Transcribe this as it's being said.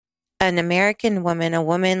an American woman, a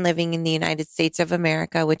woman living in the United States of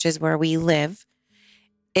America, which is where we live,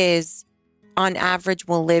 is on average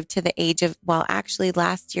will live to the age of, well, actually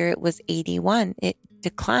last year it was 81. It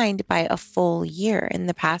declined by a full year in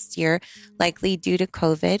the past year, likely due to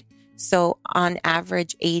COVID. So on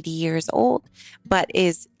average, 80 years old, but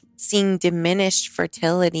is seeing diminished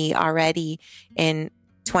fertility already in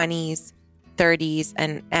 20s, 30s,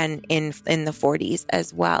 and in the 40s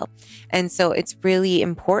as well. And so it's really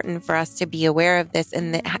important for us to be aware of this.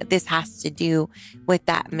 And this has to do with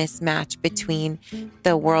that mismatch between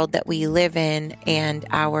the world that we live in and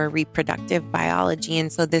our reproductive biology.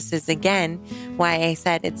 And so this is, again, why I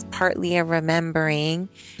said it's partly a remembering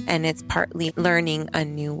and it's partly learning a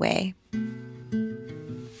new way.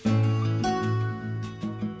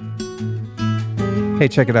 Hey,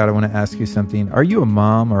 check it out. I want to ask you something. Are you a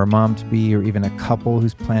mom or a mom-to-be or even a couple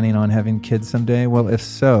who's planning on having kids someday? Well, if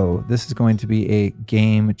so, this is going to be a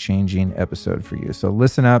game-changing episode for you. So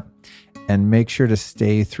listen up and make sure to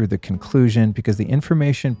stay through the conclusion because the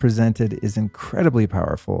information presented is incredibly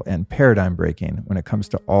powerful and paradigm-breaking when it comes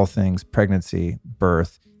to all things pregnancy,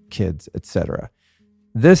 birth, kids, etc.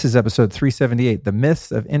 This is episode 378, The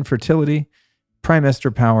Myths of Infertility,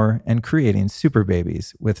 Primemester Power, and Creating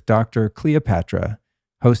Superbabies with Dr. Cleopatra,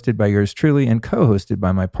 hosted by yours truly and co-hosted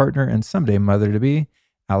by my partner and someday mother-to-be,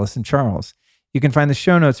 Alyson Charles. You can find the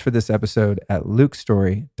show notes for this episode at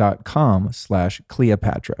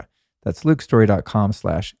lukestory.com/Cleopatra. That's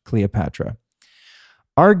lukestory.com/Cleopatra.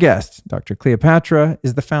 Our guest, Dr. Cleopatra,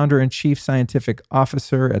 is the founder and chief scientific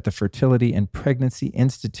officer at the Fertility and Pregnancy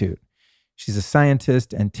Institute. She's a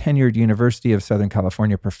scientist and tenured University of Southern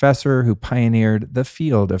California professor who pioneered the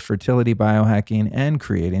field of fertility biohacking and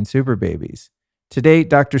creating superbabies. To date,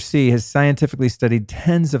 Dr. C has scientifically studied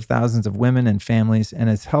tens of thousands of women and families and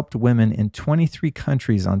has helped women in 23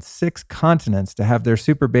 countries on 6 continents to have their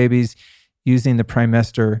superbabies using the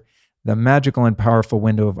Primemester, the magical and powerful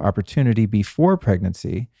window of opportunity before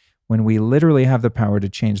pregnancy, when we literally have the power to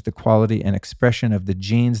change the quality and expression of the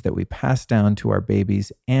genes that we pass down to our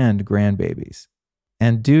babies and grandbabies.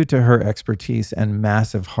 And due to her expertise and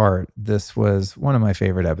massive heart, this was one of my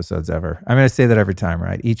favorite episodes ever. I mean, I say that every time,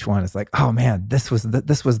 right? Each one is like, oh man, this was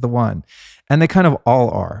the one. And they kind of all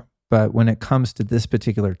are. But when it comes to this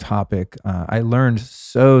particular topic, I learned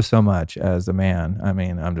so much as a man. I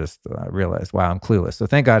mean, I realized, wow, I'm clueless. So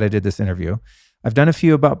thank God I did this interview. I've done a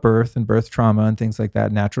few about birth and birth trauma and things like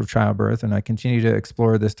that, natural childbirth, and I continue to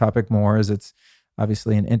explore this topic more as it's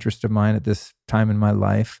obviously an interest of mine at this time in my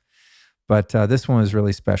life. But this one was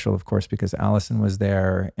really special, of course, because Alyson was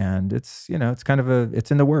there, and it's in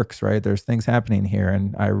the works, right? There's things happening here,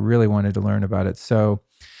 and I really wanted to learn about it. So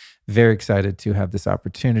very excited to have this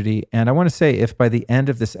opportunity. And I want to say, if by the end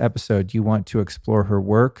of this episode you want to explore her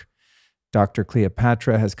work, Dr.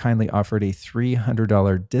 Cleopatra has kindly offered a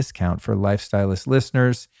 $300 discount for Lifestylist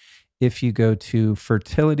listeners. If you go to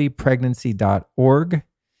fertilitypregnancy.org,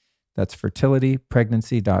 that's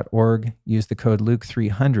fertilitypregnancy.org, use the code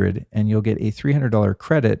Luke300, and you'll get a $300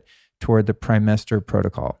 credit toward the Primemester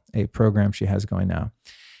protocol, a program she has going now.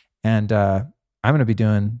 And I'm going to be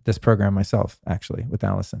doing this program myself, actually, with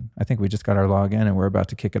Alyson. I think we just got our login and we're about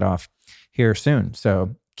to kick it off here soon.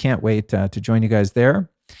 So can't wait to join you guys there.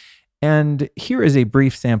 And here is a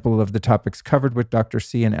brief sample of the topics covered with Dr.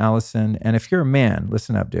 C and Alyson. And if you're a man,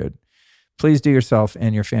 listen up, dude. Please do yourself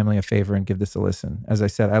and your family a favor and give this a listen. As I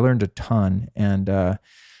said, I learned a ton, and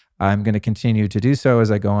I'm going to continue to do so as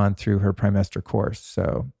I go on through her Primemester course.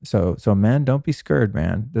 So men, don't be scared,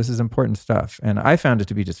 man. This is important stuff. And I found it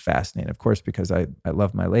to be just fascinating, of course, because I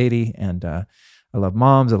love my lady, and I love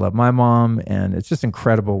moms. I love my mom. And it's just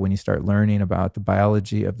incredible when you start learning about the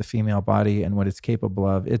biology of the female body and what it's capable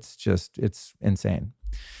of. It's insane.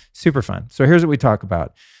 Super fun. So here's what we talk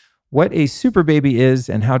about. What a super baby is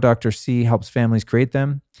and how Dr. C helps families create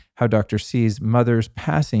them, how Dr. C's mother's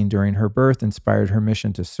passing during her birth inspired her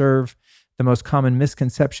mission to serve, the most common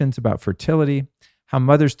misconceptions about fertility, how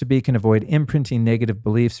mothers-to-be can avoid imprinting negative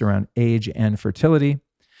beliefs around age and fertility.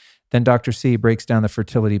 Then Dr. C breaks down the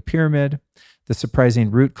fertility pyramid, the surprising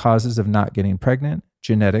root causes of not getting pregnant,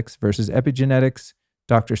 genetics versus epigenetics,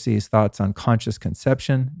 Dr. C's thoughts on conscious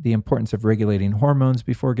conception, the importance of regulating hormones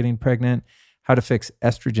before getting pregnant, how to fix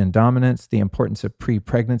estrogen dominance, the importance of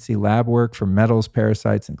pre-pregnancy lab work for metals,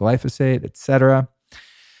 parasites, and glyphosate, etc.,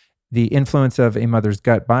 the influence of a mother's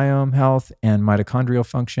gut biome health and mitochondrial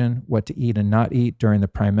function, what to eat and not eat during the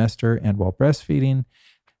Primemester and while breastfeeding,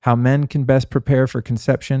 how men can best prepare for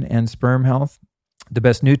conception and sperm health, the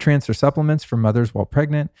best nutrients or supplements for mothers while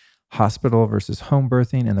pregnant, hospital versus home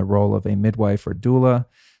birthing and the role of a midwife or doula,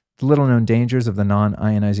 the little-known dangers of the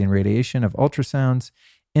non-ionizing radiation of ultrasounds,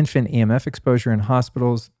 infant EMF exposure in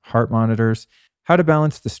hospitals, heart monitors, how to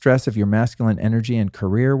balance the stress of your masculine energy and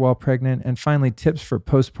career while pregnant, and finally, tips for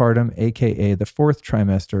postpartum, aka the fourth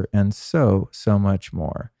trimester, and so much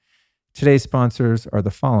more. Today's sponsors are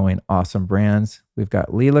the following awesome brands. We've got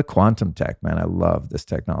Leela Quantum Tech. Man, I love this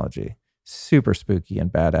technology. Super spooky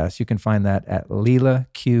and badass. You can find that at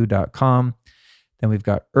leelaq.com. Then we've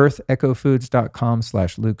got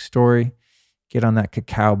earthechofoods.com/Luke Story. Get on that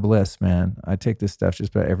cacao bliss, man. I take this stuff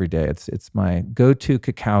just about every day. It's my go-to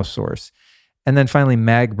cacao source. And then finally,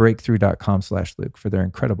 magbreakthrough.com/Luke for their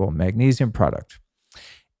incredible magnesium product.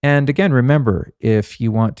 And again, remember, if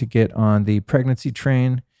you want to get on the pregnancy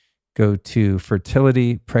train, go to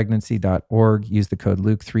fertilitypregnancy.org, use the code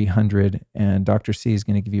Luke300, and Dr. C is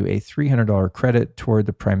going to give you a $300 credit toward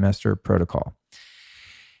the Primemester protocol.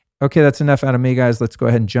 Okay, that's enough out of me, guys. Let's go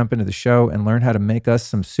ahead and jump into the show and learn how to make us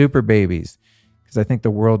some super babies, because I think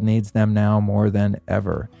the world needs them now more than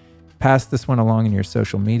ever. Pass this one along in your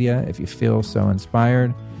social media if you feel so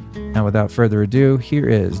inspired. And without further ado, here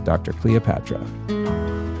is Dr. Cleopatra.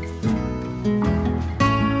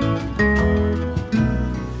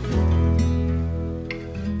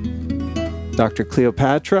 Dr.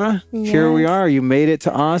 Cleopatra, Here we are. You made it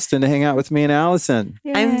to Austin to hang out with me and Alyson.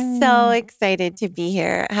 Yay. I'm so excited to be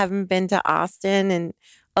here. I haven't been to Austin in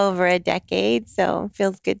over a decade, so it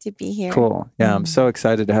feels good to be here. Cool. Yeah, I'm so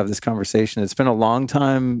excited to have this conversation. It's been a long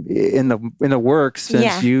time in the works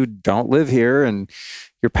since you don't live here and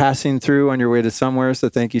you're passing through on your way to somewhere. So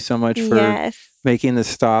thank you so much for making this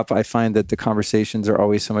stop. I find that the conversations are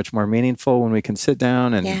always so much more meaningful when we can sit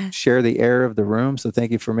down and share the air of the room. So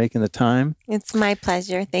thank you for making the time. It's my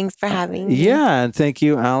pleasure. Thanks for having me. Yeah. And thank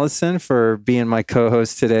you, Alyson, for being my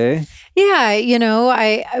co-host today. Yeah.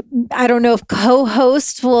 I don't know if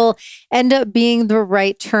co-host will end up being the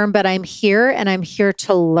right term, but I'm here and I'm here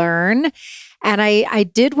to learn. And I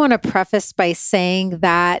did want to preface by saying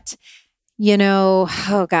that,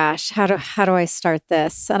 oh gosh, how do I start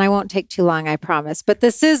this? And I won't take too long, I promise. But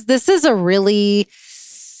this is a really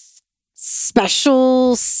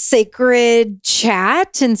special, sacred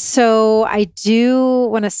chat. And so I do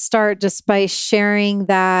want to start just by sharing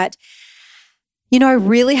that, I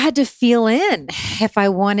really had to feel in if I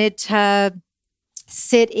wanted to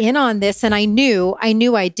sit in on this. And I knew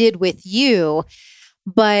I did with you,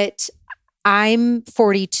 but I'm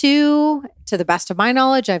 42. To the best of my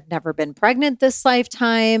knowledge, I've never been pregnant this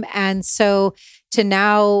lifetime. And so to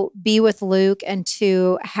now be with Luke and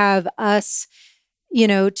to have us,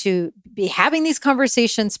 to be having these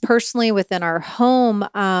conversations personally within our home,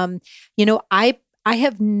 I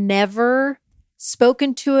have never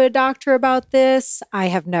spoken to a doctor about this. I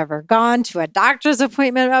have never gone to a doctor's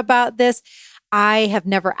appointment about this. I have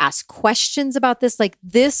never asked questions about this. Like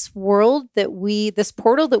this portal that we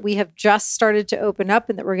have just started to open up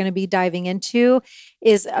and that we're going to be diving into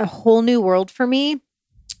is a whole new world for me.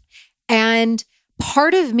 And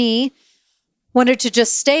part of me wanted to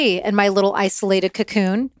just stay in my little isolated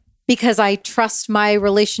cocoon because I trust my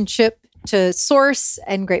relationship to Source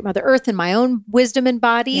and Great Mother Earth and my own wisdom and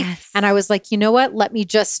body. Yes. And I was like, you know what? Let me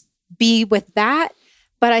just be with that.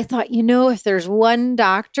 But I thought, if there's one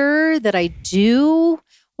doctor that I do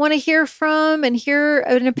want to hear from and hear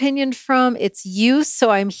an opinion from, it's you.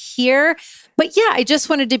 So I'm here. But yeah, I just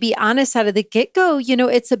wanted to be honest out of the get-go.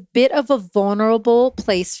 It's a bit of a vulnerable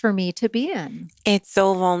place for me to be in. It's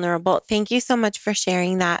so vulnerable. Thank you so much for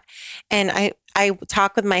sharing that. And I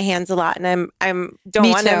talk with my hands a lot, and I'm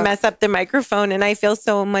don't want to mess up the microphone, and I feel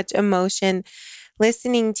so much emotion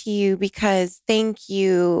listening to you, because thank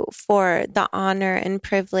you for the honor and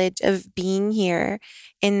privilege of being here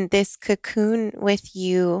in this cocoon with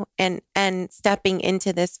you and stepping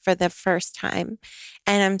into this for the first time.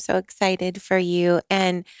 And I'm so excited for you.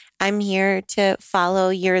 And I'm here to follow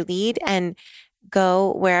your lead and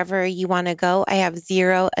go wherever you want to go. I have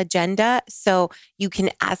zero agenda, so you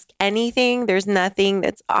can ask anything. There's nothing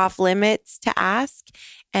that's off limits to ask.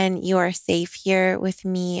 And you are safe here with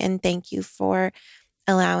me. And thank you for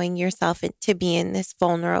allowing yourself to be in this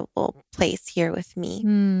vulnerable place here with me.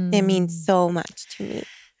 It means so much to me.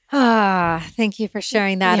 Thank you for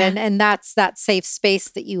sharing that. Yeah. And that's that safe space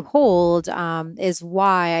that you hold is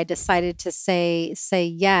why I decided to say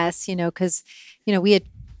yes, because,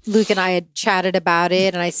 Luke and I had chatted about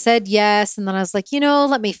it and I said yes. And then I was like,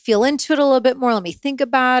 let me feel into it a little bit more. Let me think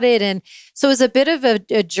about it. And so it was a bit of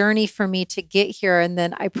a journey for me to get here. And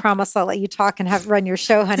then I promise I'll let you talk and run your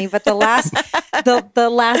show, honey. But the last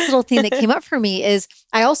little thing that came up for me is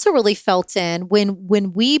I also really felt in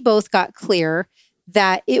when we both got clear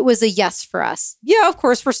that it was a yes for us. Yeah, of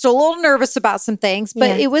course, we're still a little nervous about some things,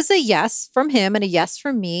 but it was a yes from him and a yes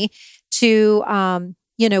from me to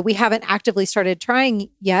we haven't actively started trying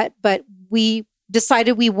yet, but we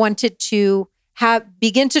decided we wanted to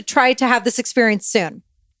begin to try to have this experience soon,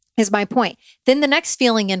 is my point. Then the next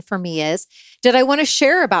feeling in for me is, did I want to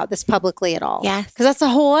share about this publicly at all? Yes. Because that's a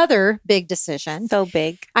whole other big decision. So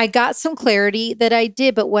big. I got some clarity that I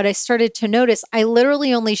did, but what I started to notice, I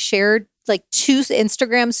literally only shared like 2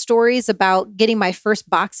 Instagram stories about getting my first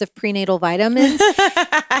box of prenatal vitamins.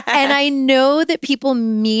 And I know that people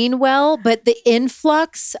mean well, but the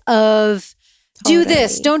influx of do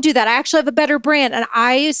this, don't do that. I actually have a better brand. And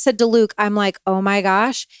I said to Luke, I'm like, oh my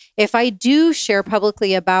gosh, if I do share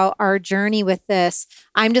publicly about our journey with this,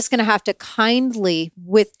 I'm just going to have to kindly,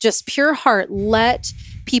 with just pure heart, let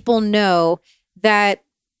people know that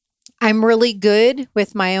I'm really good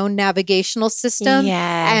with my own navigational system.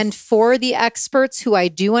 Yes. And for the experts who I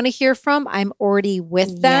do want to hear from, I'm already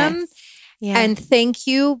with them. Yes. And thank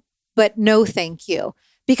you, but no thank you.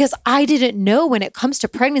 Because I didn't know when it comes to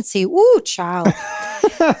pregnancy, ooh, child.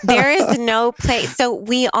 There is no place. So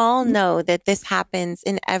we all know that this happens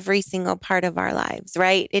in every single part of our lives,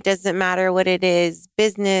 right? It doesn't matter what it is,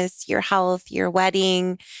 business, your health, your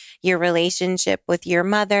wedding, your relationship with your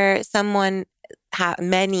mother,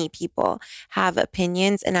 many people have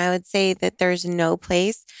opinions. And I would say that there's no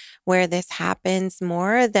place where this happens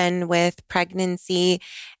more than with pregnancy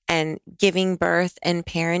and giving birth and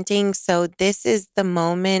parenting. So this is the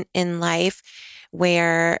moment in life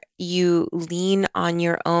where you lean on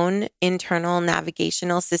your own internal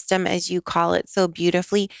navigational system, as you call it so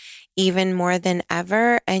beautifully, even more than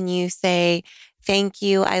ever. And you say, thank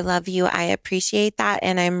you. I love you. I appreciate that.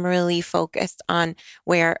 And I'm really focused on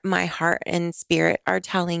where my heart and spirit are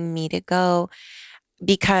telling me to go,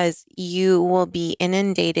 because you will be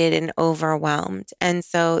inundated and overwhelmed. And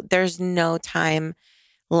so there's no time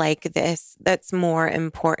like this that's more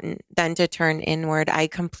important than to turn inward. I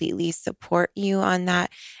completely support you on that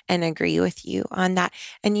and agree with you on that.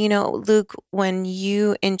 And Luke, when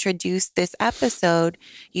you introduced this episode,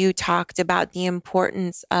 you talked about the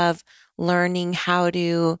importance of learning how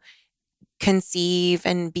to conceive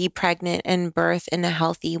and be pregnant and birth in a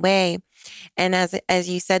healthy way. And as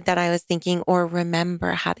you said that, I was thinking, or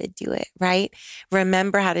remember how to do it, right?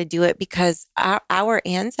 Remember how to do it, because our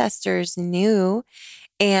ancestors knew.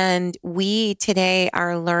 And we today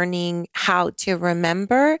are learning how to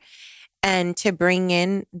remember and to bring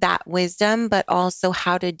in that wisdom, but also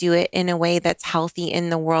how to do it in a way that's healthy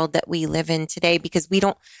in the world that we live in today, because we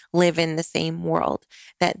don't live in the same world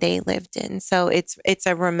that they lived in. So it's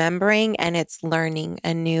a remembering and it's learning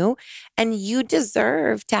anew. And you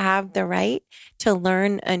deserve to have the right to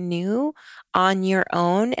learn anew on your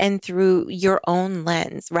own and through your own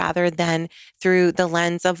lens, rather than through the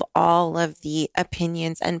lens of all of the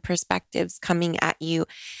opinions and perspectives coming at you.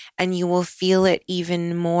 And you will feel it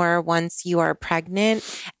even more once you are pregnant.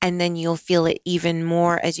 And then you'll feel it even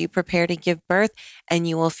more as you prepare to give birth. And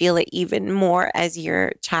you will feel it even more as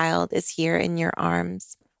your child is here in your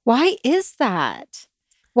arms. Why is that?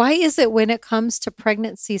 Why is it when it comes to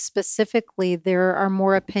pregnancy specifically, there are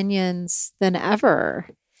more opinions than ever?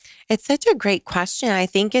 It's such a great question. I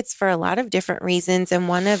think it's for a lot of different reasons. And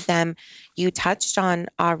one of them you touched on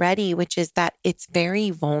already, which is that it's very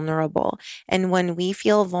vulnerable. And when we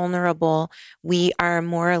feel vulnerable, we are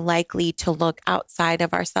more likely to look outside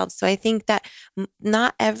of ourselves. So I think that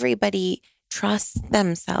not everybody trust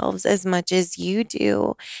themselves as much as you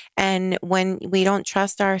do. And when we don't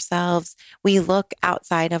trust ourselves, we look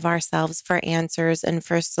outside of ourselves for answers and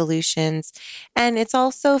for solutions. And it's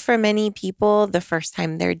also for many people the first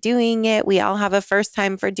time they're doing it. We all have a first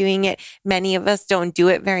time for doing it. Many of us don't do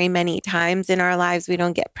it very many times in our lives. We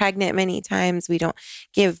don't get pregnant many times. We don't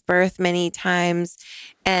give birth many times.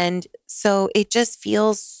 And so it just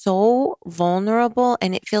feels so vulnerable,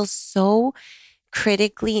 and it feels so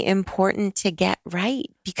critically important to get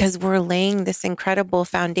right, because we're laying this incredible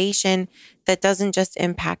foundation that doesn't just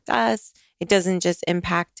impact us. It doesn't just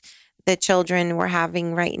impact the children we're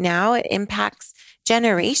having right now. It impacts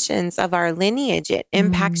generations of our lineage. It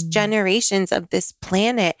impacts generations of this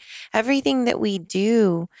planet. Everything that we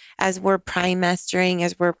do as we're primestering,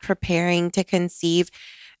 as we're preparing to conceive,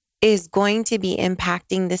 is going to be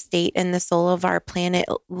impacting the state and the soul of our planet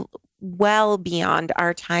well beyond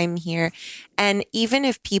our time here. And even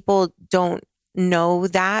if people don't know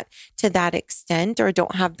that to that extent, or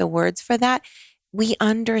don't have the words for that, we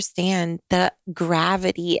understand the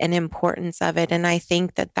gravity and importance of it. And I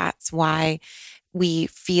think that that's why we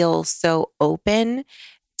feel so open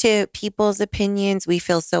to people's opinions. We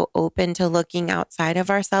feel so open to looking outside of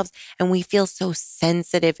ourselves, and we feel so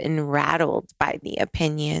sensitive and rattled by the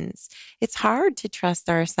opinions. It's hard to trust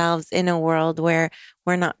ourselves in a world where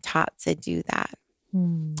we're not taught to do that.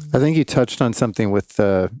 I think you touched on something with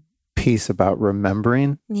the piece about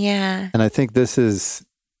remembering. Yeah. And I think this is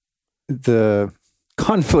the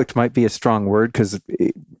conflict might be a strong word because,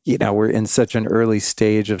 we're in such an early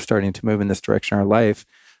stage of starting to move in this direction in our life.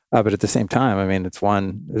 But at the same time, I mean, it's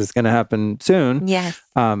going to happen soon. Yes.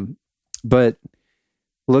 But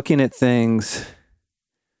looking at things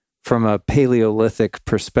from a Paleolithic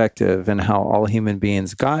perspective and how all human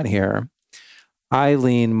beings got here, I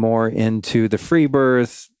lean more into the free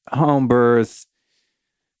birth, home birth,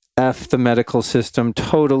 F the medical system.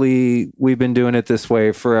 Totally, we've been doing it this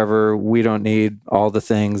way forever. We don't need all the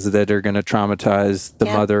things that are going to traumatize the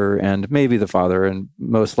mother and maybe the father and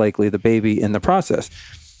most likely the baby in the process.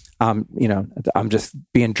 I'm just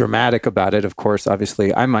being dramatic about it. Of course,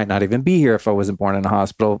 obviously, I might not even be here if I wasn't born in a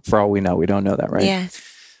hospital. For all we know, we don't know that, right? Yes.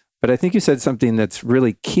 But I think you said something that's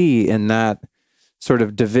really key in that sort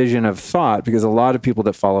of division of thought, because a lot of people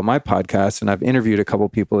that follow my podcast, and I've interviewed a couple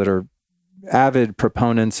of people that are avid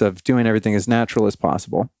proponents of doing everything as natural as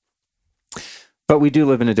possible. But we do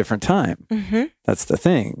live in a different time. Mm-hmm. That's the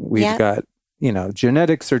thing. We've got,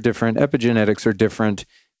 genetics are different, epigenetics are different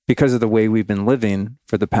because of the way we've been living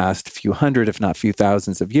for the past few hundred, if not few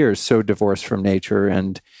thousands of years, so divorced from nature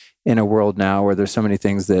and in a world now where there's so many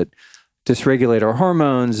things that dysregulate our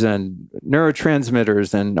hormones and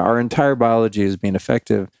neurotransmitters, and our entire biology is being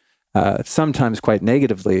affected sometimes quite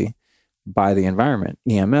negatively by the environment,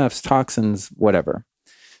 EMFs, toxins, whatever.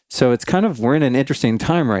 So it's we're in an interesting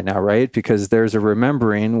time right now, right? Because there's a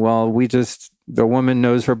remembering, the woman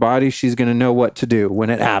knows her body, she's going to know what to do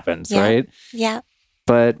when it happens, right? Yeah.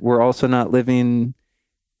 But we're also not living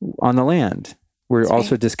on the land. We're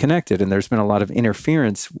also disconnected, and there's been a lot of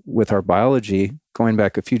interference with our biology going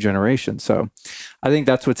back a few generations. So I think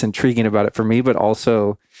that's what's intriguing about it for me, but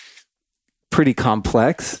also pretty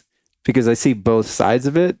complex because I see both sides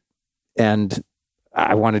of it, and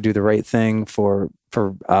I want to do the right thing for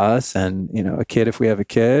us and, a kid, if we have a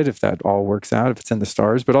kid, if that all works out, if it's in the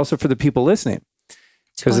stars, but also for the people listening.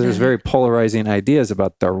 Because there's very polarizing ideas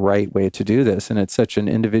about the right way to do this. And it's such an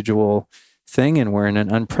individual thing, and we're in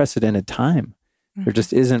an unprecedented time. Mm-hmm. There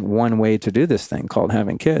just isn't one way to do this thing called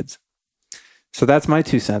having kids. So that's my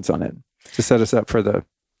 2 cents on it to set us up for the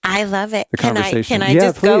I love it. The conversation. Can I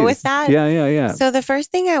just go with that? Yeah. So the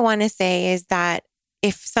first thing I want to say is that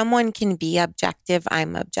if someone can be objective,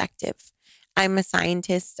 I'm objective. I'm a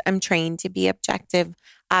scientist. I'm trained to be objective.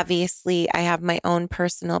 Obviously, I have my own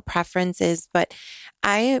personal preferences, but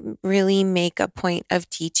I really make a point of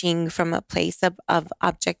teaching from a place of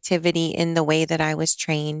objectivity in the way that I was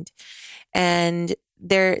trained. And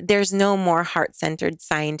there's no more heart-centered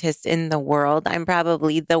scientist in the world. I'm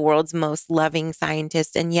probably the world's most loving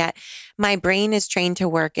scientist, and yet my brain is trained to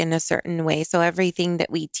work in a certain way. So everything that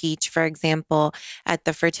we teach, for example, at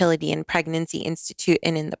the Fertility and Pregnancy Institute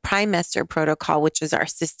and in the Primemester protocol, which is our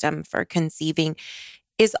system for conceiving,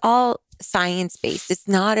 is all science-based. It's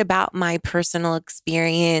not about my personal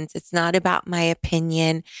experience. It's not about my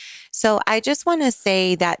opinion. So I just want to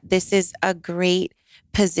say that this is a great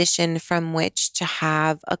position from which to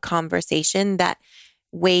have a conversation that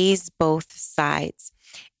weighs both sides.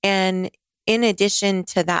 And in addition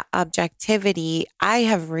to that objectivity, I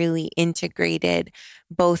have really integrated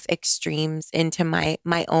both extremes into my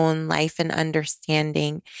own life and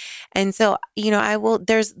understanding. And so,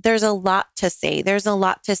 there's a lot to say. There's a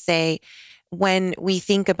lot to say when we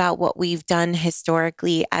think about what we've done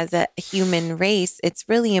historically as a human race. It's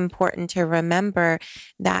really important to remember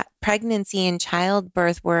that pregnancy and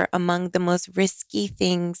childbirth were among the most risky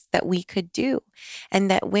things that we could do,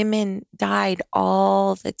 and that women died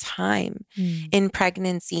all the time in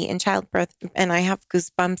pregnancy and childbirth. And I have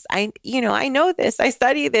goosebumps. I know this. I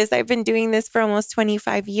study this. I've been doing this for almost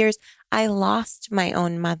 25 years. I lost my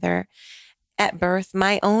own mother at birth.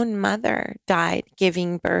 My own mother died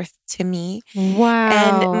giving birth to me. Wow.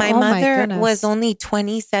 And my mother was only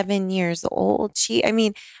 27 years old.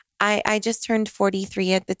 I just turned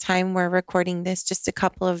 43 at the time we're recording this, just a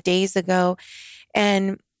couple of days ago.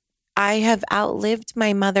 And I have outlived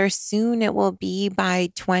my mother. Soon it will be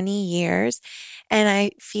by 20 years. And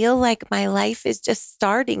I feel like my life is just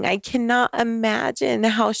starting. I cannot imagine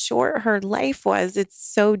how short her life was. It's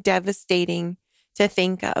so devastating to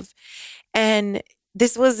think of. And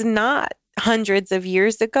this was not hundreds of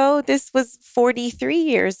years ago. This was 43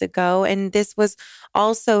 years ago. And this was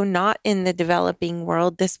also not in the developing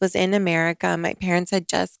world. This was in America. My parents had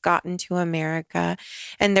just gotten to America,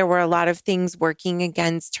 and there were a lot of things working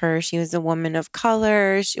against her. She was a woman of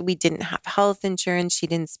color. We didn't have health insurance. She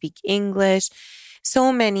didn't speak English.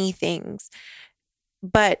 So many things.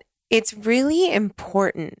 But it's really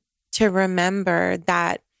important to remember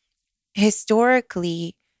that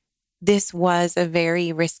historically, this was a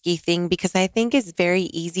very risky thing because I think it's very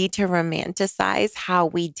easy to romanticize how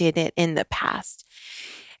we did it in the past.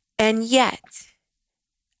 And yet,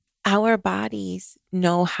 our bodies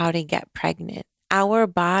know how to get pregnant. Our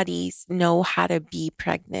bodies know how to be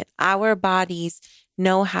pregnant. Our bodies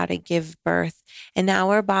know how to give birth, and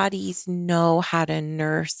our bodies know how to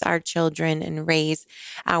nurse our children and raise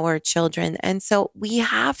our children. And so we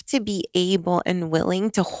have to be able and willing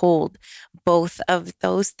to hold both of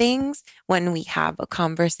those things when we have a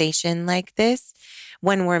conversation like this,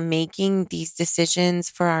 when we're making these decisions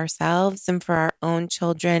for ourselves and for our own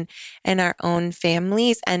children and our own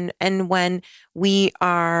families, and when we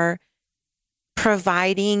are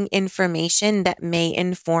providing information that may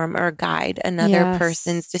inform or guide another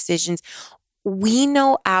person's decisions. We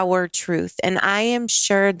know our truth. And I am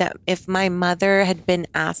sure that if my mother had been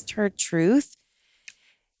asked her truth,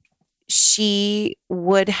 she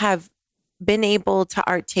would have been able to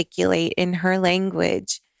articulate in her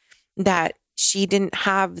language that she didn't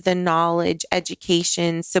have the knowledge,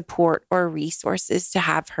 education, support, or resources to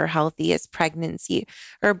have her healthiest pregnancy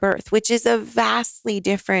or birth, which is a vastly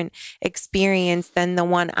different experience than the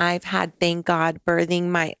one I've had, thank God, birthing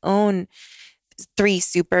my own 3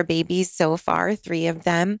 super babies so far, 3 of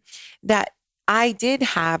them, that I do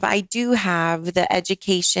have the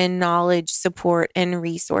education, knowledge, support, and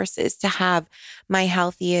resources to have my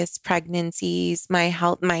healthiest pregnancies, my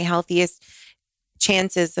healthiest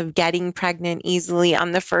chances of getting pregnant easily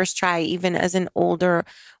on the first try, even as an older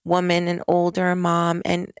woman, an older mom,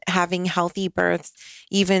 and having healthy births,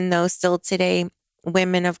 even though still today,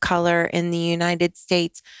 women of color in the United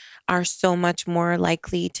States are so much more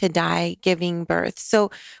likely to die giving birth.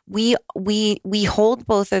 So we hold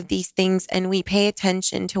both of these things and we pay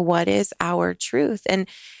attention to what is our truth. And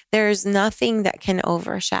there's nothing that can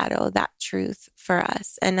overshadow that truth for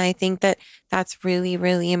us. And I think that that's really,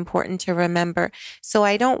 really important to remember. So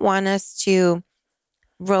I don't want us to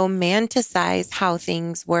romanticize how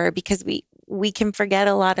things were, because we can forget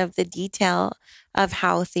a lot of the detail of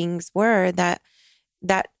how things were, that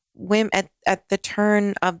women at the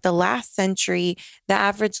turn of the last century, the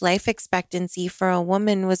average life expectancy for a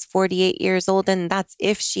woman was 48 years old. And that's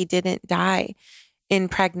if she didn't die in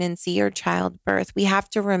pregnancy or childbirth. We have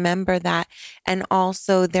to remember that. And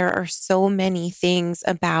also, there are so many things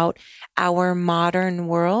about our modern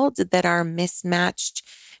world that are mismatched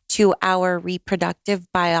to our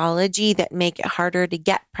reproductive biology that make it harder to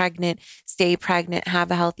get pregnant, stay pregnant, have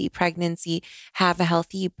a healthy pregnancy, have a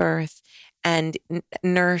healthy birth, and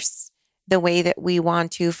nurse the way that we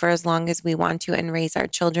want to for as long as we want to, and raise our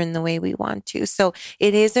children the way we want to. So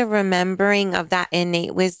it is a remembering of that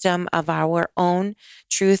innate wisdom of our own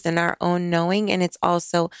truth and our own knowing. And it's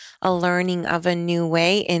also a learning of a new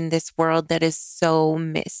way in this world that is so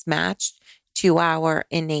mismatched to our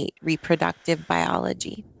innate reproductive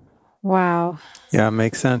biology. Wow. Yeah, it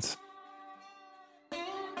makes sense.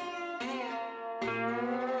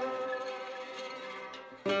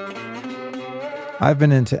 I've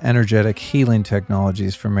been into energetic healing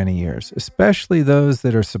technologies for many years, especially those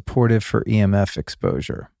that are supportive for EMF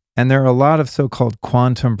exposure. And there are a lot of so-called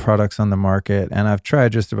quantum products on the market, and I've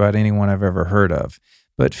tried just about any one I've ever heard of,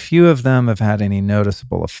 but few of them have had any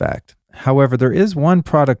noticeable effect. However, there is one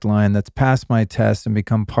product line that's passed my test and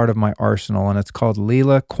become part of my arsenal, and it's called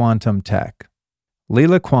Leela Quantum Tech.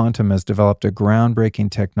 Leela Quantum has developed a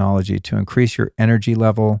groundbreaking technology to increase your energy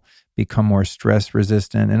level, become more stress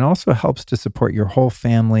resistant, and also helps to support your whole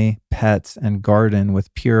family, pets, and garden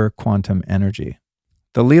with pure quantum energy.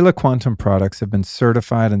 The Leela Quantum products have been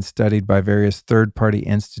certified and studied by various third-party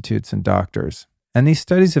institutes and doctors. And these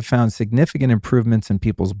studies have found significant improvements in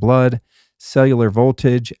people's blood, cellular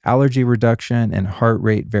voltage, allergy reduction, and heart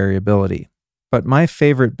rate variability. But my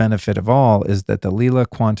favorite benefit of all is that the Leela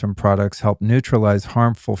Quantum products help neutralize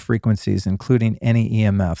harmful frequencies, including any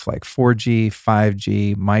EMF like 4G,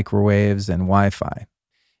 5G, microwaves, and Wi-Fi.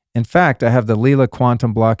 In fact, I have the Leela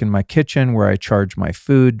Quantum block in my kitchen where I charge my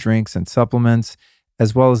food, drinks, and supplements,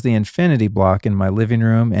 as well as the Infinity block in my living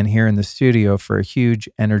room and here in the studio for a huge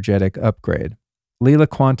energetic upgrade. Leela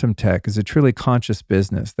Quantum Tech is a truly conscious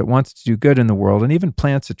business that wants to do good in the world and even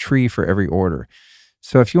plants a tree for every order.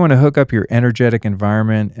 So if you want to hook up your energetic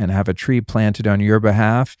environment and have a tree planted on your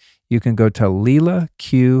behalf, you can go to leelaq.com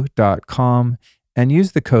and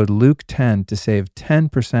use the code Luke10 to save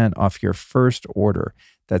 10% off your first order.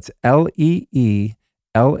 That's leelaq.com,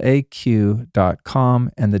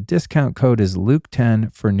 and the discount code is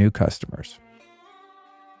Luke10 for new customers.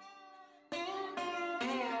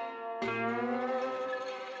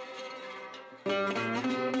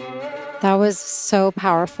 That was so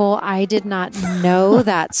powerful. I did not know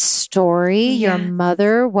that story. Your Yes.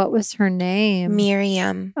 mother, what was her name?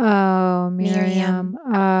 Miriam. Oh, Miriam. Miriam.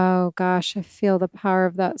 Oh, gosh. I feel the power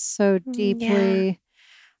of that so Yeah. deeply.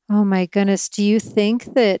 Oh, my goodness. Do you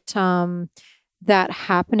think that that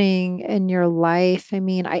happening in your life? I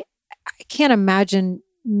mean, I can't imagine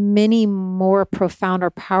many more profound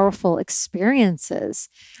or powerful experiences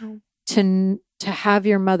Oh. to have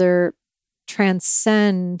your mother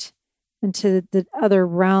transcend into the other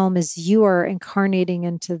realm as you are incarnating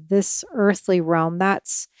into this earthly realm.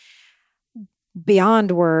 That's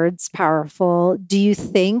beyond words powerful. Do you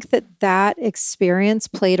think that that experience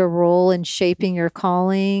played a role in shaping your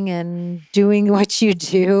calling and doing what you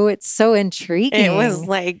do? It's so intriguing. It was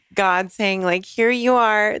like God saying, like, here you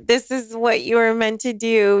are. This is what you are meant to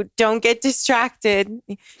do. Don't get distracted.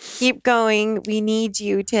 Keep going. We need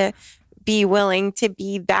you to be willing to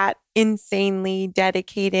be that insanely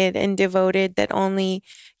dedicated and devoted that only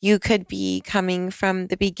you could be, coming from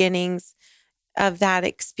the beginnings of that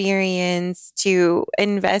experience, to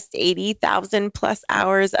invest 80,000 plus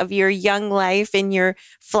hours of your young life in your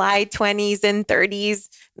fly 20s and 30s,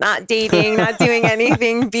 not dating, not doing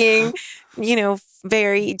anything, being,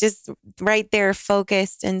 very just right there,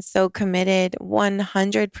 focused and so committed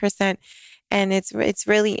 100%. And it's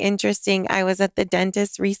really interesting. I was at the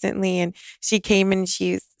dentist recently and she came and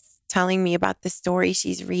she's telling me about the story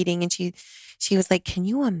she's reading, and she was like, can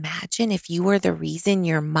you imagine if you were the reason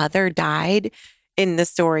your mother died? In the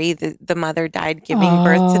story, the mother died giving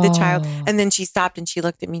birth to the child. And then she stopped and she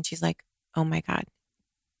looked at me and she's like, oh my God,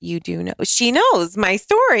 you do know. She knows my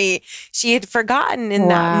story. She had forgotten in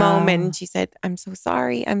that moment. And she said, I'm so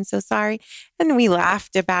sorry. I'm so sorry. And we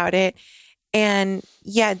laughed about it. And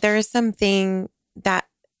yeah, there's something that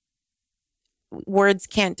words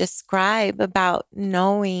can't describe about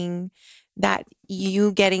knowing that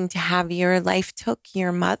you getting to have your life took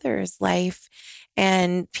your mother's life.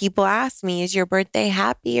 And people ask me, is your birthday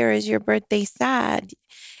happy or is your birthday sad?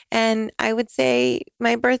 And I would say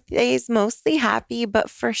my birthday is mostly happy, but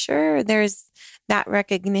for sure there's that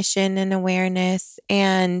recognition and awareness,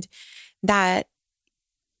 and that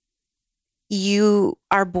you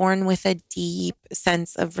are born with a deep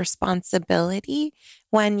sense of responsibility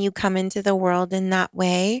when you come into the world in that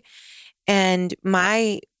way. And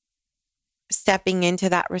my stepping into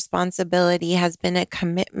that responsibility has been a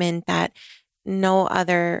commitment that no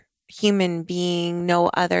other human being, no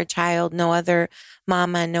other child, no other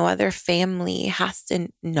mama, no other family has to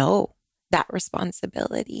know that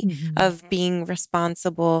responsibility of being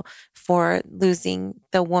responsible for losing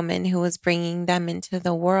the woman who was bringing them into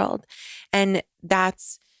the world. And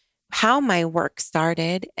that's how my work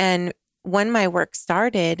started. And when my work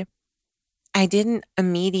started, I didn't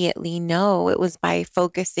immediately know. It was by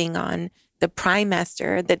focusing on the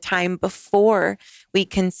Primemester, the time before we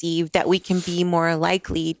conceived, that we can be more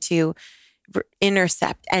likely to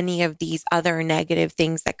intercept any of these other negative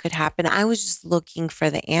things that could happen. I was just looking for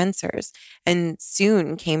the answers, and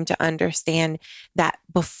soon came to understand that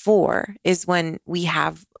before is when we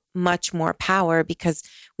have much more power, because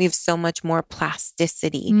we have so much more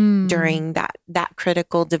plasticity during that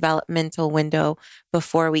critical developmental window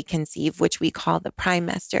before we conceive, which we call the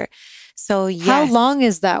Primemester. So yes. How long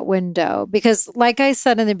is that window? Because like I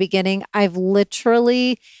said in the beginning, I've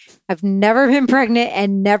never been pregnant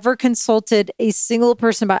and never consulted a single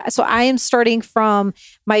person about it. So I am starting from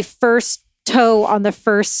my first toe on the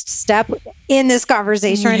first step in this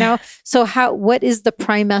conversation right now. So what is the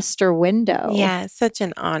Primemester window? Yeah, such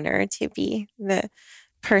an honor to be the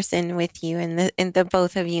person with you and the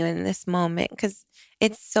both of you in this moment, because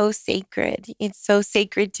it's so sacred. It's so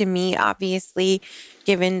sacred to me, obviously,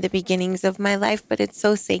 given the beginnings of my life, but it's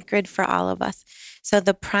so sacred for all of us. So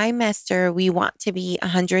the Primemester, we want to be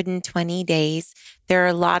 120 days. There are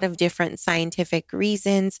a lot of different scientific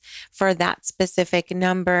reasons for that specific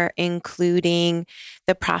number, including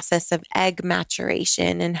the process of egg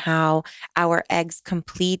maturation and how our eggs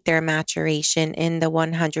complete their maturation in the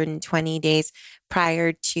 120 days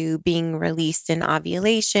prior to being released in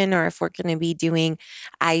ovulation, or if we're going to be doing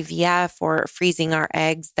IVF or freezing our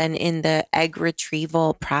eggs, then in the egg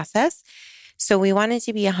retrieval process. So we want it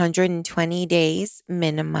to be 120 days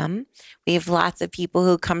minimum. We have lots of people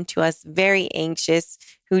who come to us very anxious,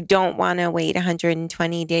 who don't want to wait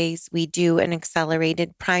 120 days. We do an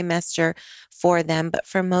accelerated Primemester for them. But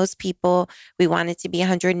for most people, we want it to be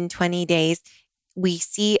 120 days. We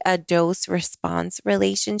see a dose response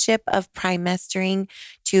relationship of primestering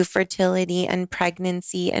to fertility and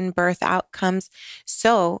pregnancy and birth outcomes.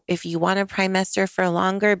 So if you want to primester for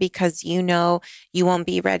longer because you know you won't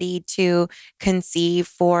be ready to conceive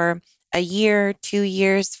for a year, 2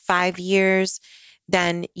 years, 5 years,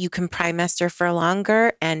 then you can primester for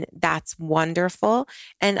longer, and that's wonderful.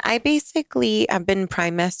 And I basically have been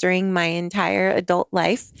primestering my entire adult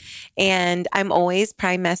life, and I'm always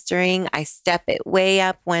primestering. I step it way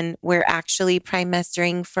up when we're actually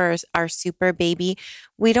primestering for our super baby.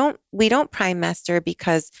 We don't primester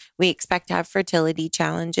because we expect to have fertility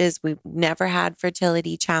challenges. We've never had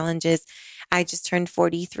fertility challenges. I just turned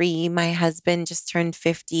 43. My husband just turned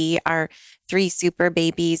 50. Our 3 super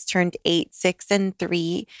babies turned 8, 6, and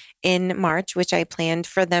 3 in March, which I planned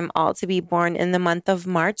for them all to be born in the month of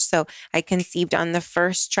March. So I conceived on the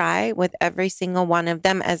first try with every single one of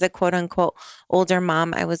them. As a quote unquote older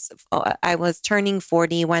mom, I was turning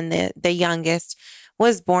 40 when the youngest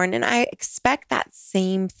was born. And I expect that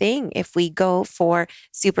same thing if we go for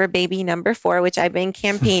super baby number 4, which I've been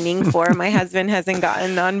campaigning for. My husband hasn't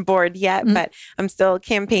gotten on board yet, but I'm still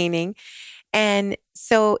campaigning. And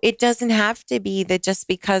so it doesn't have to be that just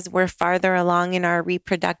because we're farther along in our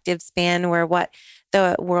reproductive span, we're what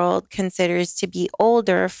the world considers to be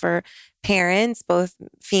older for parents, both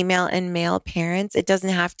female and male parents. It doesn't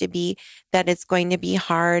have to be that it's going to be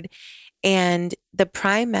hard. And the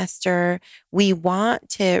Primemester, we want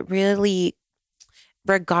to really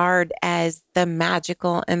regard as the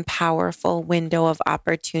magical and powerful window of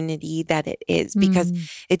opportunity that it is, because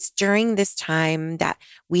it's during this time that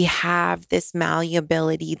we have this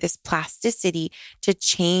malleability, this plasticity to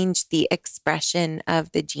change the expression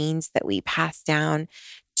of the genes that we pass down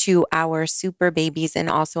to our super babies and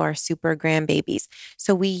also our super grandbabies.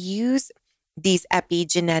 So we use these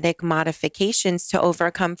epigenetic modifications to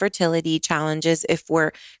overcome fertility challenges if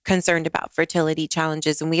we're concerned about fertility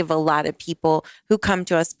challenges. And we have a lot of people who come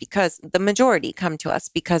to us because the majority come to us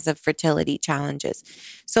because of fertility challenges.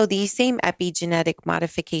 So these same epigenetic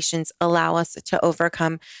modifications allow us to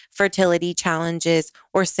overcome fertility challenges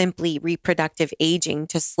or simply reproductive aging,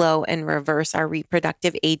 to slow and reverse our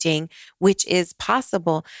reproductive aging, which is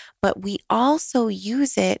possible. But we also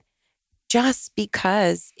use it just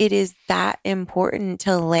because it is that important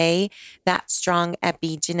to lay that strong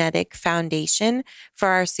epigenetic foundation for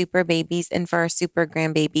our super babies and for our super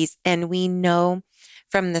grandbabies. And we know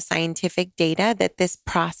from the scientific data that this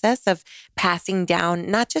process of passing down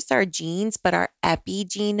not just our genes, but our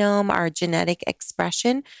epigenome, our genetic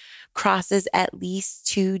expression, crosses at least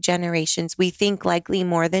 2 generations. We think likely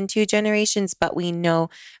more than 2 generations, but we know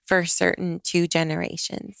for certain 2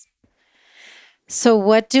 generations. So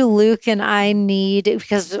what do Luke and I need?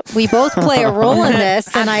 Because we both play a role in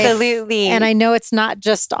this. And Absolutely. I know it's not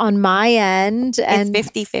just on my end. And it's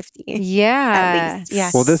 50-50. Yeah. At least.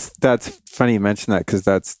 Yes. Well, that's funny you mention that, because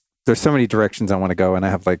there's so many directions I want to go, and I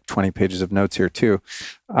have like 20 pages of notes here too.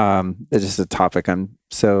 It's just a topic I'm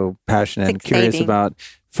so passionate and curious about.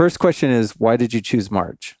 First question is, why did you choose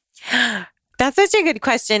March? That's such a good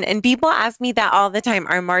question. And people ask me that all the time.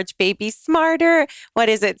 Are March babies smarter? What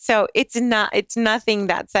is it? So it's nothing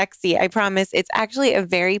that sexy. I promise. It's actually a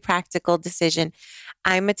very practical decision.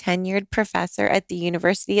 I'm a tenured professor at the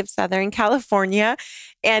University of Southern California,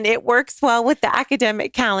 and it works well with the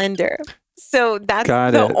academic calendar. So that's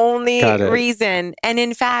the only reason. And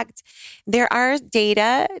in fact, there are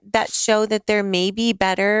data that show that there may be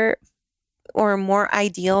better or more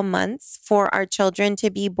ideal months for our children to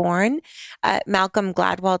be born. Malcolm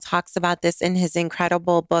Gladwell talks about this in his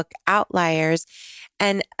incredible book, Outliers,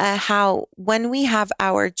 and how when we have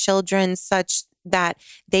our children such that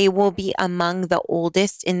they will be among the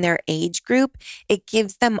oldest in their age group, it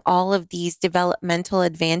gives them all of these developmental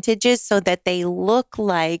advantages so that they look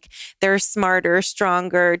like they're smarter,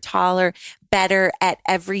 stronger, taller, better at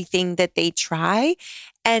everything that they try.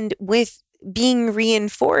 And with being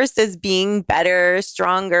reinforced as being better,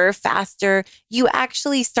 stronger, faster, you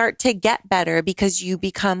actually start to get better because you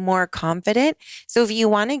become more confident. So if you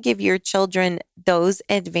want to give your children those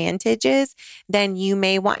advantages, then you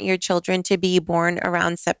may want your children to be born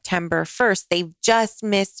around September 1st. They've just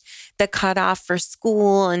missed the cutoff for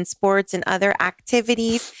school and sports and other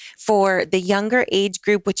activities for the younger age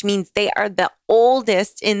group, which means they are the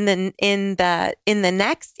oldest in the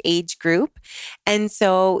next age group. And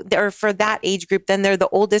so for that age group, then they're the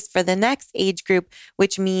oldest for the next age group,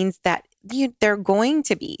 which means that they're going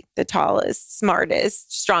to be the tallest,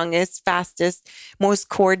 smartest, strongest, fastest, most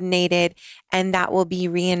coordinated. And that will be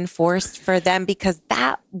reinforced for them because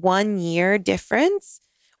that 1 year difference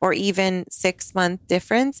or even 6-month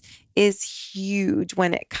difference is huge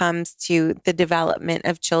when it comes to the development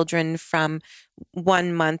of children from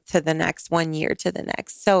 1 month to the next, 1 year to the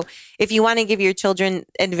next. So if you want to give your children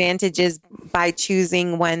advantages by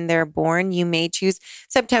choosing when they're born, you may choose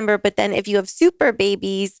September. But then if you have super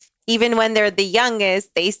babies, even when they're the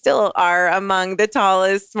youngest, they still are among the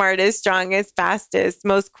tallest, smartest, strongest, fastest,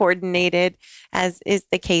 most coordinated, as is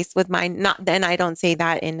the case with mine. Not then I don't say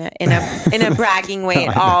that in a bragging way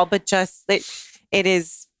at all, but just it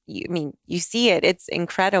is. You see it. It's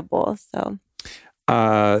incredible. So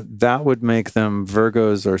that would make them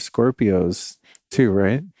Virgos or Scorpios too,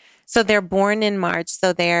 right? So they're born in March.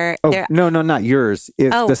 So they're no, not yours.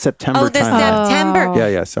 It's the September the time. September.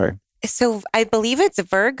 Yeah. Sorry. So I believe it's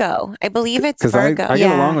Virgo. I get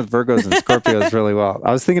along with Virgos and Scorpios really well.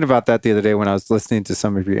 I was thinking about that the other day when I was listening to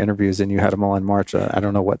some of your interviews, and you had them all in March. I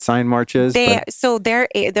don't know what sign March is. So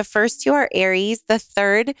the first two are Aries. The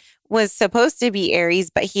third was supposed to be Aries,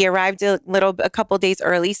 but he arrived a couple days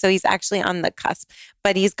early, so he's actually on the cusp.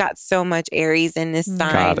 But he's got so much Aries in his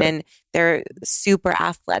sign, and they're super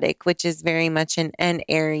athletic, which is very much an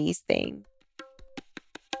Aries thing.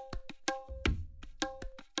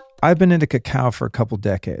 I've been into cacao for a couple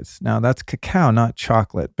decades. Now, that's cacao, not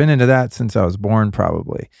chocolate. Been into that since I was born,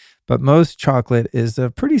 probably. But most chocolate is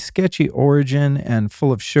a pretty sketchy origin and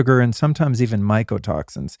full of sugar and sometimes even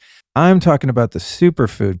mycotoxins. I'm talking about the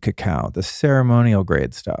superfood cacao, the ceremonial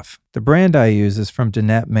grade stuff. The brand I use is from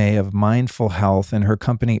Danette May of Mindful Health and her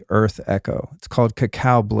company Earth Echo. It's called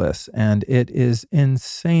Cacao Bliss, and it is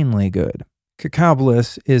insanely good. Cacao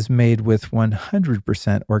Bliss is made with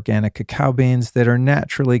 100% organic cacao beans that are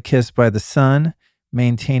naturally kissed by the sun,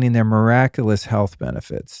 maintaining their miraculous health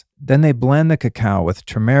benefits. Then they blend the cacao with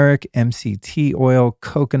turmeric, MCT oil,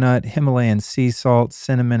 coconut, Himalayan sea salt,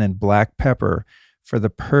 cinnamon, and black pepper for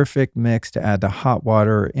the perfect mix to add to hot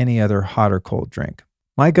water or any other hot or cold drink.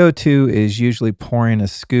 My go-to is usually pouring a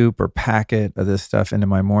scoop or packet of this stuff into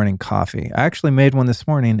my morning coffee. I actually made one this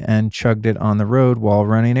morning and chugged it on the road while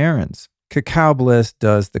running errands. Cacao Bliss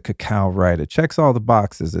does the cacao right. It checks all the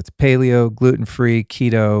boxes. It's paleo, gluten-free,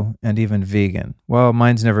 keto, and even vegan. Well,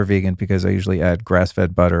 mine's never vegan because I usually add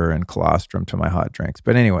grass-fed butter and colostrum to my hot drinks.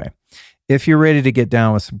 But anyway, if you're ready to get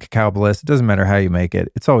down with some Cacao Bliss, it doesn't matter how you make it.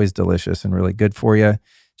 It's always delicious and really good for you.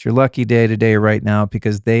 It's your lucky day today right now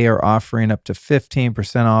because they are offering up to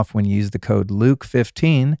 15% off when you use the code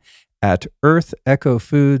Luke15 at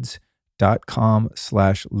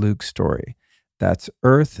earthechofoods.com/LukeStory. That's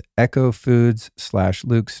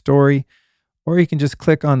earthechofoods.com/LukeStory. Or you can just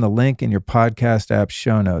click on the link in your podcast app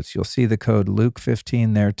show notes. You'll see the code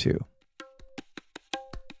Luke15 there too.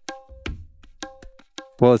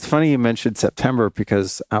 Well, it's funny you mentioned September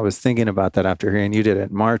because I was thinking about that after hearing you did it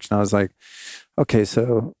in March. And I was like, okay,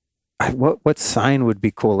 so what sign would be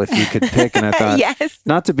cool if you could pick? And I thought, yes.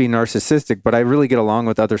 Not to be narcissistic, but I really get along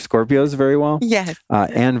with other Scorpios very well. Yes.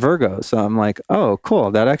 And Virgo. So I'm like, oh, cool.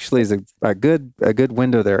 That actually is a good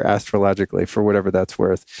window there astrologically for whatever that's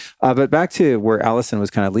worth. But back to where Alyson was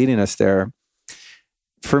kind of leading us there.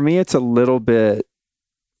 For me, it's a little bit,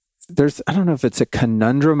 I don't know if it's a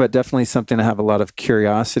conundrum, but definitely something I have a lot of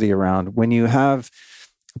curiosity around. When you have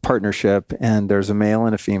a partnership and there's a male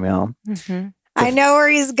and a female, mm-hmm. I know where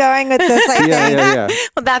he's going with this. Yeah.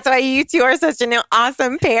 Well, that's why you two are such an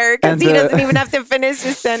awesome pair because he doesn't even have to finish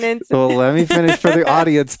his sentence. Well, let me finish for the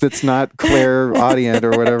audience that's not clairaudient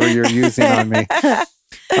or whatever you're using on me.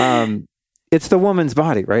 It's the woman's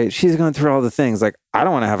body, right? She's going through all the things. Like, I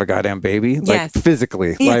don't want to have a goddamn baby, like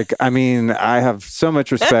physically. Like, I mean, I have so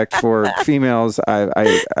much respect for females.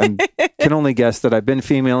 I can only guess that I've been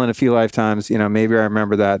female in a few lifetimes. You know, maybe I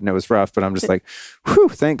remember that and it was rough, but I'm just like, whew,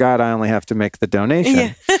 thank God I only have to make the donation.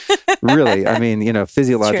 Yeah. Really, I mean, you know,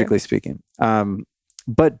 physiologically speaking.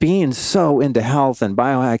 But being so into health and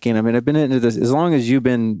biohacking, I mean, I've been into this as long as you've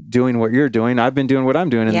been doing what you're doing. I've been doing what I'm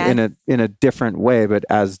doing in a different way, but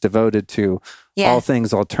as devoted to all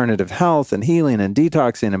things alternative health and healing and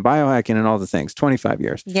detoxing and biohacking and all the things. 25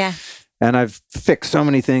 years. Yeah. And I've fixed so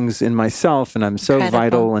many things in myself, and I'm so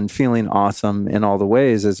vital and feeling awesome in all the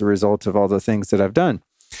ways as a result of all the things that I've done.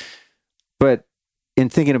 But in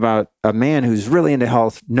thinking about a man who's really into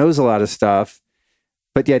health, knows a lot of stuff,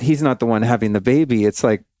 but yet he's not the one having the baby. It's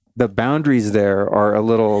like the boundaries there are a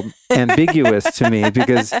little ambiguous to me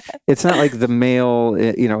because it's not like the male,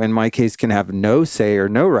 you know, in my case, can have no say or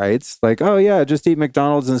no rights. Like, oh yeah, just eat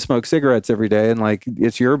McDonald's and smoke cigarettes every day. And like,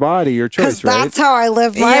 it's your body, your choice, right? That's how I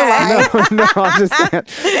live my life. No, I'm just saying,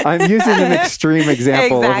 I'm using an extreme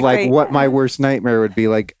example of like what my worst nightmare would be,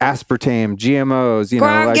 like aspartame, GMOs, Go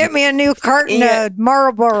out and get me a new carton of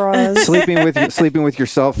Marlboros. Sleeping with your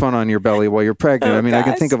cell phone on your belly while you're pregnant. I mean, I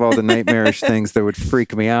can think of all the nightmarish things that would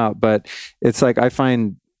freak me out. But it's like I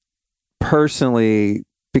find personally,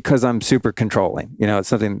 because I'm super controlling, you know, it's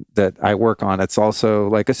something that I work on. It's also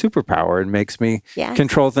like a superpower. It makes me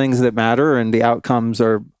control things that matter, and the outcomes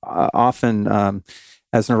are often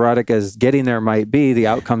as neurotic as getting there might be, the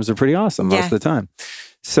outcomes are pretty awesome most of the time.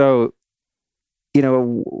 So,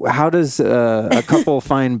 how does a couple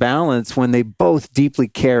find balance when they both deeply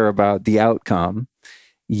care about the outcome,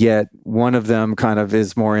 yet one of them kind of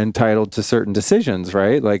is more entitled to certain decisions,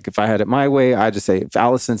 right? Like if I had it my way, I just say, if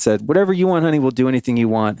Alyson said, whatever you want, honey, we'll do anything you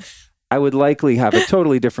want, I would likely have a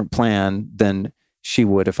totally different plan than she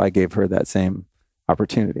would if I gave her that same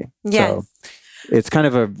opportunity. Yes. So it's kind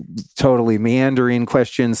of a totally meandering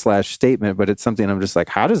question / statement, but it's something I'm just like,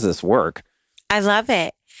 how does this work? I love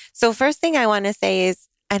it. So first thing I want to say is,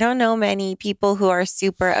 I don't know many people who are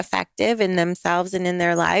super effective in themselves and in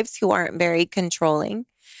their lives who aren't very controlling.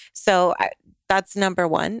 So that's number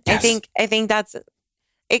one. Yes. I think that's,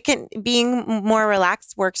 being more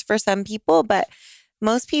relaxed works for some people, but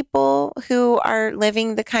most people who are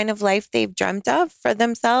living the kind of life they've dreamt of for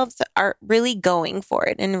themselves are really going for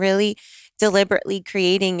it and really deliberately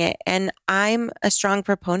creating it. And I'm a strong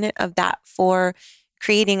proponent of that for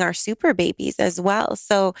creating our super babies as well.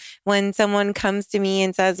 So when someone comes to me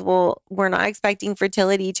and says, well, we're not expecting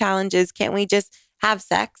fertility challenges, can't we just have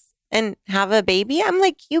sex and have a baby? I'm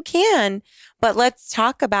like, you can, but let's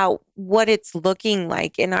talk about what it's looking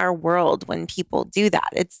like in our world when people do that.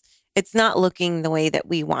 It's not looking the way that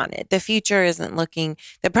we want it. The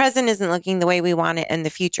present isn't looking the way we want it, and the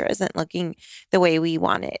future isn't looking the way we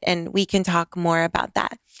want it. And we can talk more about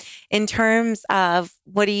that. In terms of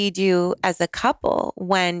what do you do as a couple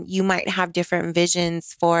when you might have different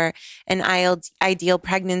visions for an ideal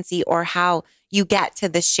pregnancy, or how you get to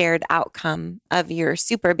the shared outcome of your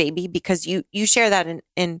super baby, because you share that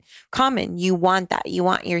in common. You want that. You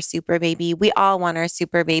want your super baby. We all want our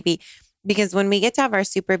super baby. Because when we get to have our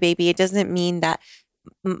super baby, it doesn't mean that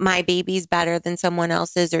my baby's better than someone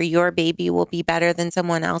else's or your baby will be better than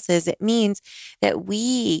someone else's. It means that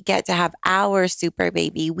we get to have our super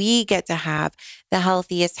baby. We get to have the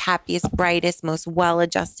healthiest, happiest, brightest, most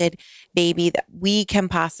well-adjusted baby that we can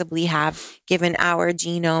possibly have, given our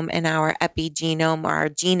genome and our epigenome, or our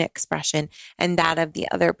gene expression, and that of the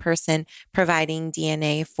other person, providing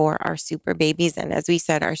DNA for our super babies. And as we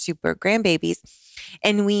said, our super grandbabies.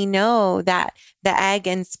 And we know that the egg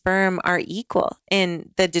and sperm are equal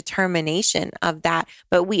in the determination of that.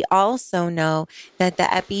 But we also know that the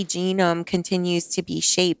epigenome continues to be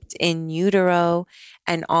shaped in utero,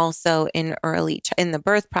 and also in the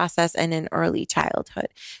birth process and in early childhood.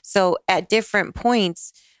 So at different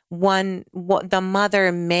points, the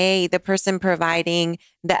person providing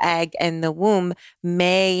the egg and the womb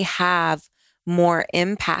may have more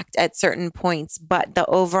impact at certain points, but the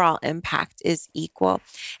overall impact is equal.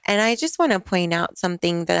 And I just want to point out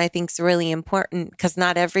something that I think is really important, because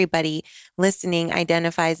not everybody listening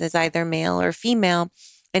identifies as either male or female,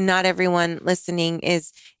 and not everyone listening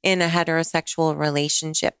is in a heterosexual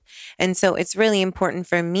relationship. And so it's really important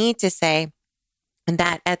for me to say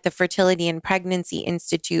that at the Fertility and Pregnancy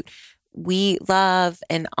Institute, we love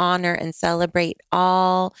and honor and celebrate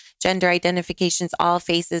all gender identifications, all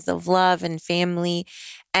faces of love and family.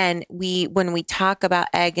 And when we talk about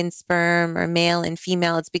egg and sperm, or male and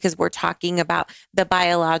female, it's because we're talking about the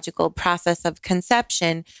biological process of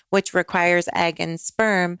conception, which requires egg and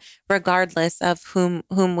sperm, regardless of whom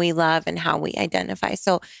we love and how we identify.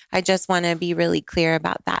 So I just want to be really clear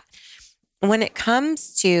about that. When it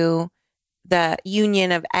comes to the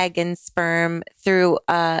union of egg and sperm through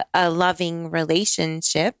a loving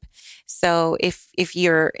relationship. So if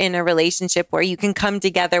you're in a relationship where you can come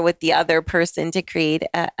together with the other person to create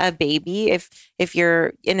a baby, if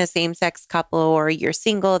you're in a same-sex couple or you're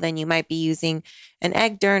single, then you might be using an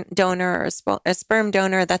egg donor or a sperm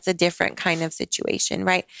donor. That's a different kind of situation,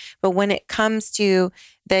 right? But when it comes to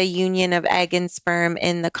the union of egg and sperm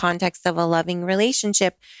in the context of a loving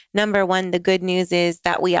relationship, number one, the good news is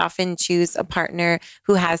that we often choose a partner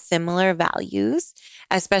who has similar values,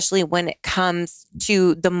 especially when it comes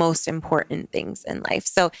to the most important things in life.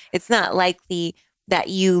 So it's not likely that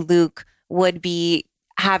you, Luke, would be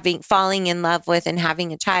falling in love with and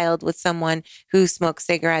having a child with someone who smokes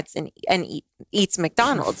cigarettes and eats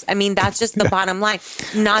McDonald's. I mean, that's just the bottom line.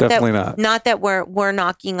 Not that we're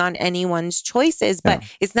knocking on anyone's choices, but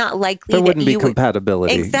it's not likely there wouldn't be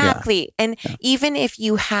compatibility. Exactly. Yeah. And even if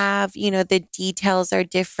you have, the details are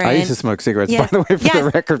different. I used to smoke cigarettes, by the way, for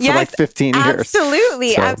the record, for like 15 years.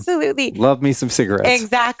 Absolutely. So, absolutely. Love me some cigarettes.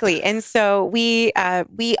 Exactly. And so we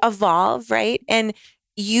evolve, right? And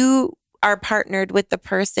you are partnered with the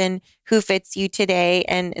person who fits you today.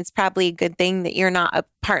 And it's probably a good thing that you're not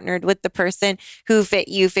partnered with the person who fit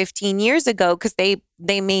you 15 years ago, because they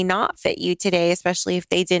may not fit you today, especially if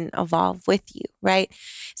they didn't evolve with you, right?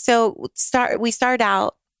 So we start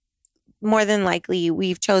out, more than likely,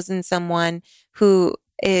 we've chosen someone who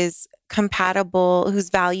is compatible, whose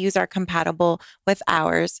values are compatible with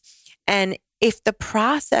ours. And if the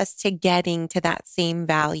process to getting to that same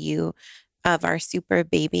value of our super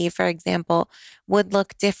baby, for example, would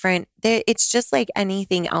look different, it's just like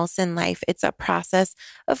anything else in life. It's a process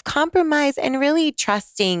of compromise and really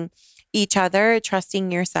trusting each other,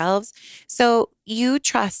 trusting yourselves. So you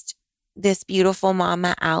trust this beautiful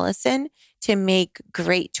mama, Alyson, to make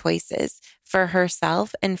great choices for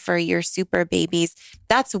herself and for your super babies.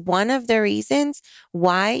 That's one of the reasons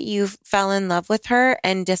why you fell in love with her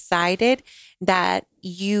and decided that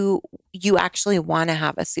you actually want to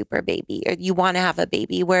have a super baby, or you want to have a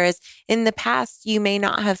baby. Whereas in the past, you may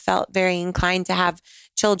not have felt very inclined to have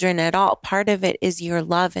children at all. Part of it is your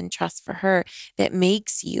love and trust for her that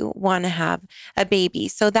makes you want to have a baby,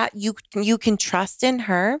 so that you can trust in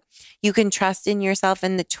her, you can trust in yourself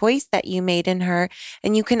and the choice that you made in her.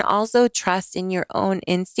 And you can also trust in your own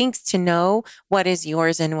instincts to know what is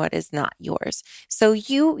yours and what is not yours. So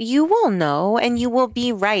you will know, and you will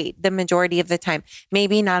be right the majority of the time.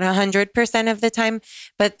 Maybe not 100% of the time,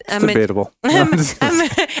 but it's debatable.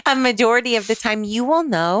 A majority of the time you will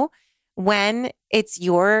know when it's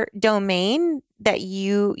your domain that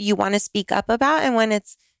you want to speak up about, and when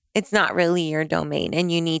it's not really your domain,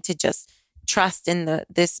 and you need to just trust in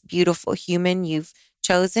this beautiful human you've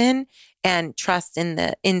chosen, and trust in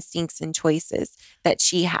the instincts and choices that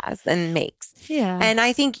she has and makes. Yeah. And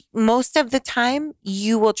I think most of the time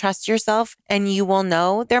you will trust yourself, and you will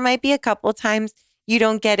know. There might be a couple times you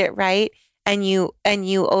don't get it right, and you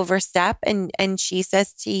overstep, and she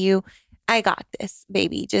says to you, I got this,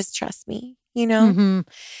 baby, just trust me, you know? Mm-hmm.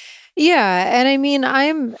 Yeah. And I mean,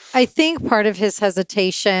 I think part of his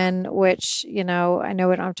hesitation, which, I know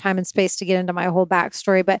we don't have time and space to get into my whole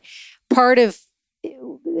backstory, but part of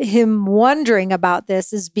him wondering about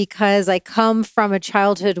this is because I come from a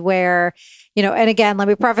childhood where, and again, let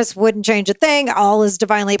me preface, wouldn't change a thing. All is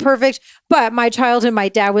divinely perfect. But my childhood, my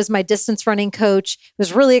dad was my distance running coach. It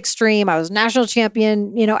was really extreme. I was national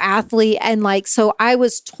champion, athlete. And so I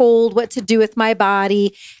was told what to do with my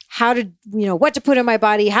body, how to, what to put in my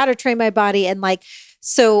body, how to train my body. And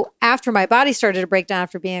so after my body started to break down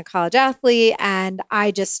after being a college athlete, and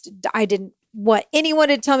I didn't want anyone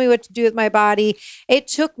to tell me what to do with my body. It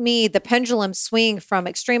took me the pendulum swing from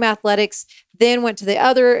extreme athletics, then went to the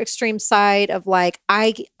other extreme side of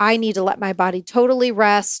I need to let my body totally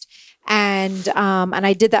rest. And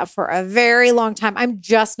I did that for a very long time. I'm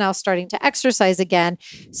just now starting to exercise again.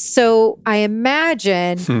 So I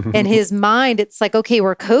imagine in his mind, it's okay,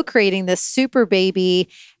 we're co-creating this super baby,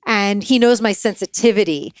 and he knows my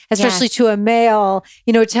sensitivity, especially to a male,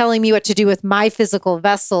 telling me what to do with my physical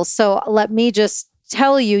vessel. So let me just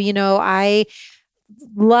tell you, I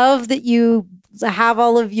love that you have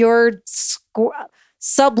all of your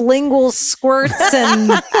sublingual squirts, and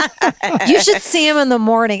you should see him in the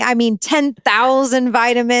morning. I mean, 10,000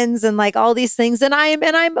 vitamins and all these things. And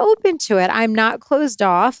I'm open to it. I'm not closed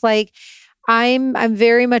off. I'm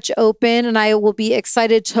very much open, and I will be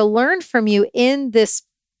excited to learn from you in this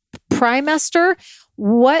Primemester.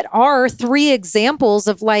 What are 3 examples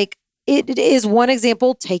of it is one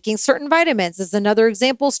example, taking certain vitamins is another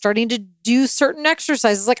example, starting to do certain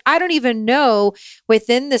exercises. I don't even know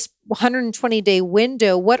within this 120-day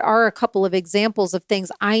window, what are a couple of examples of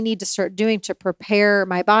things I need to start doing to prepare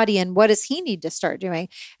my body, and what does he need to start doing?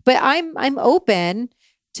 But I'm open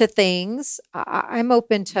to things. I'm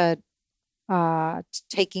open to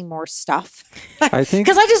taking more stuff. I think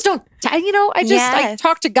because I just don't, I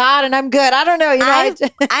talk to God and I'm good. I don't know.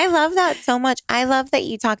 I love that so much. I love that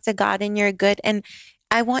you talk to God and you're good. And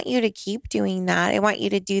I want you to keep doing that. I want you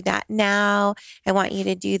to do that now. I want you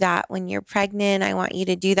to do that when you're pregnant. I want you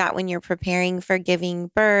to do that when you're preparing for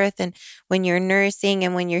giving birth, and when you're nursing,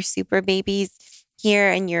 and when your super baby's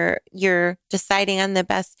here and you're deciding on the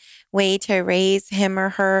best way to raise him or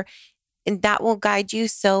her. And that will guide you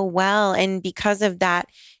so well. And because of that,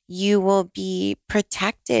 you will be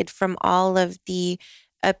protected from all of the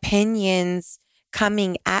opinions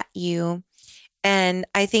coming at you. And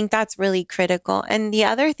I think that's really critical. And the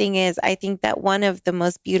other thing is, I think that one of the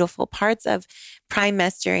most beautiful parts of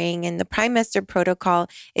Primemestering and the Primemester protocol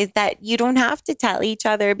is that you don't have to tell each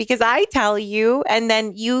other, because I tell you, and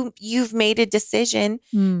then you've made a decision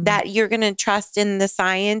that you're going to trust in the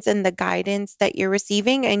science and the guidance that you're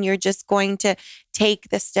receiving, and you're just going to take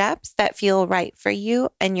the steps that feel right for you,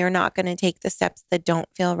 and you're not going to take the steps that don't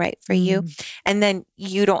feel right for you. And then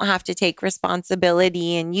you don't have to take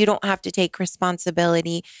responsibility, and you don't have to take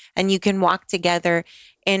responsibility, and you can walk together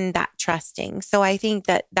in that trusting. So I think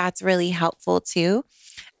that that's really helpful too.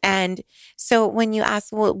 And so when you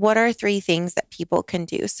ask, well, what are 3 things that people can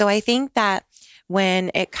do? So I think that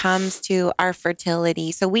when it comes to our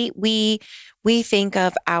fertility. So we think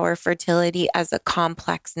of our fertility as a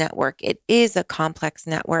complex network. It is a complex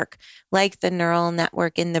network, like the neural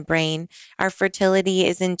network in the brain. Our fertility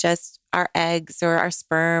isn't just our eggs or our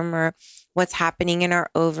sperm or what's happening in our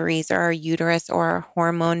ovaries or our uterus or our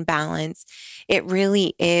hormone balance. It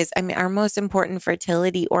really is. I mean, our most important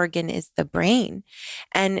fertility organ is the brain,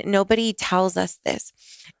 and nobody tells us this.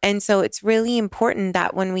 And so it's really important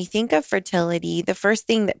that when we think of fertility, the first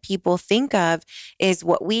thing that people think of is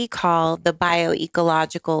what we call the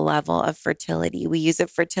bioecological level of fertility. We use a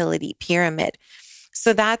fertility pyramid.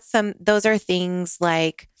 So those are things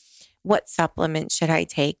like, what supplements should I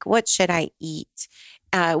take? What should I eat?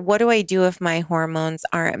 What do I do if my hormones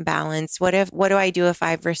aren't balanced? What do I do if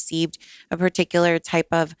I've received a particular type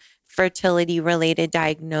of fertility related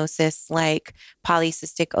diagnosis like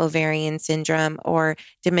polycystic ovarian syndrome or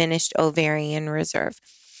diminished ovarian reserve?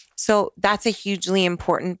 So that's a hugely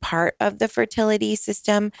important part of the fertility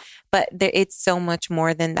system, but it's so much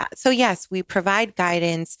more than that. So yes, we provide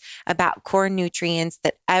guidance about core nutrients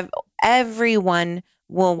that everyone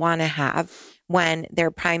will want to have when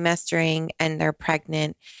they're primestering and they're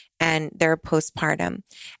pregnant and they're postpartum.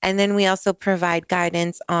 And then we also provide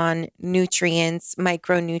guidance on nutrients,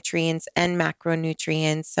 micronutrients and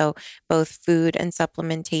macronutrients. So both food and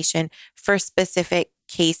supplementation for specific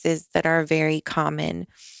cases that are very common,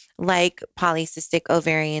 like polycystic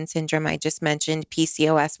ovarian syndrome, I just mentioned,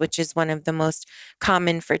 PCOS, which is one of the most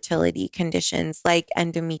common fertility conditions, like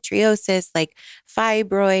endometriosis, like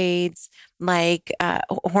fibroids, like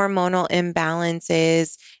hormonal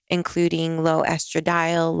imbalances, including low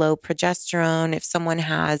estradiol, low progesterone. If someone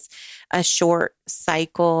has a short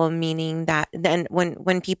cycle, meaning that then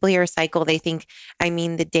when people hear cycle, they think I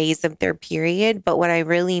mean the days of their period. But what I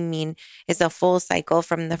really mean is a full cycle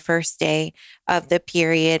from the first day of the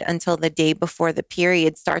period until the day before the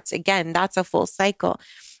period starts again. That's a full cycle.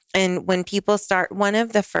 And when people start, one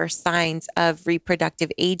of the first signs of reproductive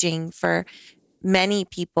aging for many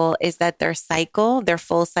people is that their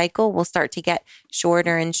full cycle will start to get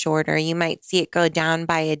shorter and shorter. You might see it go down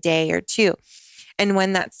by a day or two. And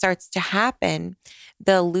when that starts to happen,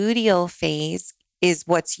 the luteal phase is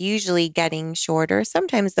what's usually getting shorter.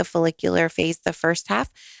 Sometimes the follicular phase, the first half,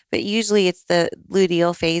 but usually it's the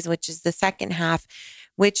luteal phase, which is the second half,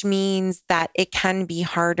 which means that it can be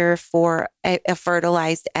harder for a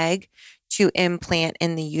fertilized egg to implant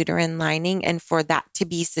in the uterine lining and for that to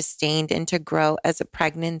be sustained and to grow as a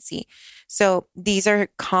pregnancy. So these are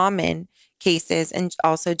common cases and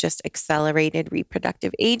also just accelerated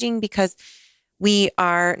reproductive aging because we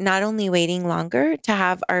are not only waiting longer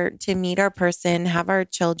to meet our person, have our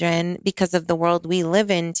children because of the world we live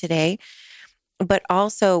in today, but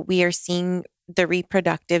also we are seeing the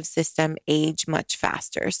reproductive system age much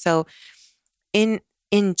faster. So in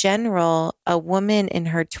general, a woman in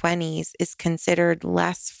her 20s is considered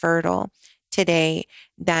less fertile today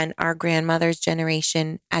than our grandmother's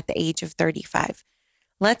generation at the age of 35.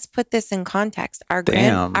 Let's put this in context. Our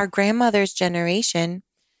grandmother's generation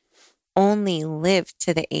only lived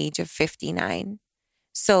to the age of 59.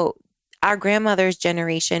 So our grandmother's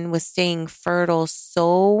generation was staying fertile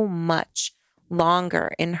so much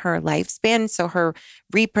longer in her lifespan. So her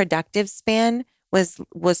reproductive span was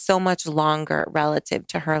so much longer relative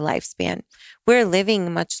to her lifespan. We're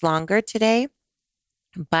living much longer today,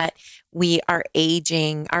 but we are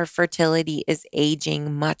aging. Our fertility is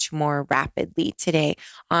aging much more rapidly today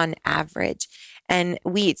on average. And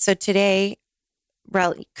so today,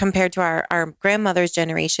 compared to our grandmother's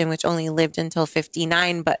generation, which only lived until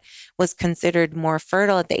 59, but was considered more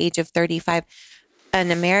fertile at the age of 35,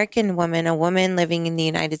 an American woman, a woman living in the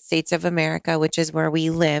United States of America, which is where we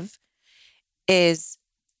live, is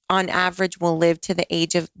on average will live to the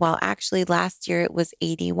age of, well, actually last year it was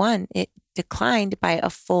 81. It declined by a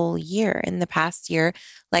full year in the past year,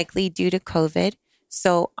 likely due to COVID.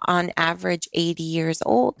 So on average, 80 years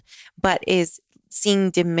old, but is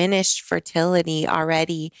seeing diminished fertility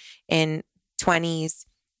already in 20s,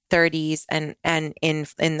 30s, and in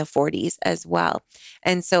the 40s as well.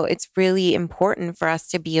 And so it's really important for us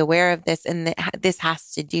to be aware of this. And this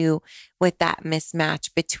has to do with that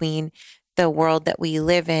mismatch between the world that we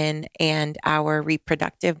live in and our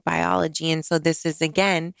reproductive biology. And so this is,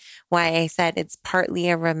 again, why I said it's partly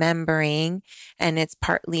a remembering and it's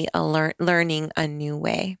partly a learning a new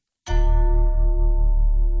way.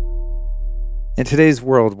 In today's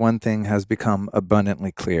world, one thing has become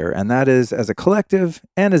abundantly clear, and that is, as a collective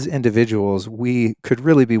and as individuals, we could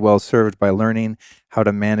really be well served by learning how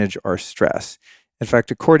to manage our stress. In fact,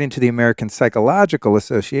 according to the American Psychological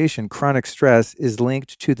Association, chronic stress is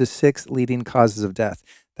linked to the 6 leading causes of death.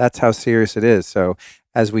 That's how serious it is. So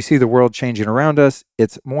as we see the world changing around us,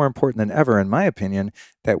 it's more important than ever, in my opinion,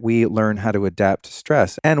 that we learn how to adapt to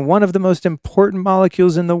stress. And one of the most important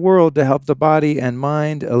molecules in the world to help the body and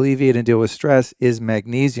mind alleviate and deal with stress is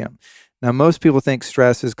magnesium. Now, most people think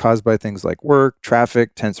stress is caused by things like work,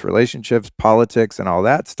 traffic, tense relationships, politics, and all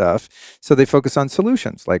that stuff. So they focus on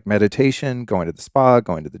solutions like meditation, going to the spa,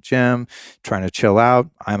 going to the gym, trying to chill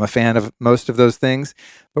out. I'm a fan of most of those things.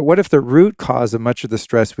 But what if the root cause of much of the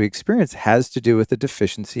stress we experience has to do with a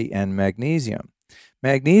deficiency in magnesium?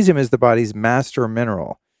 Magnesium is the body's master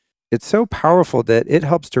mineral. It's so powerful that it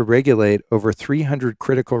helps to regulate over 300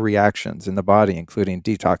 critical reactions in the body, including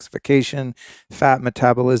detoxification, fat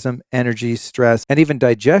metabolism, energy, stress, and even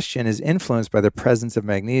digestion is influenced by the presence of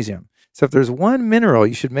magnesium. So if there's one mineral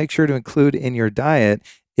you should make sure to include in your diet,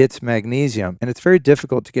 it's magnesium. And it's very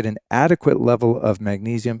difficult to get an adequate level of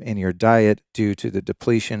magnesium in your diet due to the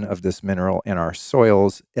depletion of this mineral in our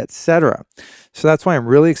soils, etc. So that's why I'm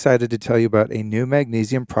really excited to tell you about a new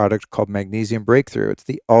magnesium product called Magnesium Breakthrough. It's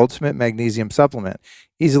the ultimate magnesium supplement,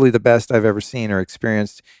 easily the best I've ever seen or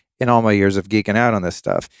experienced in all my years of geeking out on this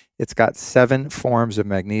stuff. It's got 7 forms of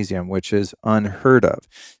magnesium, which is unheard of.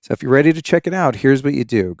 So if you're ready to check it out, here's what you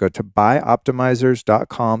do. Go to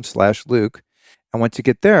buyoptimizers.com/Luke. And once you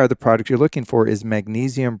get there, the product you're looking for is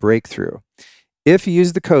Magnesium Breakthrough. If you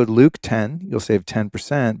use the code Luke10, you'll save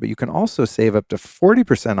 10%, but you can also save up to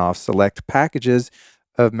 40% off select packages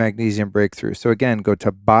of Magnesium Breakthrough. So again, go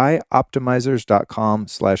to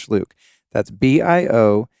buyoptimizers.com/Luke. That's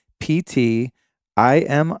BIOPTIMIZERS,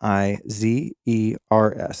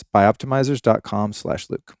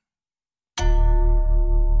 buyoptimizers.com/Luke.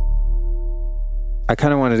 I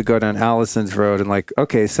kind of wanted to go down Alyson's road and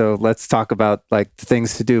okay, so let's talk about the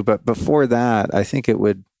things to do. But before that, I think it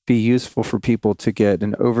would be useful for people to get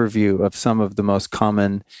an overview of some of the most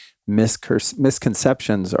common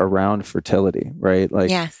misconceptions around fertility, right?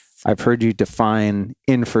 Yes. I've heard you define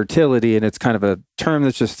infertility, and it's kind of a term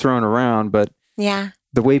that's just thrown around, but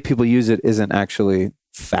the way people use it isn't actually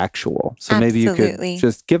factual. So maybe you could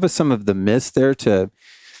just give us some of the myths there to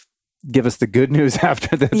give us the good news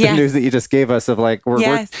after the news that you just gave us of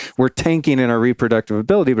we're tanking in our reproductive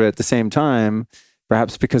ability, but at the same time,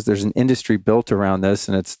 perhaps because there's an industry built around this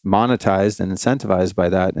and it's monetized and incentivized by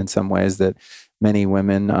that in some ways, that many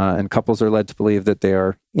women and couples are led to believe that they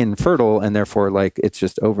are infertile and therefore it's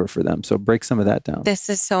just over for them. So break some of that down. This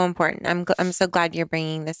is so important. I'm so glad you're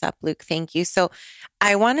bringing this up, Luke. Thank you. So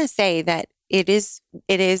I want to say that it is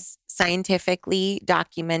scientifically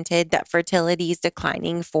documented that fertility is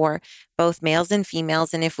declining for both males and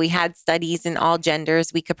females. And if we had studies in all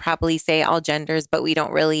genders, we could probably say all genders, but we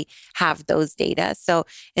don't really have those data. So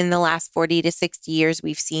in the last 40 to 60 years,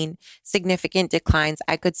 we've seen significant declines.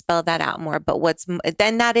 I could spell that out more, but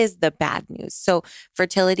then that is the bad news. So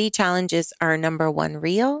fertility challenges are number 1,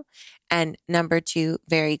 real, and number 2,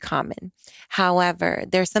 very common. However,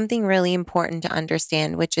 there's something really important to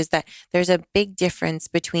understand, which is that there's a big difference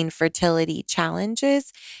between fertility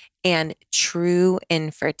challenges and true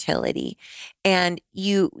infertility. And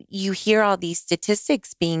you hear all these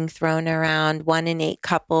statistics being thrown around. 1 in 8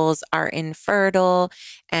 couples are infertile.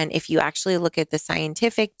 And if you actually look at the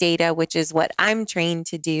scientific data, which is what I'm trained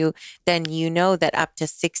to do, then you know that up to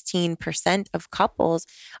 16% of couples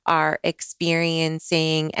are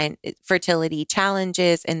experiencing fertility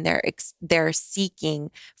challenges, and they're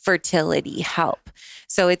seeking fertility help.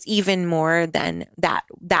 So it's even more than that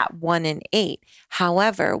 1 in 8.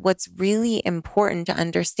 However, what's really important to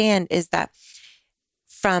understand is that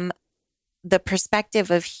from the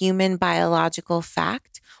perspective of human biological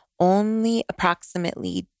fact, only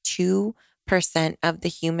approximately 2% of the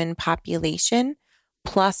human population,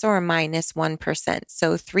 plus or minus 1%,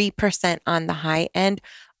 so 3% on the high end,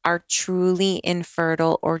 are truly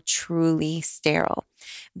infertile or truly sterile.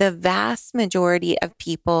 The vast majority of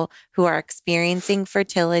people who are experiencing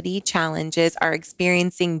fertility challenges are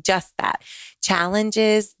experiencing just that,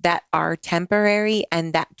 challenges that are temporary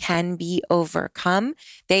and that can be overcome.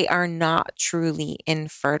 They are not truly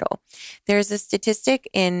infertile. There's a statistic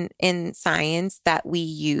in science that we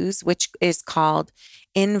use, which is called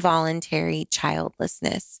involuntary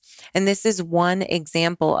childlessness. And this is one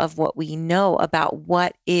example of what we know about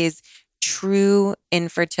what is true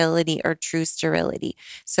infertility or true sterility.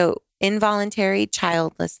 So involuntary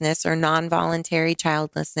childlessness or non-voluntary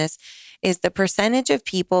childlessness is the percentage of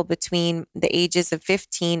people between the ages of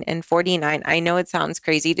 15 and 49. I know it sounds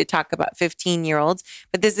crazy to talk about 15-year-olds,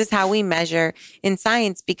 but this is how we measure in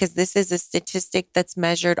science, because this is a statistic that's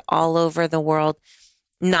measured all over the world.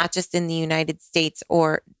 not just in the United States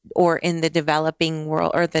or in the developing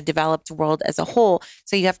world or the developed world as a whole.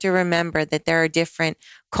 So you have to remember that there are different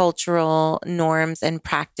cultural norms and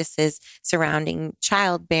practices surrounding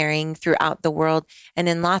childbearing throughout the world. And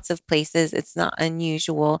in lots of places, it's not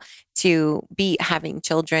unusual to be having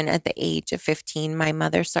children at the age of 15. My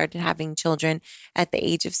mother started having children at the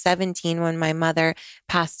age of 17. When my mother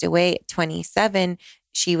passed away at 27,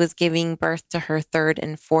 she was giving birth to her third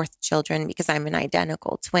and fourth children because I'm an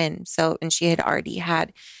identical twin. So, and she had already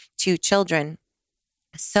had 2 children.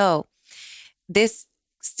 So this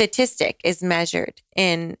statistic is measured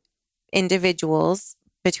in individuals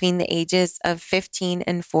between the ages of 15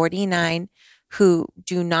 and 49 who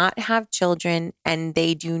do not have children, and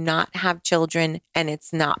they do not have children, and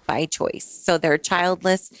it's not by choice. So they're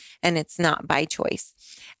childless and it's not by choice.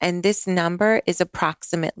 And this number is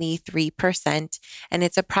approximately 3%. And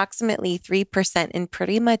it's approximately 3% in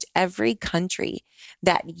pretty much every country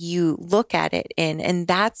that you look at it in. And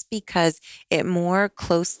that's because it more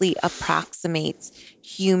closely approximates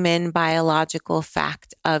human biological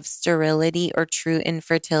fact of sterility or true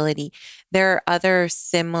infertility. There are other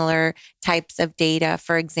similar types of data.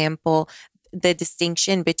 For example, the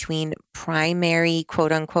distinction between primary,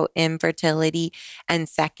 quote unquote, infertility and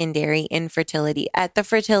secondary infertility. At the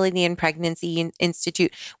Fertility and Pregnancy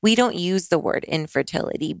Institute, we don't use the word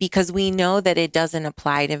infertility because we know that it doesn't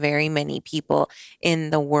apply to very many people in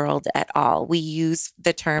the world at all. We use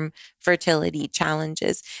the term fertility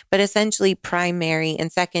challenges, but essentially primary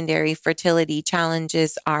and secondary fertility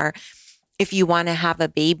challenges are if you want to have a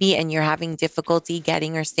baby and you're having difficulty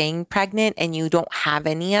getting or staying pregnant and you don't have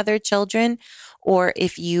any other children, or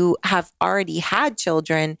if you have already had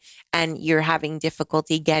children and you're having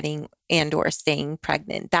difficulty getting and or staying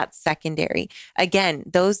pregnant, that's secondary. Again,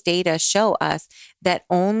 those data show us that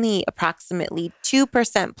only approximately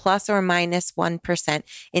 2% plus or minus 1%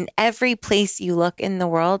 in every place you look in the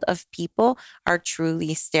world of people are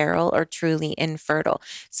truly sterile or truly infertile.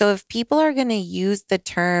 So if people are going to use the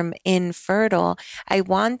term infertile, I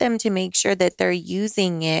want them to make sure that they're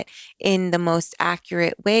using it in the most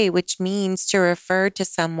accurate way, which means to refer to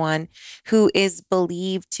someone who is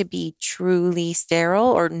believed to be truly sterile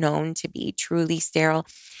or known to be truly sterile.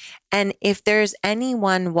 And if there's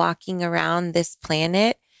anyone walking around this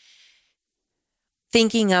planet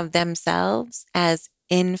thinking of themselves as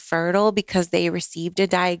infertile because they received a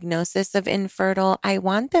diagnosis of infertile, I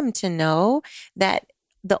want them to know that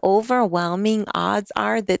the overwhelming odds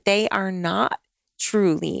are that they are not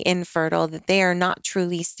truly infertile, that they are not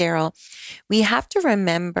truly sterile. We have to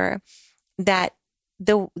remember that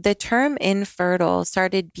the term infertile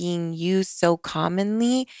started being used so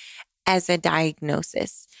commonly as a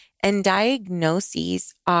diagnosis. And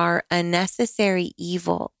diagnoses are a necessary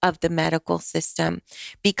evil of the medical system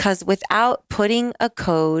because without putting a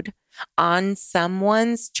code on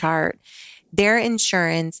someone's chart, their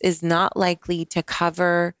insurance is not likely to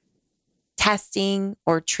cover testing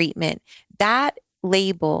or treatment. That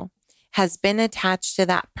label has been attached to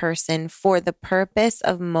that person for the purpose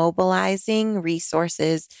of mobilizing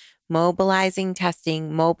resources, mobilizing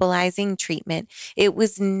testing, mobilizing treatment. It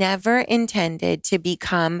was never intended to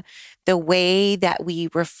become the way that we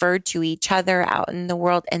refer to each other out in the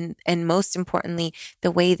world, and most importantly,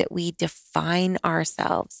 the way that we define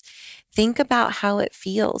ourselves. Think about how it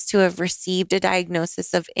feels to have received a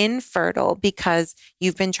diagnosis of infertile because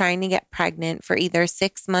you've been trying to get pregnant for either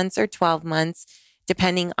 6 months or 12 months,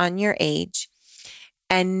 depending on your age.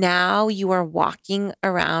 And now you are walking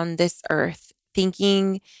around this earth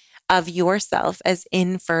thinking of yourself as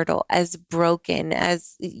infertile, as broken,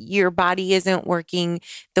 as your body isn't working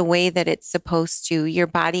the way that it's supposed to. Your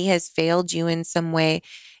body has failed you in some way.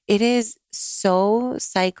 It is so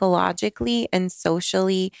psychologically and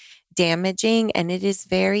socially damaging, and it is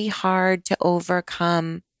very hard to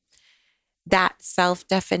overcome that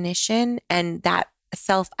self-definition and that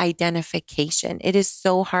self-identification. It is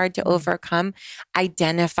so hard to overcome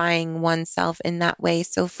identifying oneself in that way.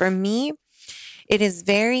 So for me, it is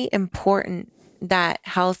very important that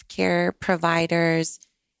healthcare providers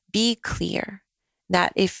be clear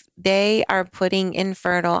that if they are putting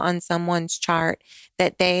infertile on someone's chart,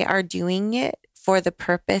 that they are doing it for the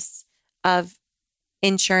purpose of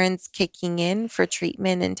insurance kicking in for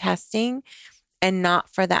treatment and testing, and not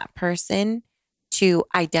for that person to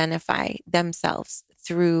identify themselves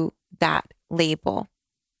through that label.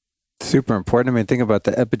 Super important. I mean, think about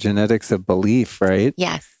the epigenetics of belief, right?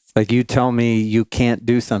 Yes. Like you tell me you can't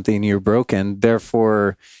do something, you're broken.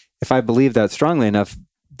 Therefore, if I believe that strongly enough,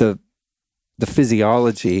 the the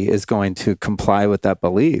physiology is going to comply with that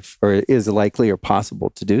belief, or is likely or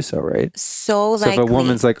possible to do so, right? So if a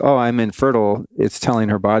woman's like, oh, I'm infertile, it's telling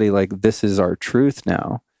her body like, this is our truth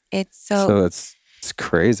now. So it's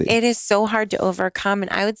crazy. It is so hard to overcome.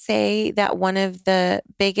 And I would say that one of the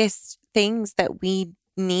biggest things that we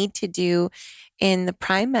need to do in the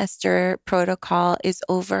Primemester protocol is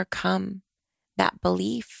overcome that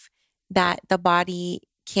belief that the body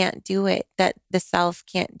can't do it, that the self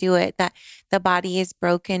can't do it, that the body is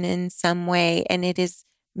broken in some way. And it is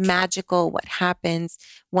magical what happens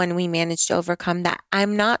when we manage to overcome that.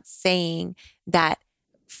 I'm not saying that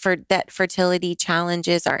fertility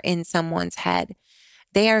challenges are in someone's head.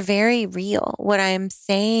 They are very real. What I'm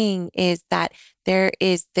saying is that there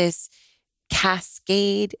is this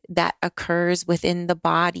cascade that occurs within the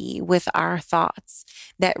body with our thoughts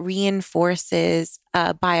that reinforces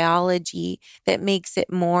biology that makes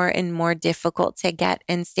it more and more difficult to get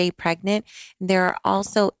and stay pregnant. There are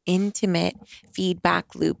also intimate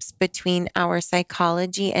feedback loops between our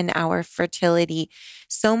psychology and our fertility,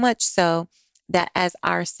 so much so that as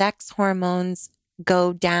our sex hormones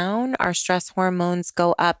go down, our stress hormones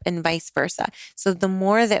go up, and vice versa. So the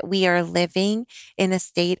more that we are living in a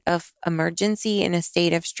state of emergency, in a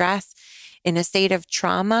state of stress, in a state of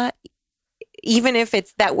trauma, even if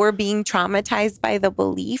it's that we're being traumatized by the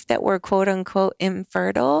belief that we're quote unquote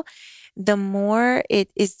infertile, the more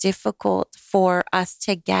it is difficult for us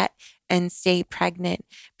to get and stay pregnant,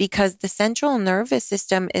 because the central nervous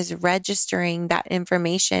system is registering that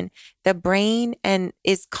information. The brain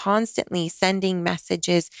is constantly sending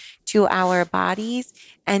messages to our bodies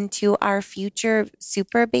and to our future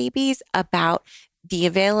super babies about the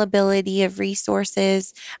availability of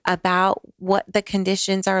resources, about what the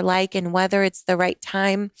conditions are like and whether it's the right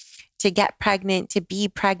time to get pregnant, to be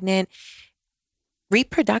pregnant.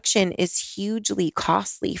 Reproduction is hugely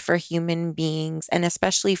costly for human beings, and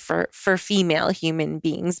especially for female human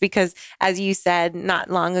beings, because as you said not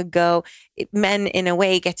long ago, men in a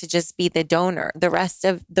way get to just be the donor. The rest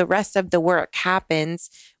of the work happens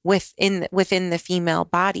within the female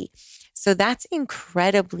body. So that's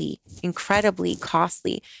incredibly, incredibly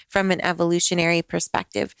costly from an evolutionary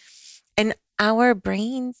perspective. And our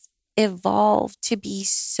brains evolved to be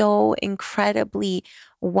so incredibly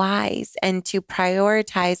wise and to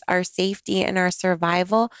prioritize our safety and our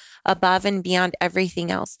survival above and beyond everything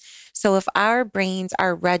else. So if our brains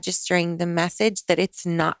are registering the message that it's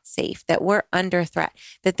not safe, that we're under threat,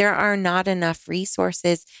 that there are not enough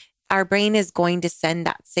resources, our brain is going to send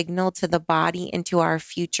that signal to the body and to our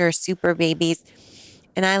future super babies.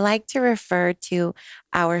 And I like to refer to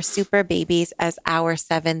our super babies as our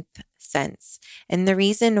seventh sense. And the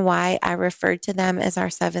reason why I refer to them as our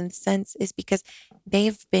seventh sense is because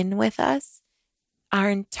they've been with us our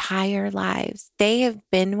entire lives. They have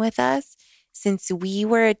been with us since we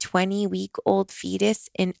were a 20-week-old fetus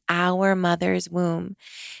in our mother's womb.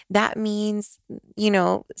 That means,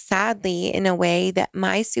 sadly, in a way, that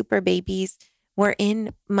my super babies were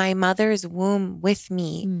in my mother's womb with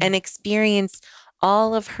me and experienced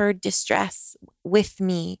all of her distress with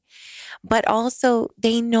me. But also,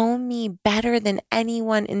 they know me better than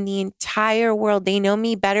anyone in the entire world. They know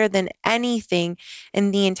me better than anything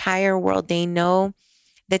in the entire world. They know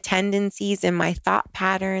the tendencies in my thought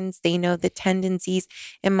patterns. They know the tendencies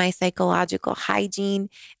in my psychological hygiene.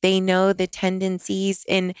 They know the tendencies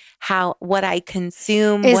in what I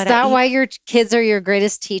consume. Is that why your kids are your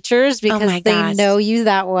greatest teachers? Because they know you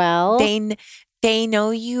that well? They know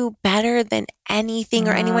you better than anything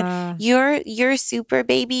or anyone. Your super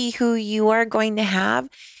baby who you are going to have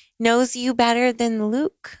knows you better than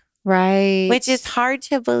Luke. Right. Which is hard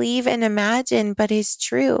to believe and imagine, but is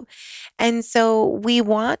true. And so we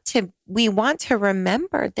want to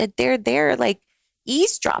remember that they're there like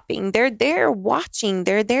eavesdropping. They're there watching.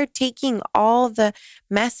 They're there taking all the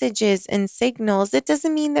messages and signals. It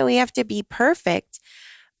doesn't mean that we have to be perfect.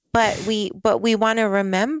 But we want to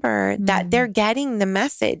remember that they're getting the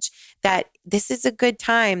message that this is a good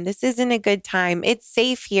time. This isn't a good time. It's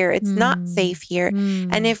safe here. It's not safe here.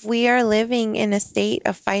 And if we are living in a state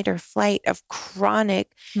of fight or flight, of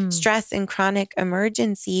chronic stress and chronic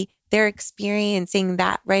emergency, they're experiencing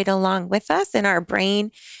that right along with us. And our brain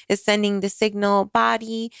is sending the signal,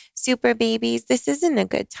 body, super babies, this isn't a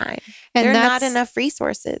good time. And there are not enough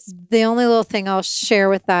resources. The only little thing I'll share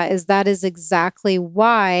with that is exactly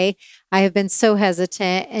why I have been so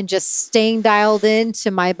hesitant and just staying dialed into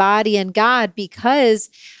my body and God, because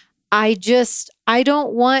I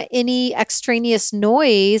don't want any extraneous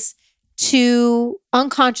noise to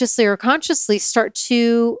unconsciously or consciously start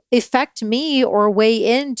to affect me or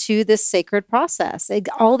weigh into this sacred process.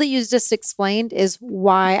 All that you just explained is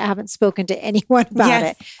why I haven't spoken to anyone about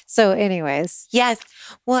it. So anyways. Yes.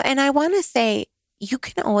 Well, and I want to say, you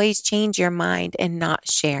can always change your mind and not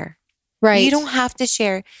share. Right. You don't have to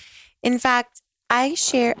share. In fact, I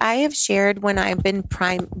have shared when I've been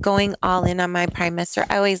going all in on my Primemester.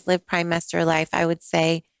 I always live Primemester life. I would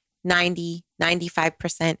say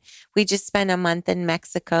 95%. We just spent a month in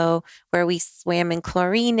Mexico where we swam in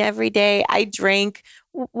chlorine every day. I drank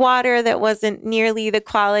water that wasn't nearly the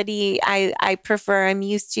quality I prefer, I'm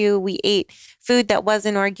used to. We ate food that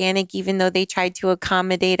wasn't organic, even though they tried to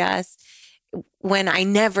accommodate us. When I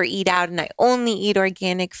never eat out and I only eat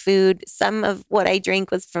organic food, some of what I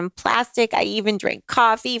drank was from plastic. I even drank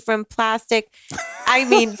coffee from plastic. I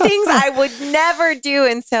mean, things I would never do.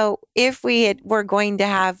 And so if were going to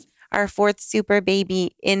have our fourth super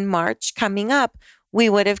baby in March coming up, we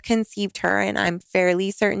would have conceived her, and I'm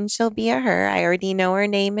fairly certain she'll be a her. I already know her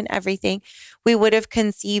name and everything. We would have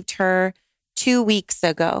conceived her 2 weeks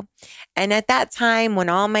ago. And at that time, when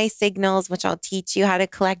all my signals, which I'll teach you how to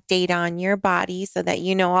collect data on your body so that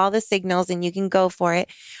you know all the signals and you can go for it.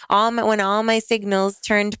 When all my signals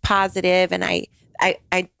turned positive, and I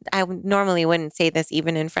normally wouldn't say this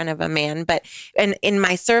even in front of a man, but in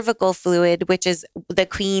my cervical fluid, which is the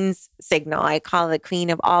queen's signal, I call the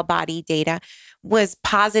queen of all body data, was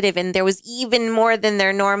positive, and there was even more than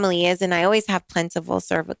there normally is. And I always have plentiful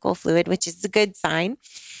cervical fluid, which is a good sign.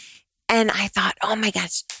 And I thought, oh my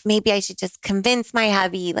gosh, maybe I should just convince my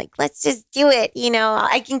hubby. Like, let's just do it.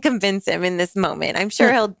 I can convince him in this moment. I'm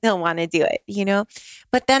sure he'll want to do it,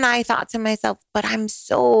 But then I thought to myself, but I'm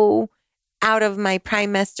so out of my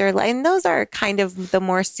Primemester life. And those are kind of the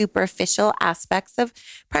more superficial aspects of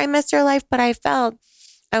Primemester life. But I felt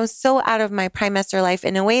I was so out of my Primemester life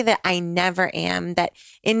in a way that I never am, that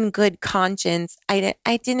in good conscience, I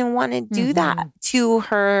didn't want to do that to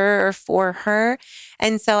her or for her.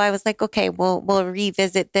 And so I was like, okay, we'll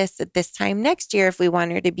revisit this at this time next year if we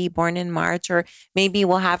want her to be born in March, or maybe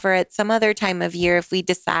we'll have her at some other time of year if we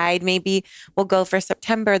decide. Maybe we'll go for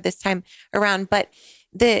September this time around. But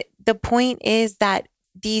the point is that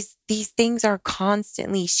these things are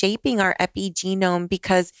constantly shaping our epigenome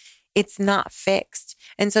because it's not fixed.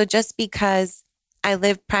 And so just because I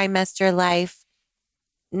live Primemester life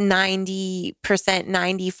 90%,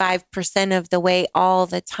 95% of the way all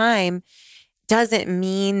the time doesn't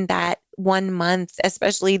mean that 1 month,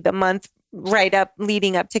 especially the month right up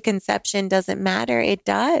leading up to conception, doesn't matter. It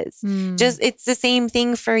does. It's the same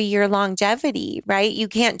thing for your longevity, right? You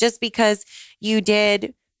can't, just because you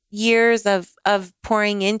did years of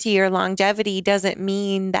pouring into your longevity doesn't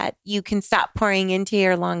mean that you can stop pouring into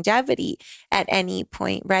your longevity at any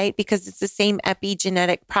point, right? Because it's the same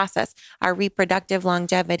epigenetic process. Our reproductive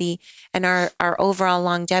longevity and our overall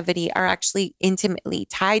longevity are actually intimately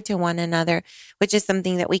tied to one another, which is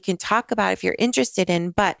something that we can talk about if you're interested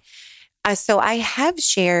in. But so I have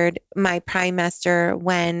shared my Primemester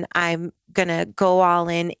when I'm going to go all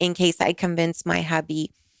in case I convince my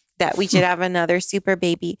hubby that we should have another super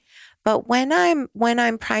baby. But when I'm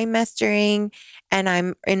Primemestering and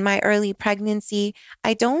I'm in my early pregnancy,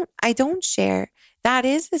 I don't share. That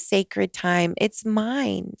is a sacred time. It's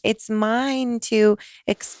mine. It's mine to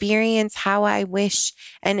experience how I wish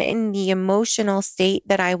and in the emotional state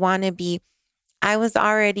that I want to be. I was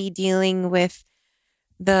already dealing with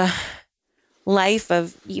the life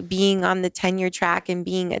of being on the tenure track and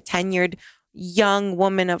being a tenured young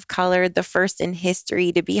woman of color, the first in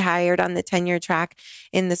history to be hired on the tenure track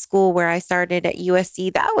in the school where I started at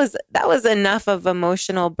USC. That was enough of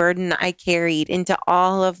emotional burden I carried into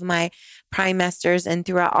all of my Primemesters and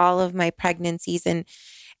throughout all of my pregnancies.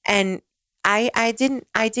 And I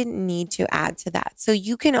didn't need to add to that. So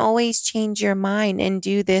you can always change your mind and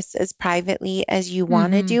do this as privately as you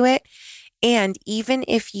want to do it. And even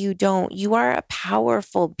if you don't, you are a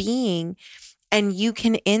powerful being. And you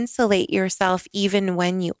can insulate yourself even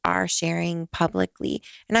when you are sharing publicly.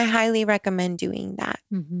 And I highly recommend doing that.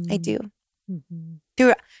 I do.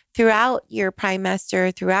 Throughout your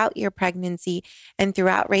Primemester, throughout your pregnancy, and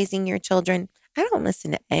throughout raising your children, I don't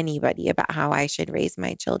listen to anybody about how I should raise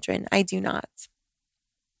my children. I do not.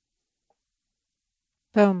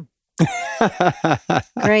 Boom.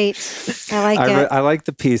 Great. I like it. I like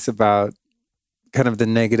the piece about kind of the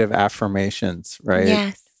negative affirmations, right?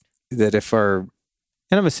 Yes. That and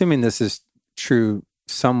I'm assuming this is true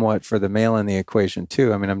somewhat for the male in the equation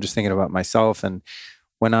too. I mean, I'm just thinking about myself, and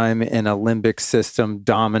when I'm in a limbic system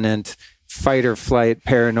dominant fight or flight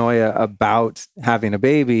paranoia about having a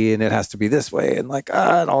baby, and it has to be this way, and like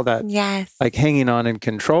and all that. Yes. Like hanging on and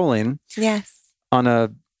controlling. Yes. On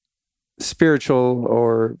a spiritual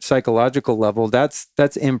or psychological level, that's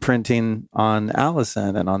imprinting on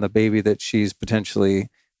Alyson and on the baby that she's potentially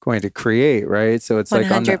going to create, right? So it's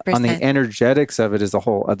 100%. like on the energetics of it is a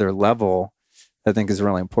whole other level I think is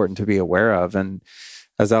really important to be aware of. And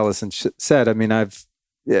as Alyson said, I mean,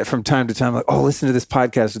 from time to time, like, oh, listen to this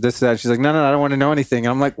podcast or this, that. She's like, no, I don't want to know anything.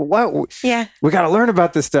 And I'm like, what? Yeah. We got to learn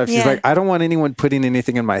about this stuff. She's like, I don't want anyone putting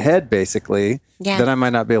anything in my head, basically, that I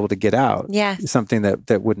might not be able to get out. Yeah. Something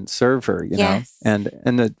that wouldn't serve her, you know?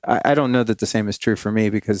 And I don't know that the same is true for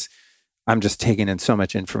me because I'm just taking in so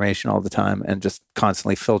much information all the time and just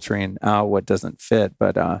constantly filtering out what doesn't fit.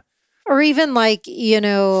 But, or even like,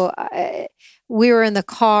 we were in the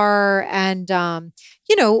car and,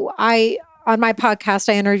 on my podcast,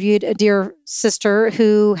 I interviewed a dear sister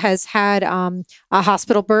who has had a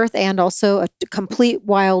hospital birth and also a complete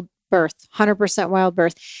wild birth, 100% wild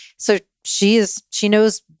birth. So she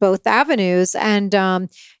knows both avenues. And, and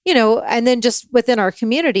then just within our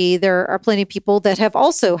community, there are plenty of people that have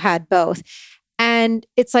also had both. And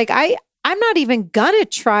it's like, I'm not even gonna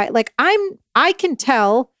try. Like I can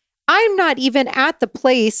tell I'm not even at the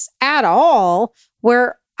place at all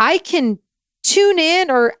where I can tune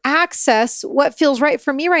in or access what feels right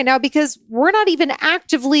for me right now because we're not even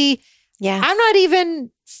actively, I'm not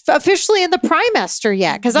even officially in the Primemester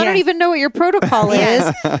yet because I don't even know what your protocol is,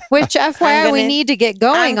 which FYI, we need to get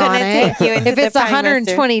going on it. If it's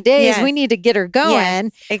 120 days, we need to get her going.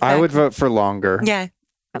 Yes, exactly. I would vote for longer. Yeah.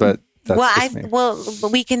 But that's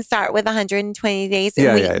we can start with 120 days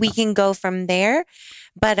and we can go from there.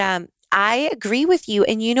 But I agree with you.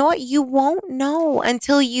 And you know what? You won't know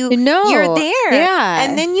until you're there. Yeah.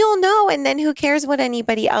 And then you'll know. And then who cares what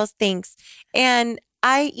anybody else thinks? And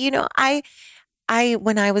I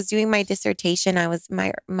when I was doing my dissertation, I was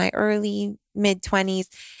my early mid 20s,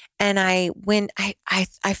 and I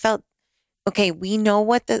felt, okay, we know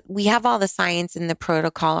we have all the science in the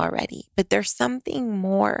protocol already, but there's something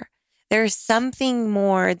more. There's something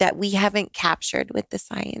more that we haven't captured with the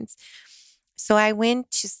science. So I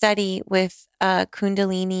went to study with a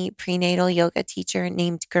Kundalini prenatal yoga teacher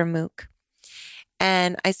named Gurmukh.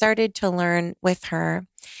 And I started to learn with her.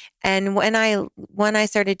 And when I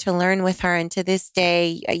started to learn with her, and to this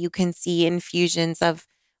day, you can see infusions of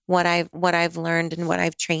what I've learned and what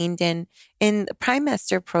I've trained in the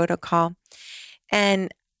Primemester protocol.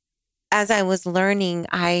 And as I was learning,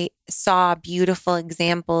 I saw beautiful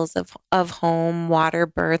examples of home water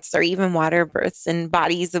births, or even water births in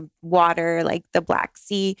bodies of water like the Black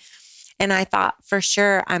Sea. And I thought, for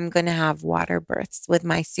sure, I'm going to have water births with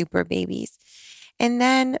my Superbabies. And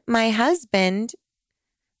then my husband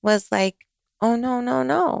was like, oh,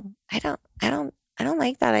 no. I don't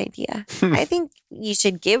like that idea. I think you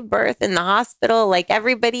should give birth in the hospital like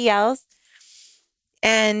everybody else.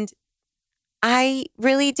 And I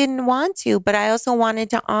really didn't want to, but I also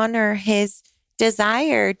wanted to honor his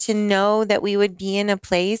desire to know that we would be in a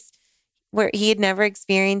place where he had never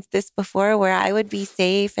experienced this before, where I would be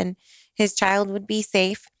safe and his child would be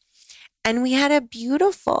safe. And we had a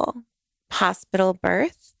beautiful hospital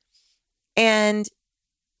birth. And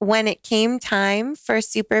when it came time for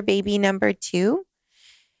super baby number 2,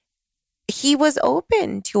 he was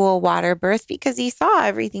open to a water birth because he saw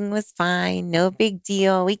everything was fine. No big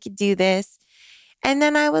deal. We could do this. And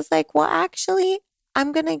then I was like, well, actually,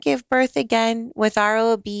 I'm going to give birth again with our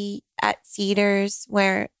OB at Cedars,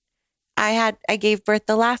 where I gave birth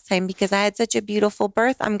the last time because I had such a beautiful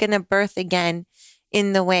birth. I'm going to birth again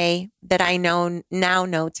in the way that I now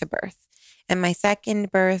know to birth. And my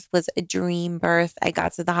second birth was a dream birth. I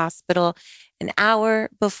got to the hospital an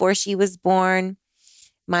hour before she was born.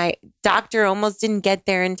 My doctor almost didn't get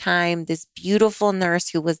there in time. This beautiful nurse,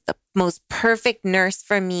 who was the most perfect nurse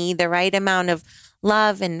for me, the right amount of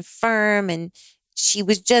love and firm, and she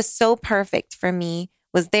was just so perfect for me,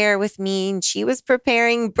 was there with me, and she was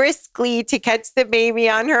preparing briskly to catch the baby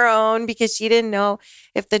on her own because she didn't know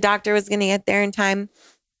if the doctor was going to get there in time.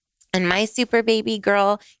 And my super baby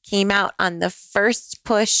girl came out on the first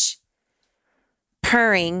push,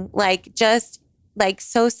 purring, like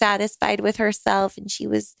so satisfied with herself. And she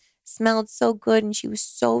smelled so good, and she was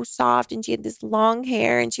so soft, and she had this long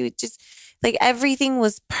hair, and she was just like, everything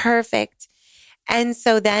was perfect. And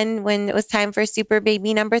so then when it was time for super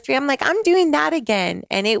baby number 3, I'm like, I'm doing that again.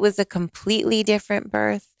 And it was a completely different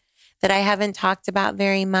birth that I haven't talked about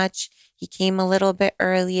very much. He came a little bit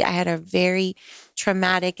early. I had a very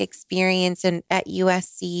traumatic experience at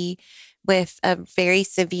USC with a very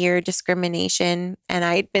severe discrimination. And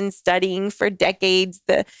I'd been studying for decades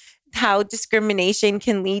how discrimination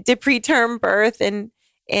can lead to preterm birth in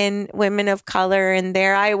women of color. And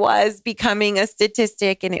there I was becoming a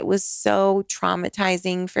statistic, and it was so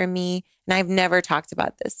traumatizing for me. And I've never talked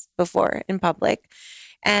about this before in public.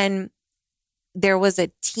 And there was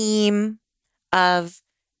a team of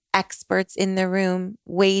experts in the room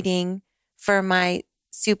waiting for my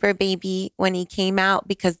super baby when he came out,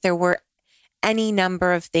 because there were any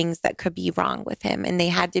number of things that could be wrong with him, and they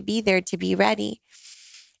had to be there to be ready.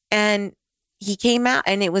 And he came out,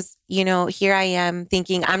 and it was, here I am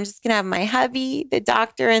thinking, I'm just going to have my hubby, the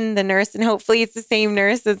doctor, and the nurse, and hopefully it's the same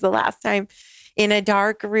nurse as the last time, in a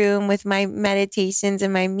dark room with my meditations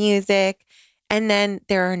and my music. And then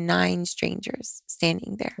there are 9 strangers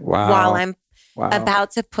standing there while I'm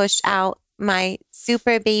about to push out my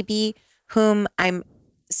super baby, whom I'm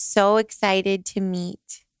so excited to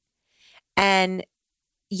meet, and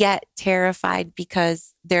yet terrified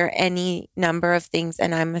because there are any number of things,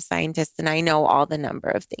 and I'm a scientist and I know all the number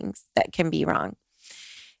of things that can be wrong.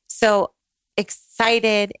 So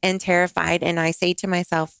excited and terrified. And I say to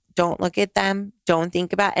myself, don't look at them. Don't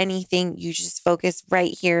think about anything. You just focus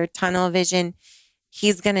right here, tunnel vision.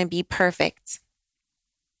 He's going to be perfect.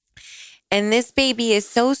 And this baby is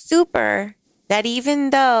so super that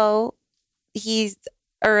even though he's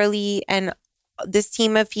early and this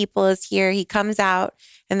team of people is here, he comes out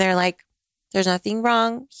and they're like, there's nothing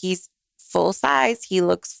wrong. He's full size. He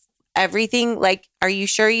looks everything like, are you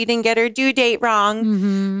sure you didn't get her due date wrong?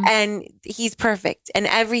 Mm-hmm. And he's perfect and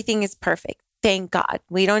everything is perfect. Thank God.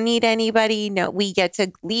 We don't need anybody. No, we get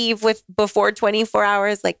to leave with before 24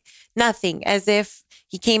 hours, like nothing, as if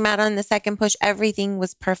he came out on the second push. Everything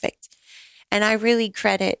was perfect. And I really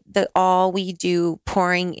credit all we do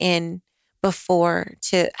pouring in before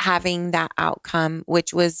to having that outcome,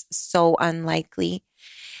 which was so unlikely.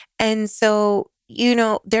 And so,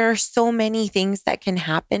 there are so many things that can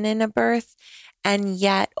happen in a birth. And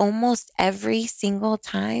yet almost every single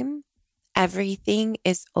time, everything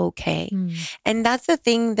is okay. And that's the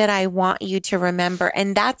thing that I want you to remember.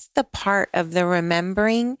 And that's the part of the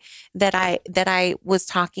remembering that I was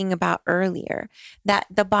talking about earlier, that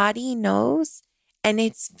the body knows, and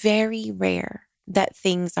it's very rare that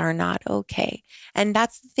things are not okay. And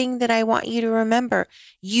that's the thing that I want you to remember.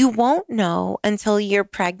 You won't know until you're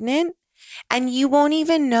pregnant, and you won't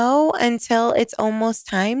even know until it's almost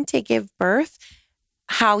time to give birth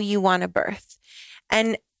how you want to birth.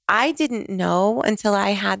 And I didn't know until I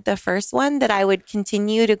had the first one that I would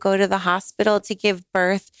continue to go to the hospital to give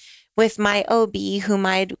birth with my OB, whom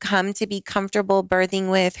I'd come to be comfortable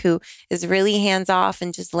birthing with, who is really hands off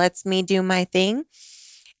and just lets me do my thing.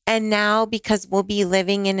 And now, because we'll be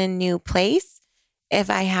living in a new place, if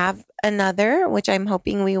I have another, which I'm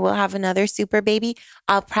hoping we will have another super baby,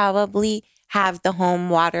 I'll probably have the home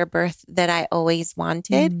water birth that I always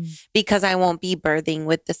wanted, because I won't be birthing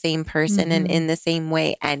with the same person and in the same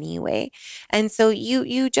way anyway. And so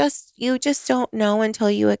you just don't know until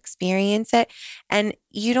you experience it. And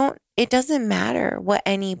it doesn't matter what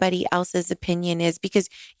anybody else's opinion is, because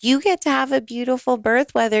you get to have a beautiful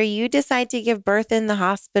birth, whether you decide to give birth in the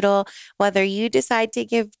hospital, whether you decide to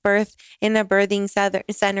give birth in a birthing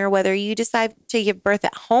center, whether you decide to give birth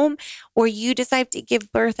at home, or you decide to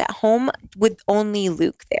give birth at home with only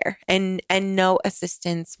Luke there and no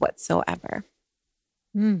assistance whatsoever.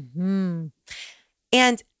 And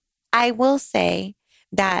I will say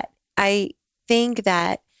that I think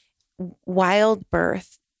that wild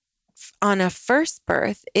birth on a first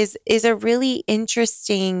birth is a really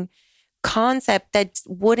interesting concept that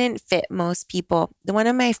wouldn't fit most people. One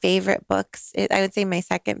of my favorite books, I would say my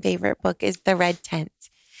second favorite book, is The Red Tent.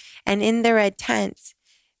 And in The Red Tent,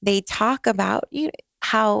 they talk about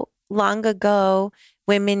how long ago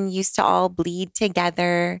women used to all bleed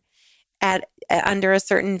together under a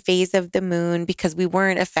certain phase of the moon because we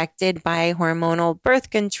weren't affected by hormonal birth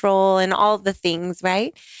control and all the things,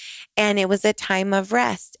 right? And it was a time of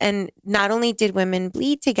rest. And not only did women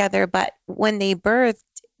bleed together, but when they birthed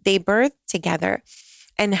together,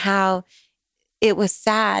 and how it was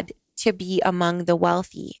sad to be among the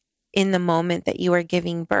wealthy in the moment that you were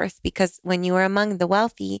giving birth, because when you were among the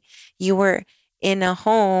wealthy, you were in a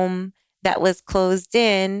home that was closed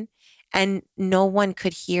in, and no one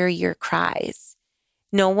could hear your cries.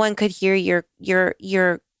 No one could hear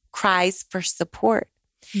your cries for support.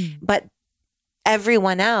 But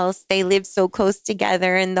everyone else, they lived so close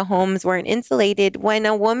together and the homes weren't insulated. When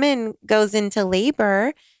a woman goes into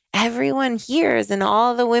labor, everyone hears, and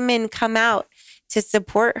all the women come out to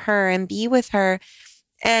support her and be with her.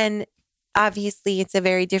 And obviously, it's a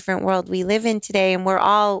very different world we live in today, and we're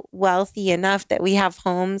all wealthy enough that we have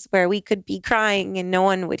homes where we could be crying and no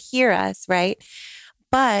one would hear us, right?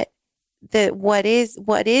 But what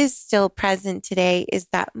is still present today is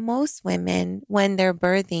that most women, when they're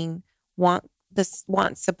birthing, want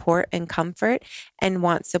support and comfort, and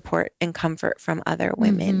want support and comfort from other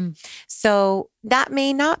women. So that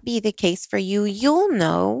may not be the case for you. You'll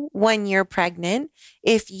know when you're pregnant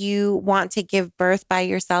if you want to give birth by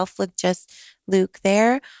yourself with just Luke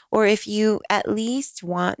there, or if you at least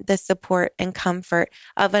want the support and comfort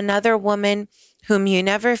of another woman whom you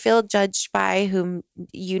never feel judged by, whom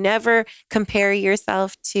you never compare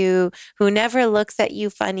yourself to, who never looks at you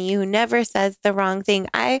funny, who never says the wrong thing.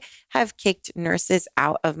 I have kicked nurses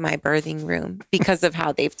out of my birthing room because of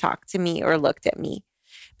how they've talked to me or looked at me,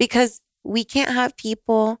 because we can't have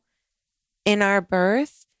people in our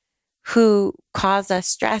birth who cause us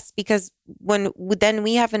stress, because then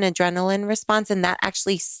we have an adrenaline response, and that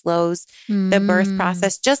actually slows the birth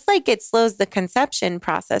process, just like it slows the conception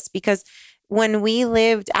process. Because when we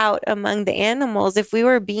lived out among the animals, if we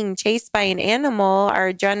were being chased by an animal,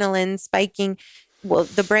 our adrenaline spiking, well,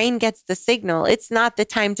 the brain gets the signal. It's not the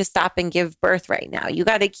time to stop and give birth right now. You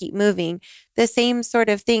got to keep moving. The same sort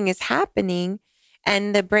of thing is happening.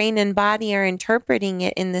 And the brain and body are interpreting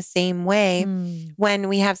it in the same way when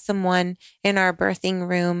we have someone in our birthing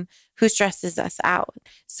room who stresses us out.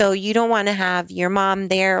 So you don't want to have your mom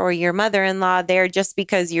there or your mother-in-law there just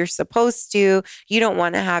because you're supposed to. You don't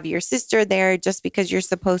want to have your sister there just because you're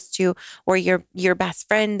supposed to, or your best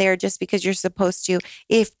friend there just because you're supposed to,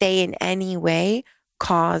 if they in any way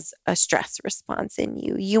cause a stress response in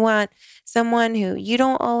you. You want someone who you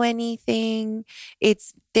don't owe anything.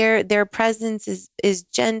 It's their presence is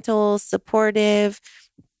gentle, supportive.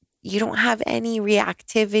 You don't have any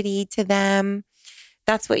reactivity to them.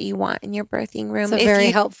 That's what you want in your birthing room. It's a very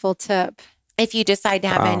helpful tip. If you decide to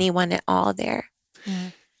have anyone at all there. Yeah.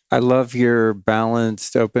 I love your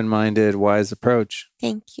balanced, open-minded, wise approach.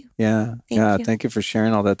 Thank you. Yeah. Thank you for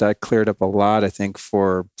sharing all that. That cleared up a lot, I think,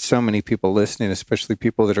 for so many people listening, especially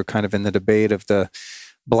people that are kind of in the debate of the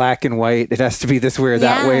black and white. It has to be this way or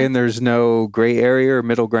that way, and there's no gray area or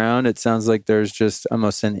middle ground. It sounds like there's just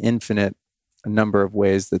almost an infinite number of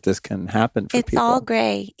ways that this can happen for people. It's all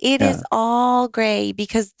gray. It is all gray,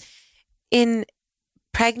 because in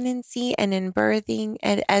pregnancy and in birthing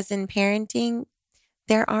and as in parenting,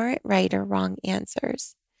 there aren't right or wrong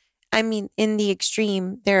answers. I mean, in the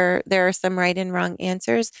extreme, there are some right and wrong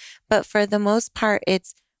answers, but for the most part,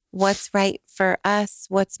 it's what's right for us,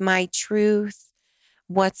 what's my truth,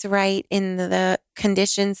 what's right in the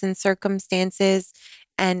conditions and circumstances,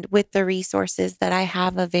 and with the resources that I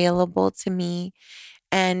have available to me.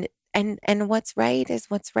 And what's right is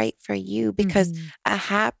what's right for you, because a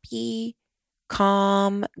happy,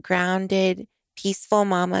 calm, grounded, peaceful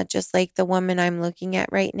mama, just like the woman I'm looking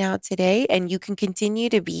at right now today, and you can continue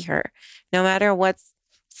to be her no matter what's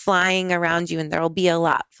flying around you, and there'll be a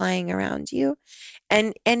lot flying around you,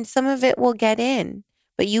 and some of it will get in,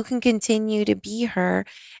 but you can continue to be her.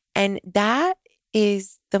 And that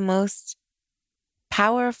is the most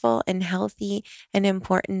powerful and healthy and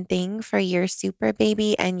important thing for your super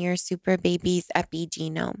baby and your super baby's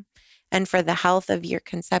epigenome, and for the health of your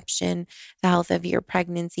conception, the health of your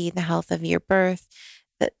pregnancy, the health of your birth,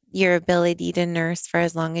 your ability to nurse for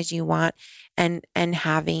as long as you want, and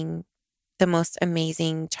having the most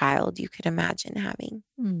amazing child you could imagine having.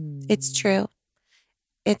 It's true.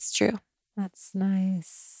 It's true. That's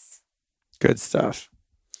nice. Good stuff.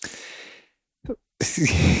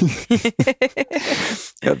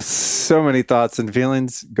 Got so many thoughts and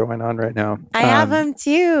feelings going on right now. I have them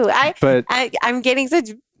too. I'm getting such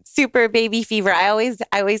super baby fever. I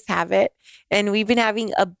always have it. And we've been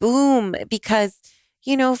having a boom because,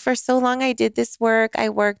 for so long I did this work. I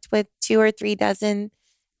worked with 2 or 3 dozen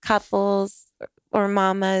couples or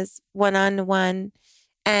mamas one-on-one,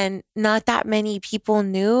 and not that many people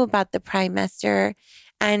knew about the Primemester.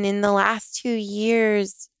 And in the last 2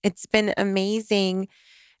 years, it's been amazing.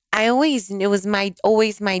 It was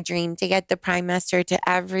always my dream to get the Primemester to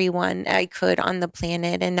everyone I could on the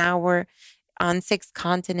planet. And now we're on 6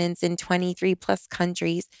 continents in 23 plus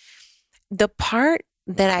countries. The part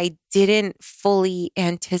that I didn't fully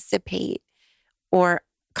anticipate or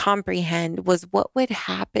comprehend was what would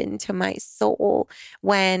happen to my soul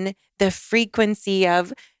when the frequency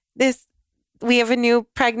of this, we have a new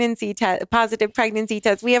pregnancy test, positive pregnancy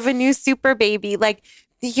test. We have a new super baby. Like,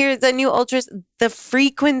 here's a new the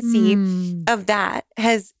frequency of that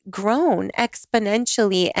has grown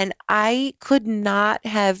exponentially. And I could not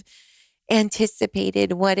have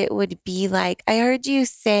anticipated what it would be like. I heard you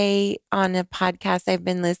say on a podcast, I've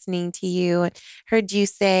been listening to you, heard you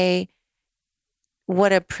say,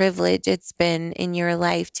 what a privilege it's been in your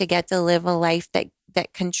life to get to live a life that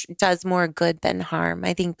does more good than harm.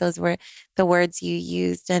 I think those were the words you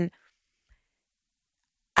used. And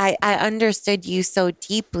I understood you so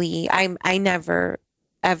deeply. I never,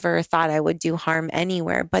 ever thought I would do harm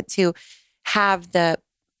anywhere, but to have the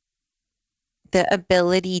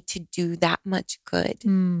ability to do that much good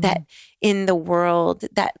that in the world,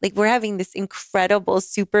 that like we're having this incredible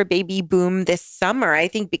super baby boom this summer, I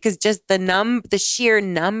think, because just the sheer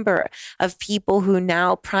number of people who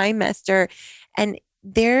now Primemester, and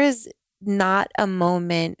there's not a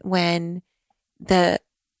moment when the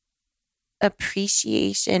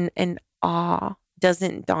appreciation and awe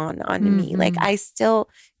doesn't dawn on me. Like I still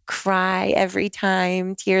cry every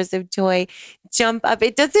time, tears of joy jump up.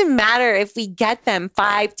 It doesn't matter if we get them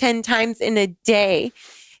 5-10 times in a day.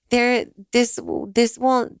 This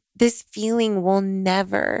feeling will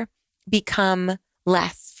never become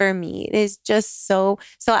less for me. It is just so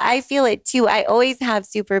I feel it too. I always have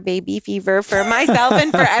super baby fever for myself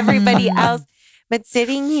and for everybody else. But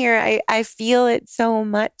sitting here, I feel it so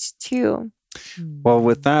much too. Well,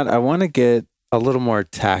 with that, I want to get a little more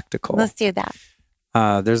tactical. Let's do that.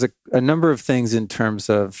 There's a number of things in terms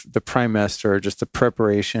of the Primemester, just the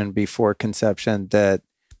preparation before conception, that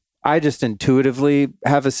I just intuitively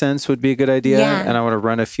have a sense would be a good idea. Yeah. And I want to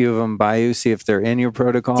run a few of them by you, see if they're in your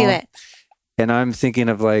protocol. Do it. And I'm thinking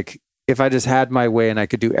of like, if I just had my way and I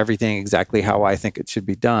could do everything exactly how I think it should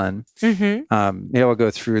be done, maybe I'll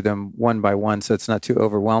go through them one by one so it's not too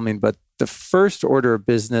overwhelming. But the first order of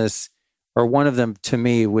business, or one of them to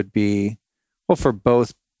me, would be, well, for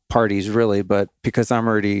both parties really, but because I'm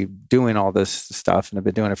already doing all this stuff and I've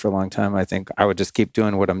been doing it for a long time, I think I would just keep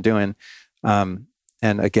doing what I'm doing.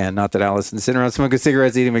 And again, not that Alyson's sitting around smoking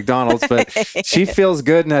cigarettes, eating McDonald's, but she feels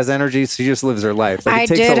good and has energy. So she just lives her life.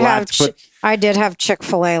 Like I did have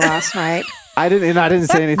Chick-fil-A last night. I didn't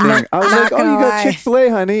say anything. I was like, "Oh, you got Chick-fil-A,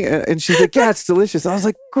 honey," and she's like, "Yeah, it's delicious." I was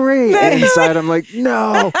like, "Great." And inside, I'm like,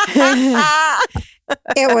 "No."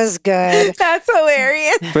 It was good. That's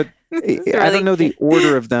hilarious. But I don't know the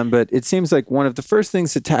order of them, but it seems like one of the first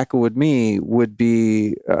things to tackle with me would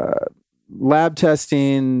be lab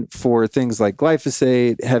testing for things like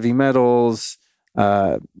glyphosate, heavy metals,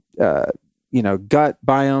 gut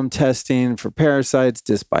biome testing for parasites,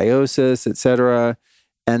 dysbiosis, etc.,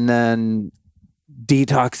 and then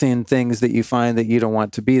detoxing things that you find that you don't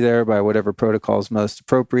want to be there by whatever protocol is most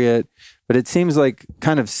appropriate. But it seems like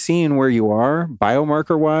kind of seeing where you are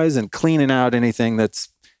biomarker wise and cleaning out anything that's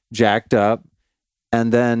jacked up,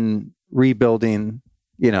 and then rebuilding,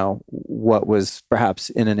 what was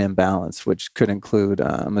perhaps in an imbalance, which could include,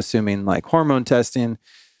 I'm assuming, like hormone testing,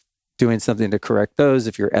 doing something to correct those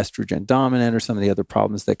if you're estrogen dominant or some of the other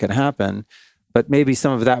problems that can happen. But maybe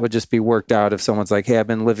some of that would just be worked out if someone's like, "Hey, I've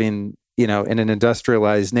been living, in an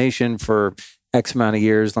industrialized nation for X amount of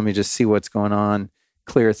years. Let me just see what's going on,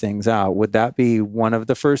 clear things out." Would that be one of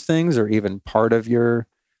the first things, or even part of your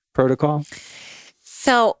protocol?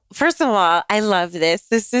 So first of all, I love this.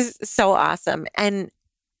 This is so awesome. And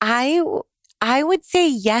I would say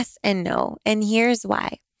yes and no. And here's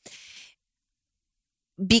why.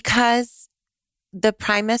 Because the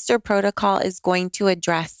Primemester protocol is going to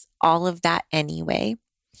address all of that anyway.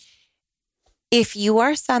 If you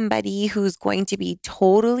are somebody who's going to be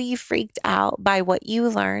totally freaked out by what you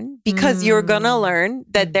learn, because you're going to learn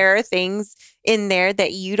that there are things in there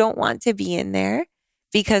that you don't want to be in there,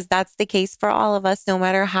 because that's the case for all of us, no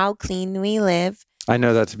matter how clean we live. I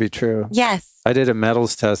know that to be true. Yes. I did a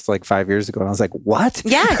metals test like 5 years ago and I was like, "What?"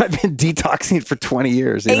 Yes. I've been detoxing for 20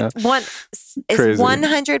 years. It's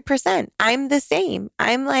 100%. I'm the same.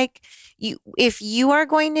 I'm like, if you are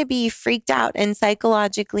going to be freaked out and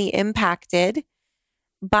psychologically impacted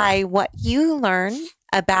by what you learn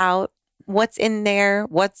about what's in there,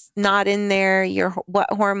 what's not in there, what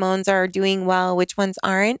hormones are doing well, which ones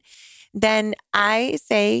aren't, then I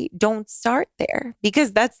say don't start there,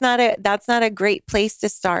 because that's not a great place to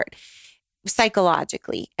start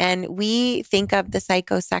psychologically. And we think of the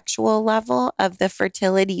psychosexual level of the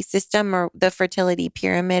fertility system, or the fertility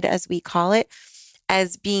pyramid as we call it,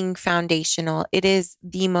 as being foundational. It is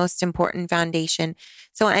the most important foundation.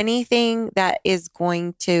 So anything that is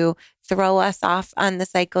going to throw us off on the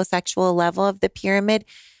psychosexual level of the pyramid,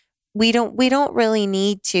 we don't really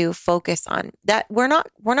need to focus on that. We're not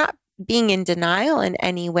being in denial in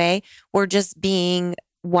any way. We're just being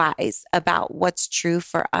wise about what's true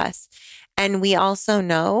for us. And we also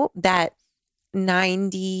know that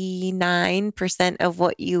 99% of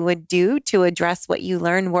what you would do to address what you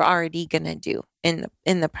learn, we're already going to do in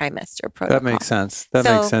the Primemester protocol. That makes sense.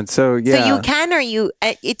 Makes sense. So yeah. So you can, or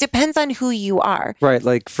it depends on who you are. Right.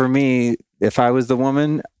 Like for me, if I was the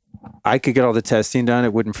woman, I could get all the testing done.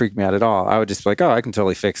 It wouldn't freak me out at all. I would just be like, oh, I can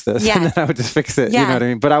totally fix this. Yes. And then I would just fix it. Yeah. You know what I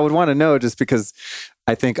mean? But I would want to know, just because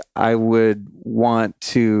I think I would want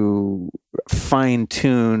to fine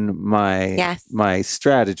tune my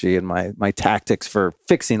strategy and my tactics for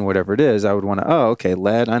fixing whatever it is. I would want to, okay,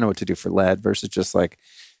 lead. I know what to do for lead, versus just like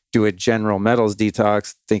do a general metals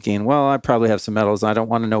detox thinking, well, I probably have some metals. I don't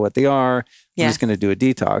want to know what they are. I'm just going to do a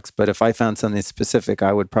detox. But if I found something specific,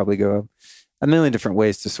 I would probably go a million different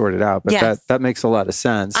ways to sort it out. But that makes a lot of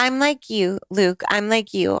sense. I'm like you, Luke. I'm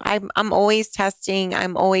like you. I'm always testing.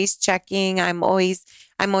 I'm always checking. I'm always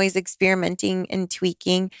experimenting and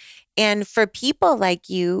tweaking. And for people like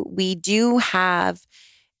you, we do have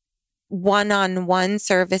one-on-one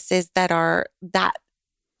services that are that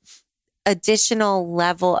additional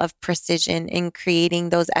level of precision in creating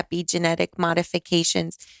those epigenetic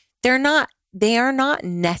modifications. They are not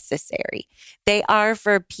necessary. They are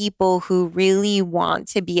for people who really want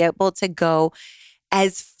to be able to go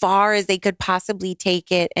as far as they could possibly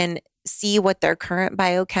take it and see what their current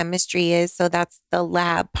biochemistry is. So that's the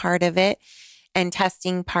lab part of it and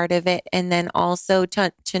testing part of it. And then also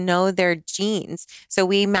to know their genes. So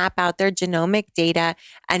we map out their genomic data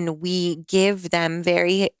and we give them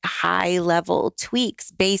very high level tweaks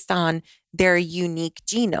based on their unique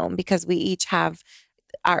genome, because we each have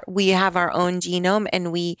our own genome,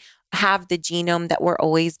 and we have the genome that we're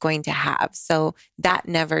always going to have. So that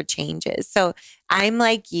never changes. So I'm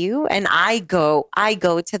like you, and I go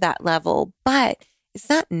to that level, but it's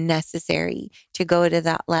not necessary to go to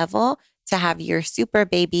that level to have your super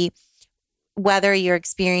baby, whether you're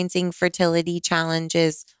experiencing fertility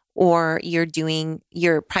challenges or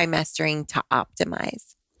you're primestering to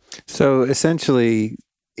optimize. So essentially,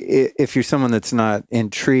 if you're someone that's not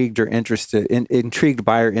intrigued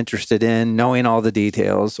by or interested in knowing all the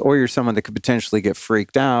details, or you're someone that could potentially get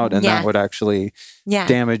freaked out and that would actually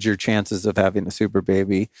damage your chances of having a super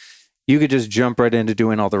baby, you could just jump right into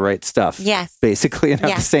doing all the right stuff. Yes. Basically, and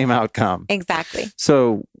have the same outcome. Exactly.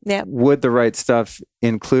 So would the right stuff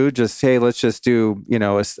include just, hey, let's just do,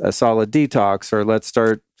 a solid detox, or let's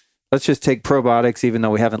just take probiotics even though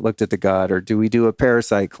we haven't looked at the gut, or do we do a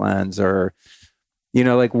parasite cleanse, or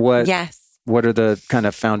what are the kind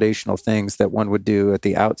of foundational things that one would do at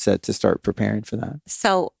the outset to start preparing for that?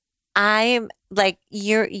 So I'm like,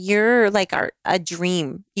 you're like a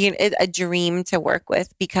dream, a dream to work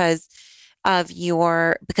with because of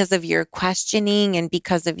your questioning and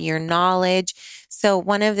because of your knowledge. So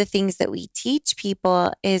one of the things that we teach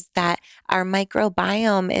people is that our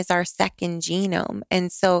microbiome is our second genome.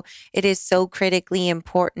 And so it is so critically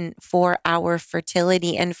important for our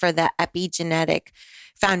fertility and for the epigenetic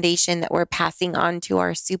foundation that we're passing on to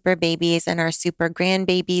our super babies and our super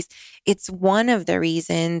grandbabies. It's one of the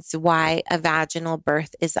reasons why a vaginal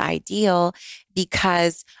birth is ideal,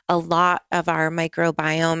 because a lot of our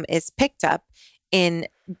microbiome is picked up in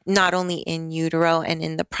not only in utero and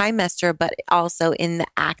in the primester, but also in the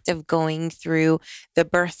act of going through the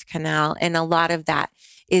birth canal. And a lot of that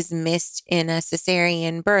is missed in a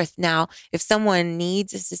cesarean birth. Now, if someone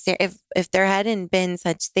needs a cesarean, if there hadn't been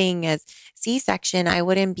such thing as C-section, I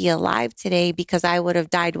wouldn't be alive today, because I would have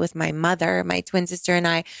died with my mother. My twin sister and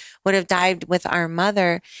I would have died with our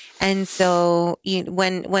mother. And so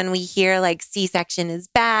when we hear like C-section is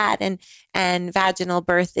bad and vaginal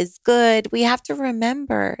birth is good, we have to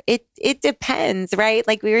remember it depends, right?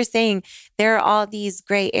 Like we were saying, there are all these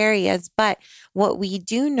gray areas, but what we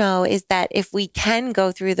do know is that if we can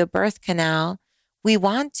go through the birth canal, we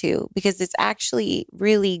want to, because it's actually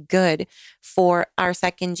really good for our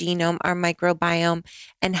second genome, our microbiome,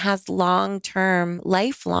 and has long-term,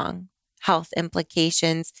 lifelong health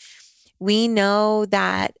implications. We know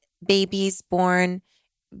that babies born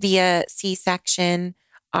via C-section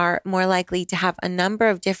are more likely to have a number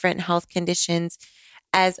of different health conditions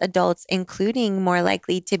as adults, including more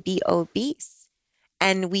likely to be obese.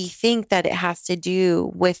 And we think that it has to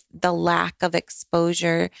do with the lack of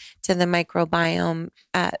exposure to the microbiome,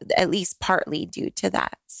 at least partly due to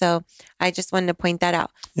that. So I just wanted to point that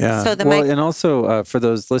out. Yeah. So and also for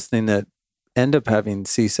those listening that end up having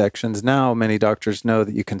C-sections, now many doctors know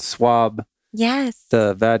that you can swab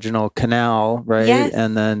the vaginal canal, right? Yes.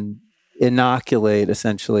 And then inoculate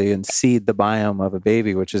essentially and seed the biome of a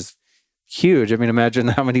baby, which is huge. I mean, imagine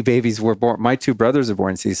how many babies were born. My two brothers are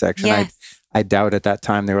born C-section. Yes. I doubt at that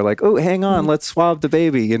time they were like, oh, hang on, let's swab the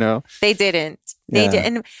baby, They didn't. They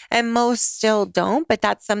did. And most still don't, but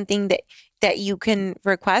that's something that you can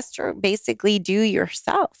request or basically do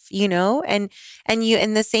yourself, and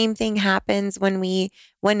the same thing happens when we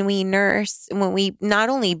nurse, when we not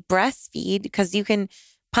only breastfeed, because you can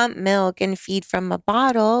pump milk and feed from a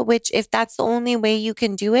bottle, which if that's the only way you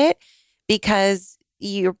can do it because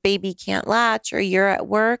your baby can't latch or you're at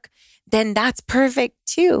work, then that's perfect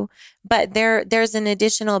too. But there's an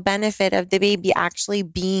additional benefit of the baby actually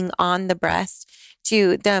being on the breast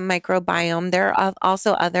to the microbiome. There are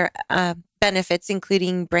also other benefits,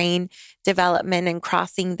 including brain development and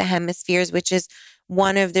crossing the hemispheres, which is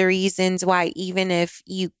one of the reasons why even if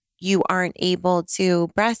you aren't able to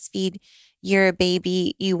breastfeed your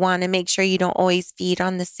baby, you want to make sure you don't always feed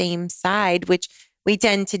on the same side, which we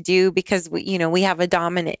tend to do because we have a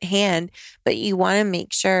dominant hand, but you want to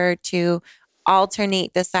make sure to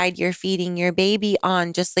alternate the side you're feeding your baby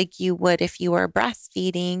on, just like you would if you were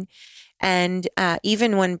breastfeeding. And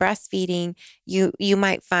even when breastfeeding, you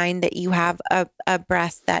might find that you have a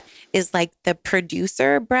breast that is like the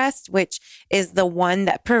producer breast, which is the one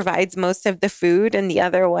that provides most of the food. And the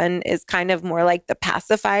other one is kind of more like the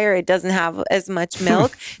pacifier. It doesn't have as much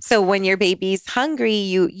milk. So when your baby's hungry,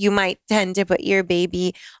 you might tend to put your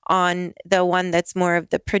baby on the one that's more of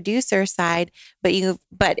the producer side, but you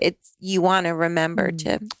want to remember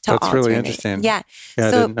to That's alternate. really interesting. Yeah. Yeah,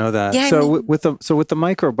 I didn't know that. Yeah, with the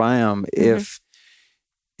microbiome,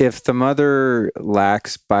 if the mother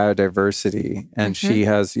lacks biodiversity and she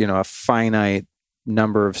has, a finite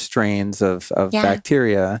number of strains of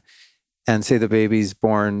bacteria, and say the baby's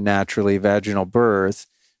born naturally vaginal birth,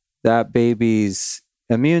 that baby's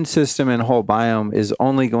immune system and whole biome is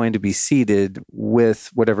only going to be seeded with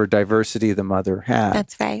whatever diversity the mother had.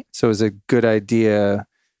 That's right. So it's a good idea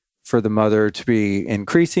for the mother to be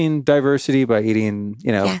increasing diversity by eating,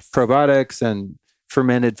 probiotics and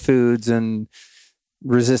fermented foods and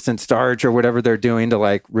resistant starch or whatever they're doing to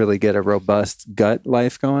like really get a robust gut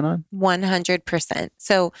life going on. 100%.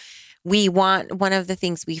 So one of the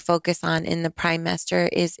things we focus on in the Primemester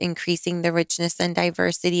is increasing the richness and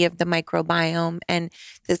diversity of the microbiome. And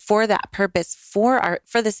for that purpose, for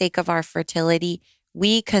the sake of our fertility,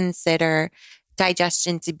 we consider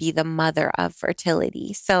digestion to be the mother of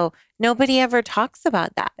fertility. So nobody ever talks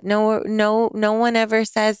about that. No one ever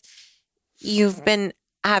says you've been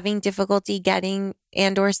having difficulty getting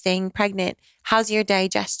and or staying pregnant. How's your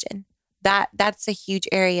digestion? That's a huge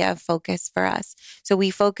area of focus for us. So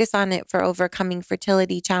we focus on it for overcoming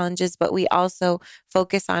fertility challenges, but we also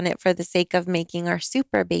focus on it for the sake of making our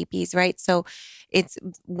super babies, right? So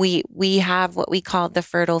we have what we call the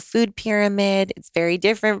fertile food pyramid. It's very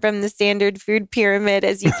different from the standard food pyramid,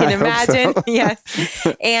 as you can imagine. So. Yes.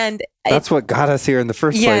 And that's what got us here in the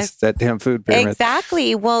first place, that damn food pyramid.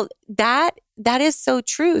 Exactly. Well, that is so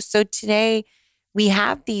true. So today we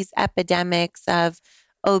have these epidemics of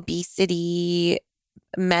obesity,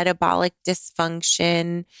 metabolic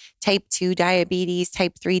dysfunction, type 2 diabetes,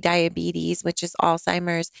 type 3 diabetes, which is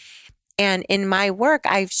Alzheimer's. And in my work,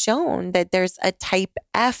 I've shown that there's a type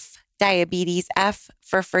F diabetes, F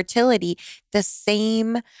for fertility, the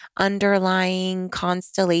same underlying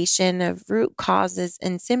constellation of root causes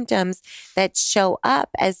and symptoms that show up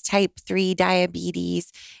as type 3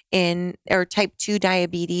 diabetes or type 2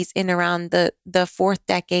 diabetes in around the fourth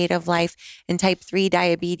decade of life, and type 3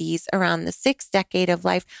 diabetes around the sixth decade of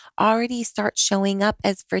life already start showing up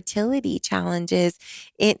as fertility challenges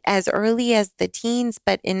as early as the teens,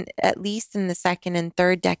 but at least in the second and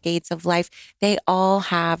third decades of life, they all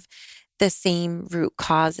have the same root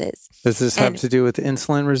causes. Does this have to do with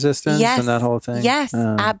insulin resistance and that whole thing? Yes,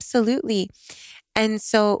 absolutely. And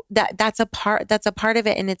so that's a part of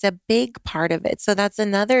it, and it's a big part of it. So that's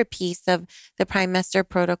another piece of the Primemester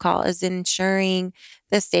protocol, is ensuring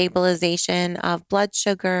the stabilization of blood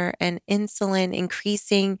sugar and insulin,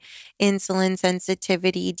 increasing insulin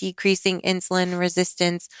sensitivity, decreasing insulin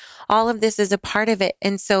resistance. All of this is a part of it.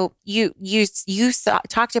 And so you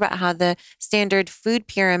talked about how the standard food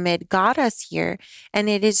pyramid got us here. And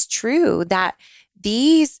it is true that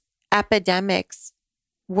these epidemics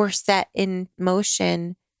were set in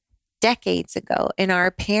motion decades ago in our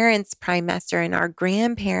parents' Primemester and our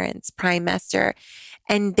grandparents' Primemester.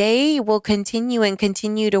 And they will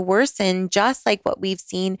continue to worsen, just like what we've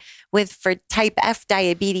seen with for type F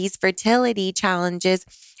diabetes, fertility challenges,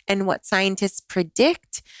 and what scientists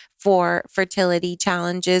predict for fertility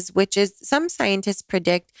challenges, which is some scientists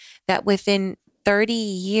predict that within 30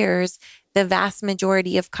 years, the vast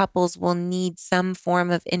majority of couples will need some form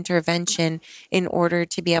of intervention in order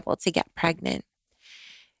to be able to get pregnant.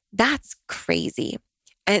 That's crazy.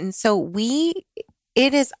 And so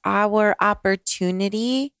it is our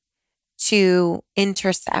opportunity to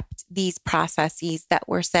intercept these processes that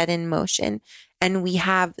were set in motion. And we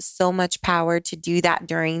have so much power to do that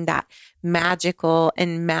during that magical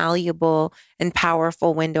and malleable and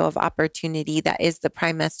powerful window of opportunity that is the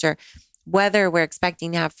Primemester. whether we're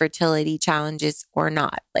expecting to have fertility challenges or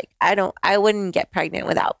not. Like I wouldn't get pregnant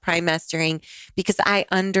without primestering, because I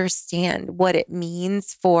understand what it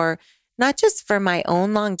means for not just for my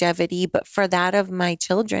own longevity, but for that of my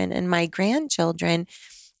children and my grandchildren.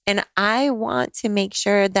 And I want to make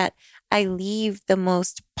sure that I leave the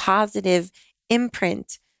most positive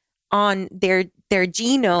imprint on their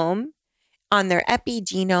genome, on their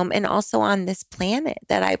epigenome, and also on this planet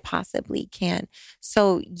that I possibly can.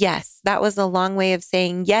 So yes, that was a long way of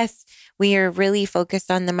saying, yes, we are really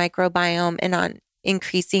focused on the microbiome and on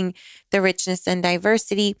increasing the richness and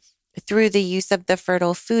diversity through the use of the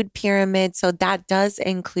fertile food pyramid. So that does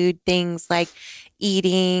include things like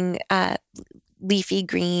eating leafy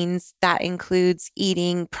greens, that includes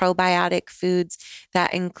eating probiotic foods,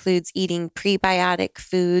 that includes eating prebiotic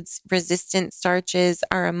foods, resistant starches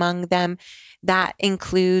are among them. That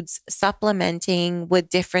includes supplementing with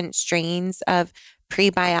different strains of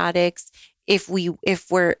prebiotics. If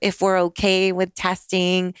we're okay with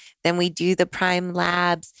testing, then we do the Prime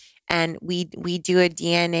labs, and we do a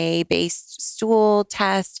DNA based stool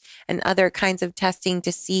test and other kinds of testing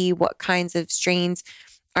to see what kinds of strains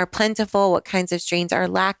are plentiful, what kinds of strains are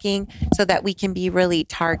lacking, so that we can be really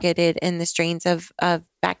targeted in the strains of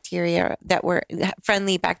bacteria that we're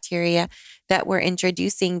friendly bacteria that we're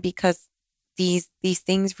introducing, because these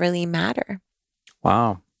things really matter.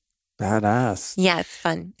 Wow. Badass. Yeah, it's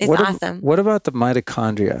fun. It's what awesome. What about the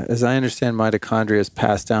mitochondria? As I understand, mitochondria is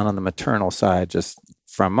passed down on the maternal side, just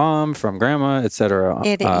from mom, from grandma, et cetera.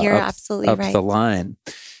 You're absolutely up right. the line.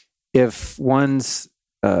 If one's,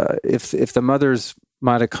 if the mother's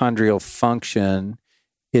mitochondrial function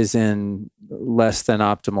is in less than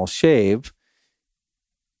optimal shape,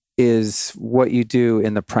 is what you do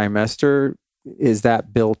in the Primemester, is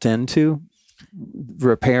that built into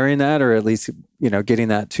repairing that, or at least, getting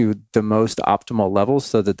that to the most optimal levels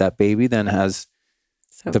so that that baby then has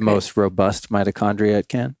the most robust mitochondria it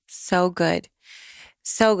can? So good.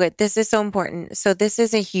 So good. This is so important. So this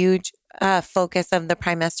is a huge focus of the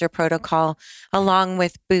Primemester protocol, along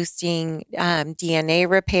with boosting DNA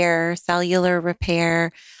repair, cellular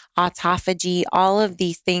repair, autophagy. All of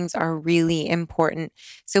these things are really important.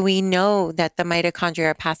 So we know that the mitochondria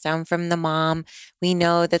are passed down from the mom. We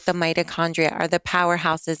know that the mitochondria are the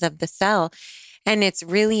powerhouses of the cell. And it's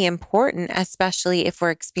really important, especially if we're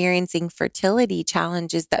experiencing fertility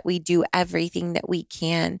challenges, that we do everything that we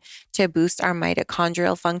can to boost our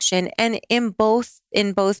mitochondrial function. And in both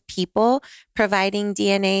people, providing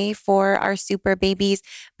DNA for our super babies,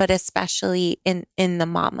 but especially in the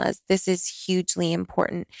mamas. This is hugely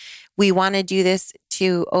important. We want to do this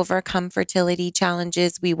to overcome fertility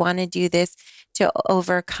challenges. We want to do this to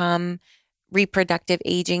overcome reproductive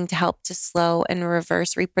aging, to help to slow and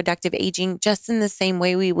reverse reproductive aging, just in the same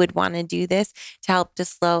way we would want to do this to help to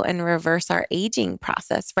slow and reverse our aging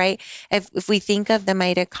process, right? If we think of the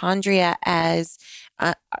mitochondria as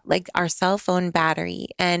like our cell phone battery,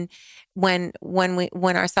 and when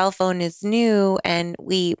our cell phone is new and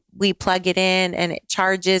we plug it in and it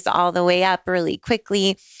charges all the way up really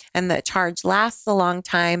quickly, and the charge lasts a long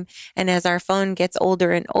time, and as our phone gets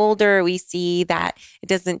older and older, we see that it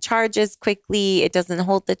doesn't charge as quickly, it doesn't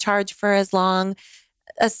hold the charge for as long.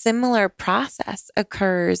 A similar process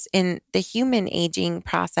occurs in the human aging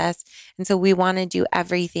process. And so we want to do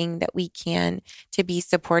everything that we can to be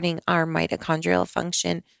supporting our mitochondrial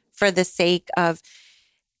function for the sake of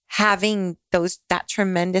having that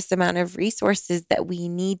tremendous amount of resources that we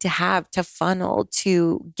need to have to funnel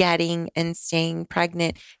to getting and staying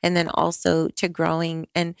pregnant, and then also to growing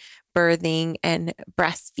and birthing and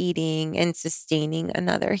breastfeeding and sustaining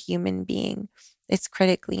another human being. It's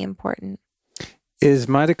critically important. Is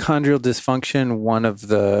mitochondrial dysfunction one of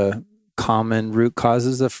the common root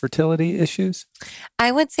causes of fertility issues?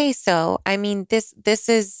 I would say so. I mean, this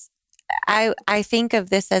is, I think of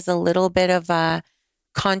this as a little bit of a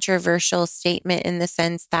controversial statement, in the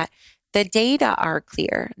sense that the data are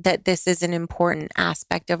clear that this is an important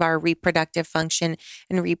aspect of our reproductive function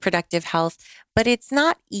and reproductive health, but it's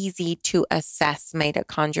not easy to assess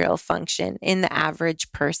mitochondrial function in the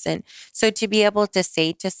average person. So to be able to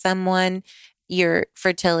say to someone, your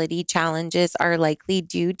fertility challenges are likely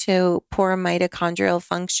due to poor mitochondrial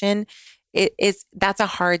function, that's a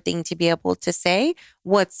hard thing to be able to say.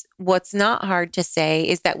 What's not hard to say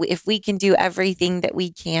is that if we can do everything that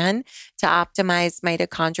we can to optimize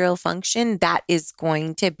mitochondrial function, that is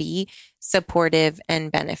going to be supportive and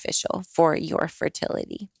beneficial for your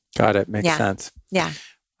fertility. Got it. Makes sense. Yeah.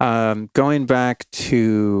 Going back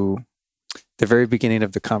to the very beginning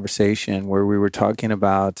of the conversation, where we were talking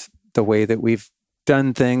about the way that we've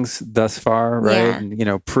done things thus far, right? Yeah.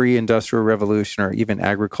 And, pre-industrial revolution or even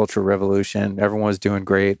agricultural revolution, everyone was doing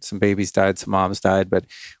great. Some babies died, some moms died, but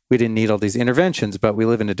we didn't need all these interventions, but we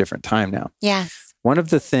live in a different time now. Yes. One of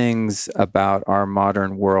the things about our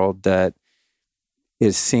modern world that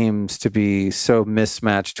seems to be so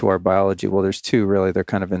mismatched to our biology. Well, there's two really. They're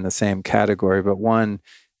kind of in the same category, but one,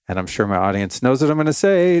 and I'm sure my audience knows what I'm going to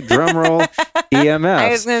say, drum roll, EMFs. I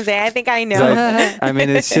was going to say, I think I know.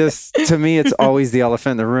 It's just, to me, it's always the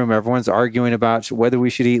elephant in the room. Everyone's arguing about whether we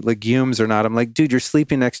should eat legumes or not. I'm like, dude, you're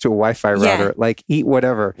sleeping next to a Wi-Fi router. Like, eat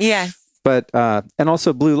whatever. Yes. But, and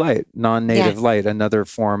also blue light, non-native light, another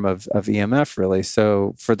form of EMF, really.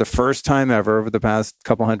 So for the first time ever over the past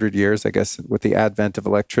couple hundred years, I guess, with the advent of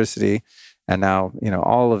electricity and now,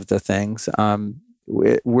 all of the things,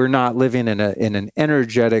 we're not living in an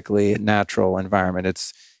energetically natural environment.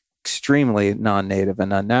 It's extremely non-native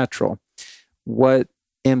and unnatural. What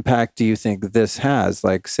impact do you think this has?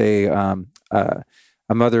 Like, say, a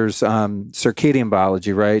mother's circadian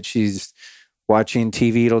biology, right? She's watching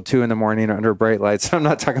TV till 2 a.m. under bright lights. I'm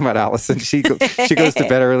not talking about Alyson. She goes to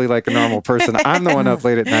bed early like a normal person. I'm the one up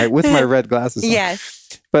late at night with my red glasses on. Yes.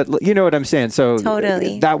 But you know what I'm saying? So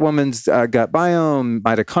totally. That woman's gut biome,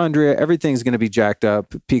 mitochondria, everything's going to be jacked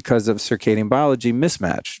up because of circadian biology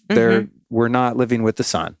mismatch. We're not living with the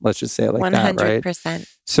sun. Let's just say it like 100%. That, right? 100%.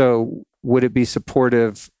 So would it be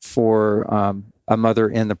supportive for a mother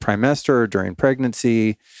in the Primemester or during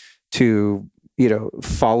pregnancy to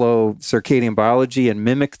follow circadian biology and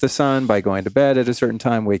mimic the sun by going to bed at a certain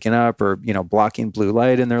time, waking up, or, blocking blue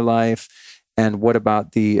light in their life? And what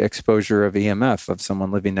about the exposure of EMF of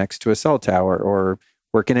someone living next to a cell tower or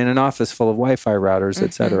working in an office full of Wi-Fi routers,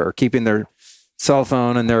 et cetera, or keeping their cell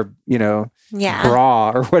phone in their,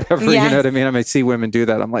 bra or whatever, you know what I mean? I see women do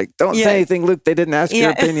that. I'm like, don't say anything, Luke. They didn't ask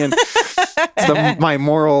your opinion. It's my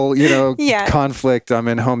moral, conflict. I'm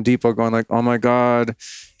in Home Depot going like, oh my God,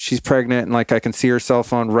 she's pregnant. And like, I can see her cell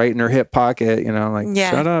phone right in her hip pocket,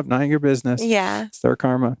 shut up, not your business. Yeah. It's their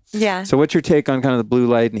karma. Yeah. So what's your take on kind of the blue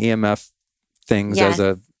light and EMF things as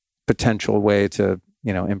a potential way to,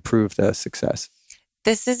 improve the success?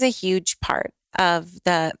 This is a huge part of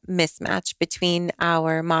the mismatch between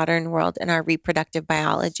our modern world and our reproductive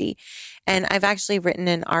biology. And I've actually written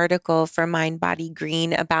an article for Mind Body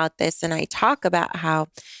Green about this. And I talk about how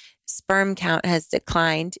sperm count has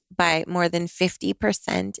declined by more than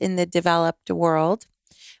 50% in the developed world.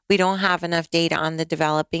 We don't have enough data on the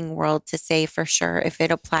developing world to say for sure if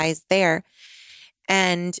it applies there.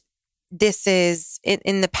 And this is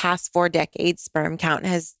in the past 4 decades, sperm count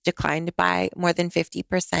has declined by more than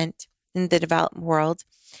 50% in the developed world.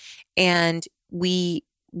 And we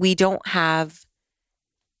don't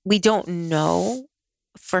know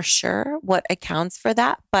for sure what accounts for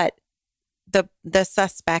that, but the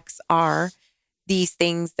suspects are these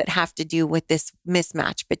things that have to do with this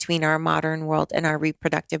mismatch between our modern world and our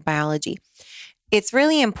reproductive biology. It's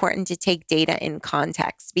really important to take data in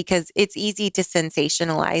context because it's easy to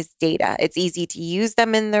sensationalize data. It's easy to use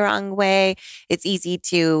them in the wrong way. It's easy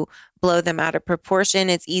to blow them out of proportion.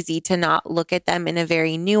 It's easy to not look at them in a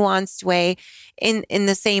very nuanced way. In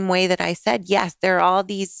the same way that I said, yes, there are all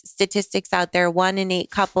these statistics out there. 1 in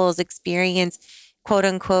 8 couples experience quote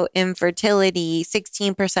unquote infertility.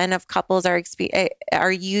 16% of couples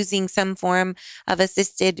are using some form of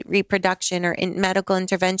assisted reproduction or medical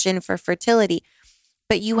intervention for fertility.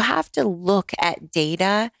 But you have to look at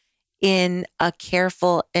data in a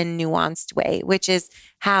careful and nuanced way, which is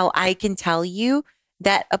how I can tell you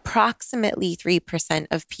that approximately 3%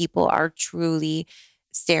 of people are truly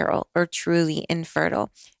sterile or truly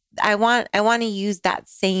infertile. I want to use that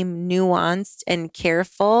same nuanced and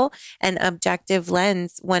careful and objective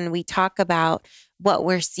lens when we talk about what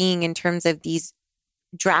we're seeing in terms of these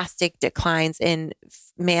drastic declines in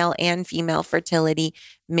male and female fertility,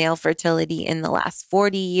 male fertility in the last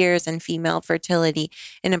 40 years and female fertility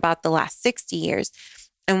in about the last 60 years.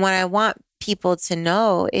 And what I want people to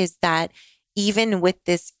know is that even with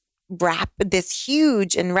this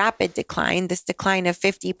huge and rapid decline, this decline of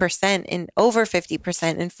 50% in over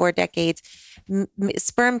 50% in 4 decades,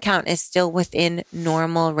 sperm count is still within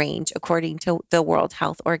normal range, according to the World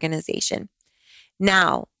Health Organization.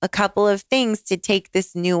 Now, a couple of things to take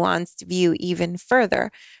this nuanced view even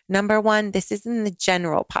further. Number one, this is in the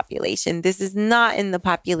general population. This is not in the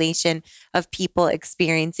population of people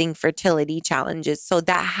experiencing fertility challenges. So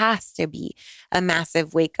that has to be a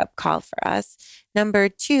massive wake-up call for us. Number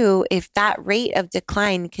two, if that rate of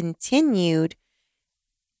decline continued,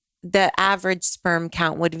 the average sperm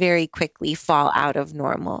count would very quickly fall out of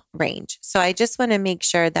normal range. So I just want to make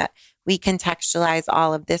sure that we contextualize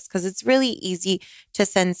all of this, because it's really easy to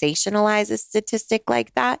sensationalize a statistic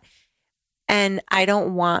like that. And I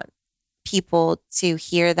don't want people to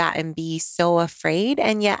hear that and be so afraid.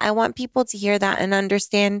 And yet I want people to hear that and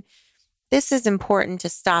understand this is important to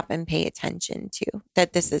stop and pay attention to,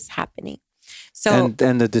 that this is happening. So,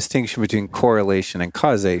 and the distinction between correlation and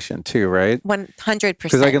causation too, right? 100%.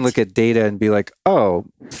 Because I can look at data and be like, oh,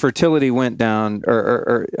 fertility went down,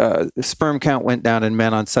 or sperm count went down in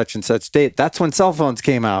men on such and such date. That's when cell phones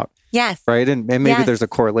came out. Yes. Right. And maybe there's a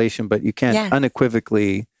correlation, but you can't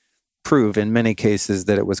unequivocally prove in many cases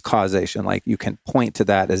that it was causation. Like you can point to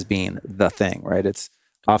that as being the thing, right? It's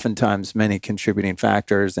oftentimes many contributing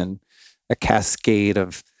factors and a cascade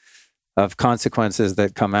of consequences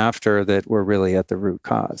that come after that were really at the root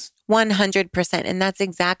cause. 100%. And that's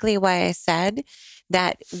exactly why I said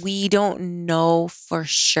that we don't know for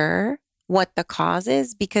sure what the cause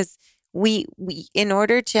is, because we in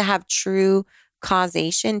order to have true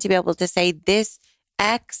causation, to be able to say this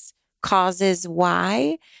X causes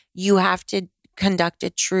Y, you have to conduct a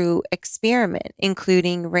true experiment,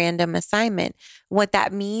 including random assignment. What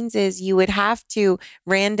that means is you would have to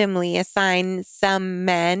randomly assign some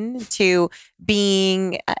men to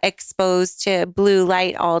being exposed to blue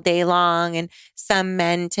light all day long and some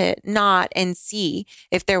men to not, and see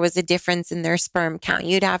if there was a difference in their sperm count.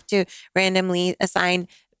 You'd have to randomly assign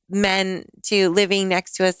men to living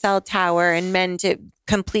next to a cell tower and men to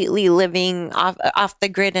completely living off the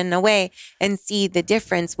grid and away, and see the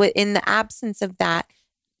difference. In the absence of that,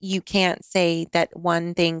 you can't say that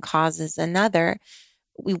one thing causes another.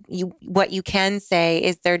 What you can say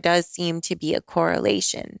is there does seem to be a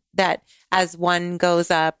correlation, that as one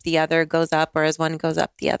goes up, the other goes up, or as one goes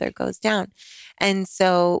up, the other goes down. And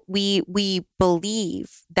so we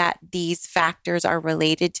believe that these factors are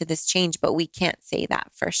related to this change, but we can't say that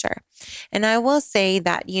for sure. And I will say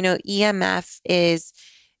that, EMF is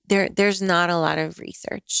there's not a lot of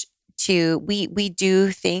research we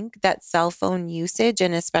do think that cell phone usage,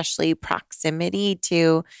 and especially proximity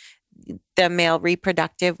to the male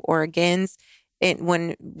reproductive organs,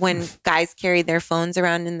 when guys carry their phones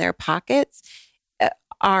around in their pockets,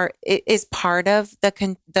 is part of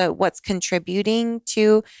the what's contributing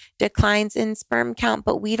to declines in sperm count,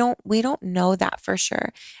 but we don't know that for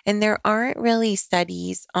sure. And there aren't really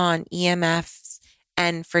studies on EMFs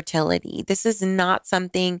and fertility. This is not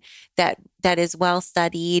something that is well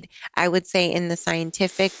studied. I would say in the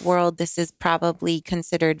scientific world, this is probably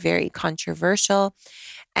considered very controversial.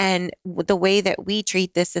 And the way that we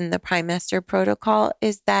treat this in the Primemester protocol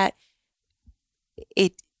is that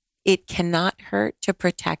it cannot hurt to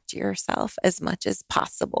protect yourself as much as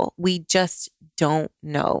possible. We just don't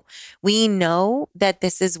know. We know that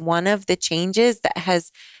this is one of the changes that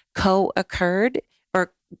has co-occurred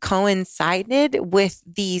or coincided with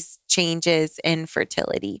these changes in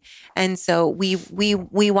fertility. And so we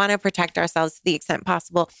want to protect ourselves to the extent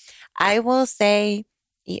possible. I will say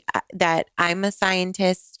that I'm a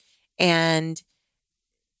scientist, and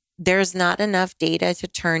there's not enough data to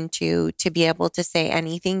turn to be able to say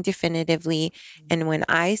anything definitively. And when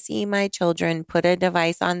I see my children put a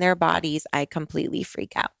device on their bodies, I completely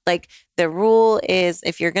freak out. Like, the rule is,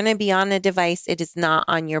 if you're going to be on a device, it is not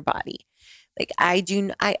on your body. Like, I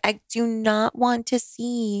do not want to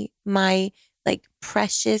see my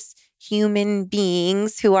precious human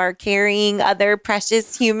beings who are carrying other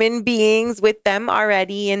precious human beings with them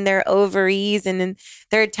already in their ovaries and in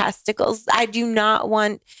their testicles. I do not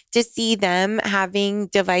want to see them having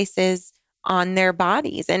devices on their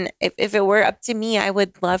bodies. And if it were up to me, I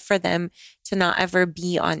would love for them to not ever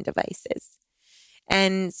be on devices.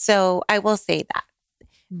 And so I will say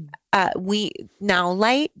that.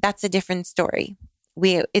 Light, that's a different story.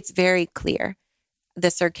 It's very clear. The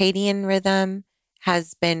circadian rhythm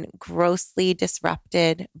has been grossly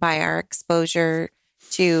disrupted by our exposure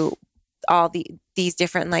to all these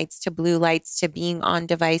different lights, to blue lights, to being on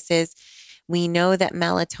devices. We know that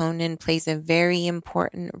melatonin plays a very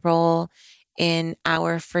important role in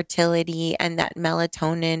our fertility, and that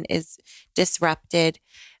melatonin is disrupted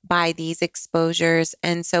by these exposures.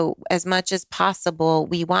 And so, as much as possible,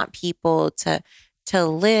 we want people to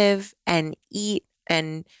live and eat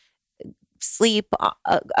and sleep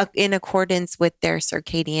in accordance with their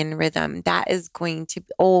circadian rhythm. That is going to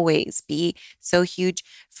always be so huge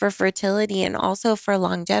for fertility and also for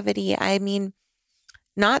longevity. I mean,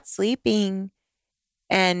 not sleeping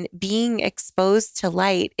and being exposed to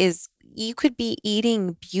light you could be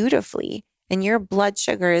eating beautifully and your blood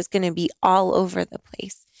sugar is going to be all over the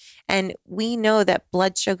place. And we know that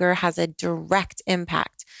blood sugar has a direct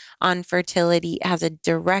impact on fertility, it has a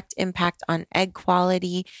direct impact on egg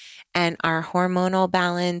quality and our hormonal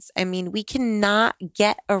balance. I mean, we cannot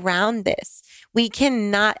get around this. We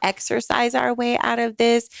cannot exercise our way out of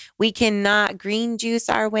this. We cannot green juice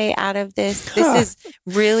our way out of this. This is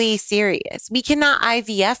really serious. We cannot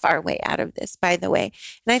IVF our way out of this, by the way.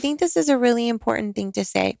 And I think this is a really important thing to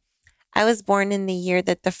say. I was born in the year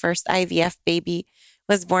that the first IVF baby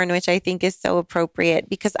was born, which I think is so appropriate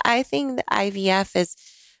because I think that IVF is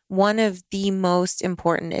one of the most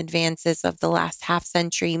important advances of the last half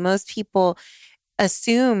century. Most people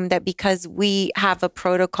assume that because we have a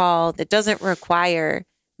protocol that doesn't require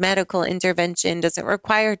medical intervention, doesn't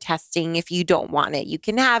require testing. If you don't want it, you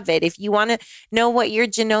can have it. If you want to know what your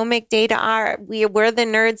genomic data are, we're the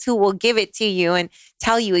nerds who will give it to you and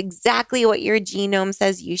tell you exactly what your genome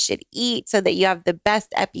says you should eat so that you have the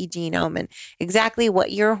best epigenome and exactly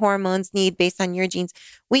what your hormones need based on your genes.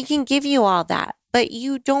 We can give you all that, but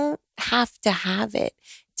you don't have to have it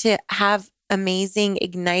to have amazing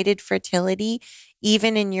ignited fertility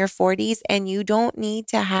even in your 40s, and you don't need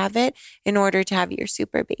to have it in order to have your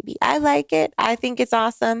super baby. I like it. I think it's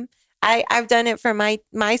awesome. I've done it for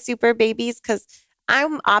my super babies because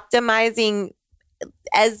I'm optimizing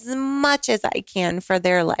as much as I can for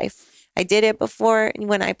their life. I did it before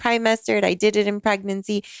when I primestered, I did it in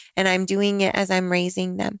pregnancy, and I'm doing it as I'm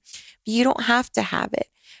raising them. You don't have to have it,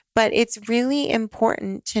 but it's really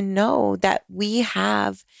important to know that we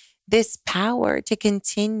have this power to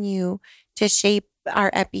continue to shape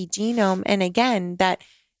our epigenome. And again, that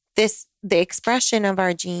the expression of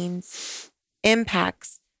our genes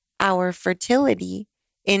impacts our fertility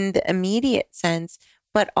in the immediate sense,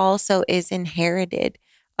 but also is inherited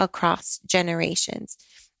across generations.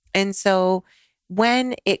 And so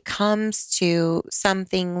when it comes to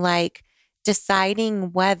something like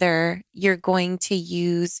deciding whether you're going to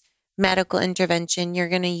use medical intervention, you're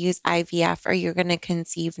going to use IVF, or you're going to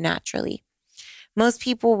conceive naturally, most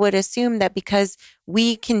people would assume that because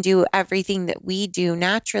we can do everything that we do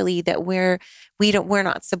naturally, that we're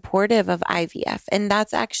not supportive of IVF. And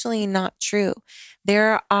that's actually not true.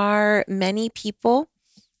 There are many people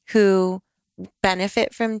who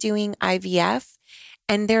benefit from doing IVF.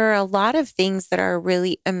 And there are a lot of things that are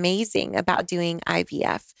really amazing about doing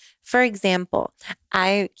IVF. For example,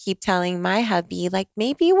 I keep telling my hubby, like,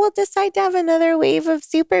 maybe we'll decide to have another wave of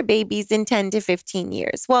super babies in 10 to 15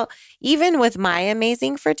 years. Well, even with my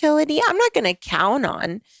amazing fertility, I'm not going to count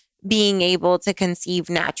on being able to conceive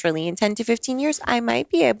naturally in 10 to 15 years. I might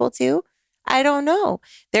be able to. I don't know.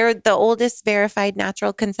 The oldest verified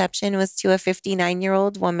natural conception was to a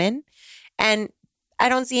 59-year-old woman. And I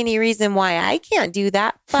don't see any reason why I can't do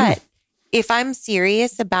that. But if I'm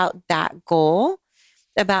serious about that goal,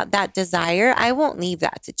 about that desire, I won't leave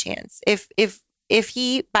that to chance. If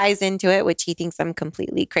he buys into it, which he thinks I'm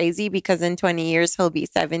completely crazy because in 20 years he'll be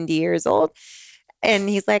 70 years old. And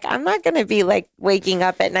he's like, I'm not going to be like waking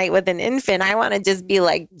up at night with an infant. I want to just be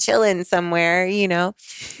like chilling somewhere, you know.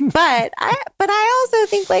 But I also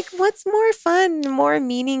think, like, what's more fun, more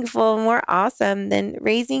meaningful, more awesome than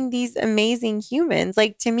raising these amazing humans?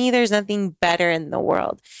 Like, to me, there's nothing better in the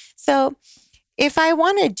world. So if I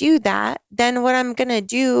want to do that, then what I'm going to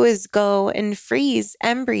do is go and freeze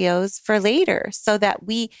embryos for later so that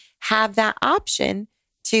we have that option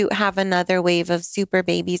to have another wave of super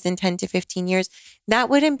babies in 10 to 15 years. That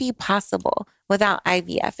wouldn't be possible without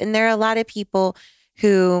IVF. And there are a lot of people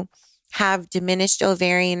who have diminished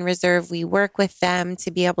ovarian reserve. We work with them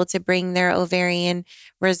to be able to bring their ovarian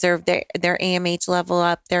reserve, their AMH level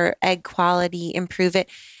up, their egg quality, improve it.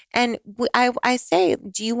 And I say,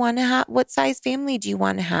 do you want to have, what size family do you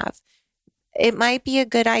want to have? It might be a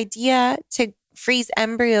good idea to freeze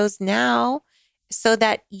embryos now so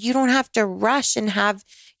that you don't have to rush and have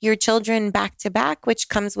your children back to back, which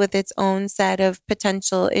comes with its own set of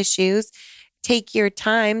potential issues. Take your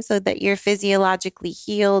time so that you're physiologically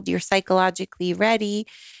healed, you're psychologically ready,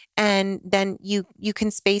 and then you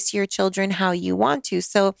can space your children how you want to.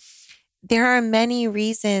 So there are many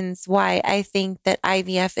reasons why I think that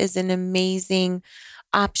IVF is an amazing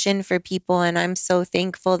option for people, and I'm so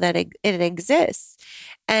thankful that it exists.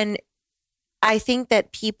 And I think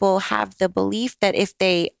that people have the belief that if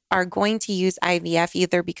they are going to use IVF,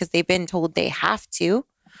 either because they've been told they have to,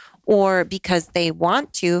 or because they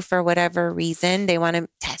want to, for whatever reason, they want to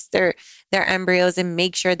test their embryos and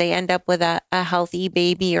make sure they end up with a healthy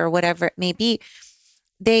baby or whatever it may be.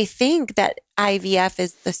 They think that IVF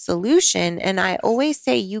is the solution. And I always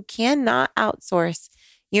say you cannot outsource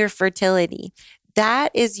your fertility.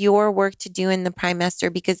 That is your work to do in the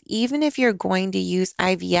Primemester, because even if you're going to use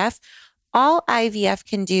IVF, all IVF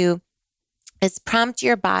can do is prompt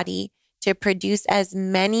your body to produce as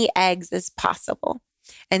many eggs as possible,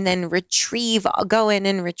 and then go in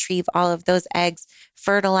and retrieve all of those eggs,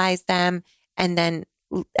 fertilize them, and then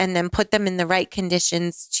put them in the right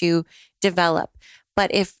conditions to develop.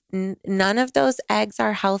 But if none of those eggs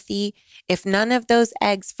are healthy, if none of those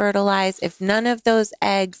eggs fertilize, if none of those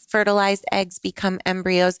fertilized eggs become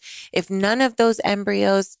embryos, if none of those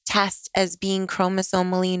embryos test as being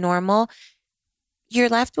chromosomally normal, you're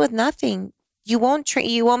left with nothing. You won't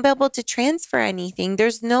be able to transfer anything.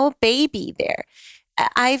 There's no baby there.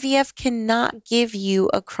 IVF cannot give you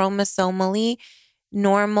a chromosomally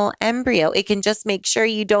normal embryo. It can just make sure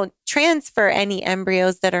you don't transfer any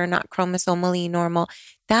embryos that are not chromosomally normal.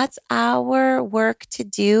 That's our work to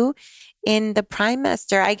do in the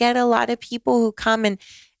Primemester. I get a lot of people who come and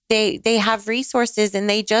they have resources and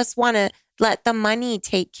they just want to let the money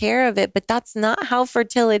take care of it. But that's not how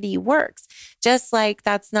fertility works. Just like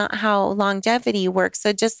that's not how longevity works.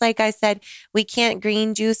 So just like I said, we can't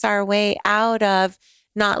green juice our way out of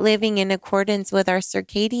not living in accordance with our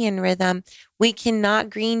circadian rhythm. We cannot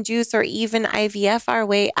green juice or even IVF our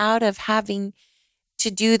way out of having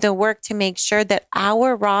to do the work to make sure that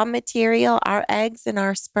our raw material, our eggs and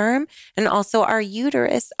our sperm, and also our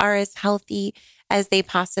uterus are as healthy as they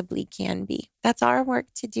possibly can be. That's our work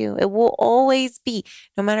to do. It will always be,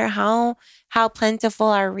 no matter how plentiful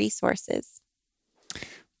our resources.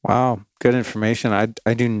 Wow. Good information.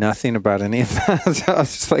 I do nothing about any of that. So I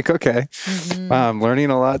was just like, okay, I'm learning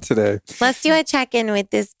a lot today. Let's do a check-in with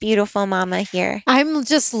this beautiful mama here. I'm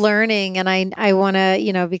just learning, and I want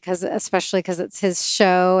to, especially because it's his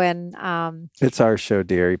show, and it's our show,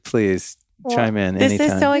 dearie. Please chime in anytime.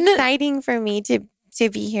 This is so exciting for me to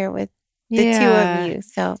be here with the two of you.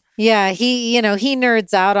 So yeah, he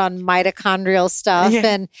nerds out on mitochondrial stuff,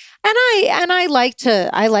 and I like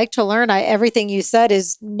to learn. Everything you said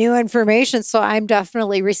is new information, so I'm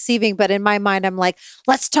definitely receiving. But in my mind, I'm like,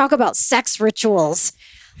 let's talk about sex rituals.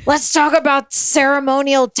 Let's talk about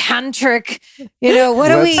ceremonial tantric. What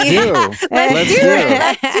do we? Let's do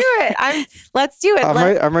it. Let's do it.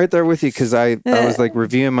 I'm right there with you, because I was like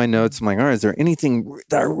reviewing my notes. I'm like, all right, is there anything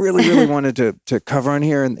that I really, really wanted to cover on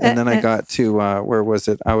here? And then I got to where was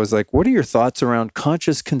it? I was like, what are your thoughts around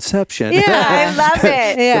conscious conception? Yeah, I love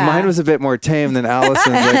it. Yeah. Mine was a bit more tame than Alyson's.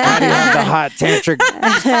 Like, how do you have the hot tantric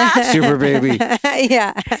super baby?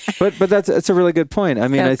 Yeah, but that's a really good point. I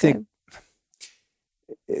mean, I think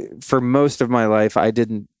for most of my life, I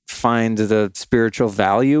didn't find the spiritual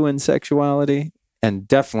value in sexuality, and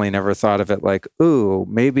definitely never thought of it like, ooh,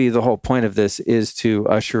 maybe the whole point of this is to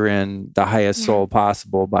usher in the highest soul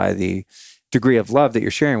possible by the degree of love that you're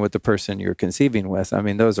sharing with the person you're conceiving with. I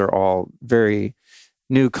mean, those are all very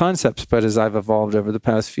new concepts, but as I've evolved over the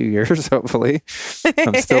past few years, hopefully,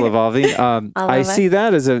 I'm still evolving. I see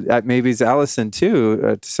that as maybe as Alyson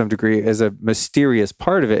too, to some degree, as a mysterious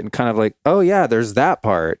part of it, and kind of like, oh yeah, there's that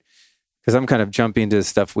part. Because I'm kind of jumping to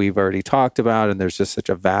stuff we've already talked about, and there's just such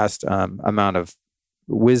a vast amount of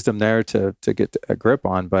wisdom there to get a grip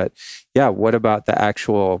on. But yeah, what about the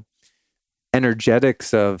actual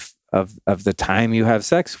energetics of the time you have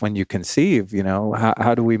sex when you conceive?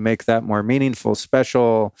 How do we make that more meaningful,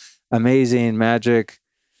 special, amazing, magic,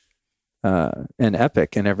 and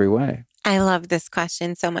epic in every way? I love this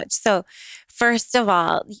question so much. So first of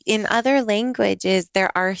all, in other languages,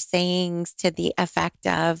 there are sayings to the effect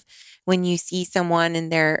of, when you see someone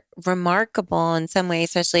and they're remarkable in some way,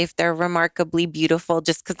 especially if they're remarkably beautiful,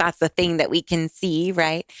 just because that's the thing that we can see,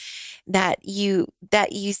 right? That you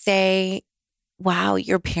say, wow,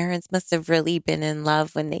 your parents must have really been in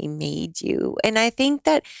love when they made you. And I think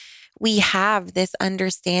that we have this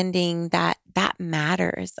understanding that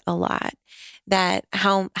matters a lot, that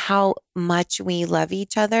how much we love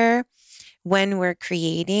each other when we're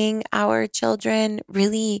creating our children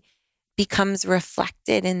really becomes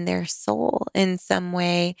reflected in their soul in some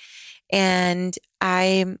way. And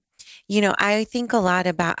I think a lot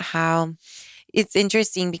about how it's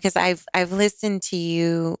interesting, because I've listened to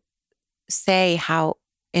you say how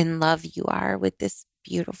in love you are with this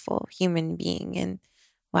beautiful human being, and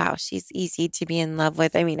wow, she's easy to be in love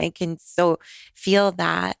with. I mean, I can so feel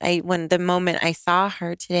that when the moment I saw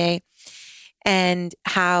her today, and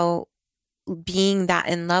how being that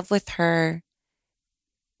in love with her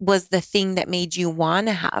was the thing that made you want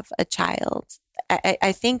to have a child.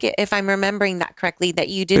 I think, if I'm remembering that correctly, that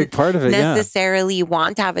you didn't necessarily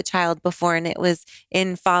want to have a child before, and it was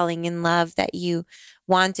in falling in love that you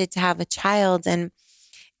wanted to have a child. And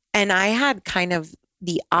I had kind of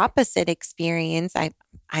the opposite experience.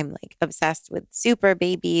 I'm like obsessed with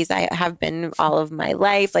Superbabies. I have been all of my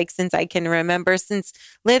life, like since I can remember, since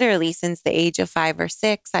the age of 5 or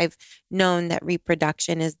 6, I've known that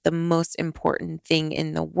reproduction is the most important thing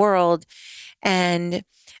in the world. And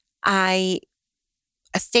I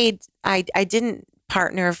I didn't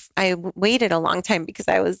partner. I waited a long time because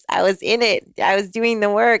I was in it. I was doing the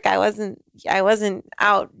work. I wasn't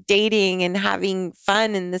out dating and having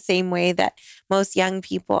fun in the same way that most young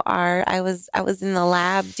people are. I was in the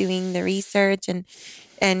lab doing the research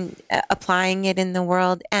and applying it in the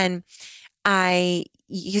world. And I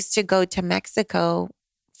used to go to Mexico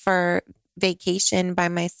for vacation by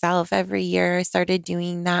myself every year. I started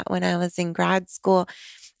doing that when I was in grad school.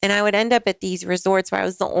 And I would end up at these resorts where I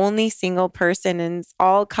was the only single person and it's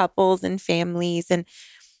all couples and families. And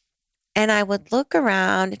I would look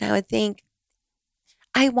around and I would think,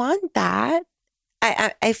 I want that.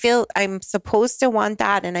 I feel I'm supposed to want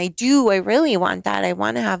that. And I do. I really want that. I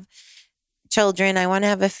want to have children. I want to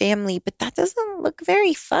have a family. But that doesn't look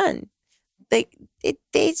very fun. They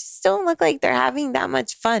just don't look like they're having that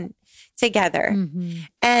much fun together. Mm-hmm.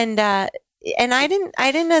 And I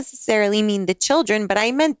didn't necessarily mean the children, but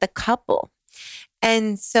I meant the couple.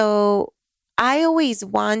 And so I always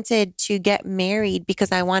wanted to get married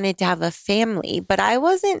because I wanted to have a family, but I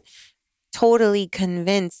wasn't totally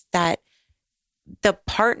convinced that the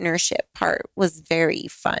partnership part was very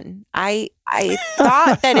fun. I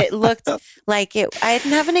thought that it looked like it. I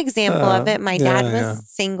didn't have an example of it. My dad was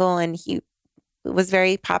single and he was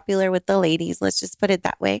very popular with the ladies. Let's just put it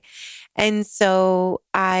that way. And so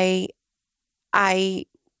I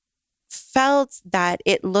felt that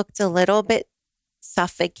it looked a little bit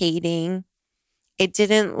suffocating. It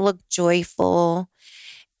didn't look joyful.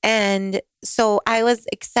 And so I was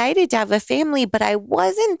excited to have a family, but I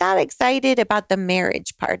wasn't that excited about the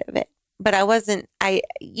marriage part of it. But I was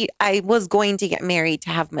going to get married to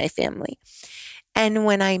have my family. And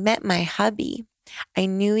when I met my hubby, I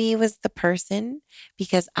knew he was the person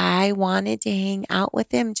because I wanted to hang out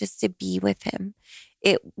with him just to be with him.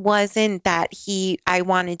 It wasn't that I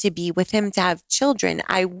wanted to be with him to have children.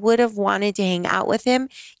 I would have wanted to hang out with him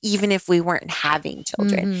even if we weren't having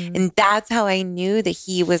children. Mm-hmm. And that's how I knew that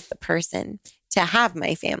he was the person to have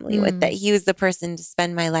my family with, that he was the person to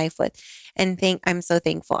spend my life with. And I'm so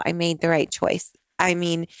thankful I made the right choice. I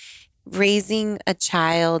mean, raising a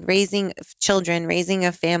child, raising children, raising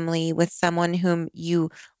a family with someone whom you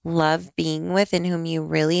love being with and whom you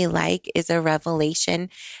really like is a revelation.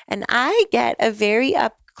 And I get a very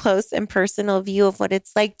up close and personal view of what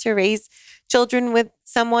it's like to raise children with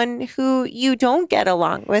someone who you don't get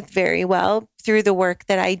along with very well through the work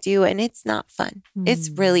that I do. And it's not fun. It's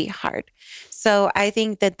really hard. So I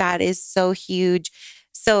think that is so huge.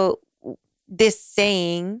 So this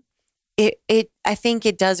saying, I think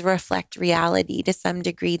it does reflect reality to some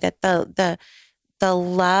degree, that the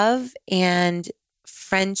love and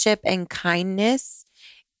friendship and kindness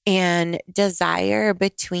and desire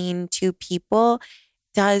between two people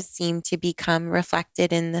does seem to become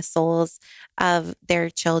reflected in the souls of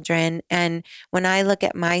their children. And when I look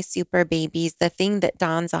at my super babies, the thing that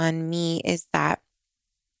dawns on me is that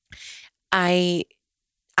I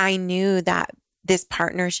knew that this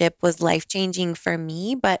partnership was life-changing for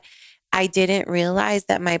me, but I didn't realize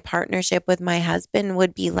that my partnership with my husband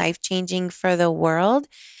would be life-changing for the world,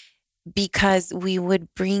 because we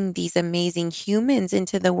would bring these amazing humans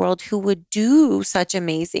into the world who would do such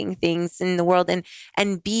amazing things in the world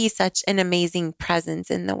and be such an amazing presence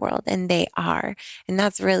in the world. And they are. And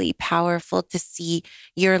that's really powerful to see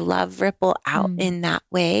your love ripple out in that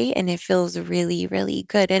way. And it feels really, really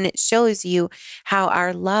good. And it shows you how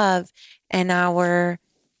our love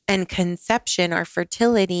and conception, our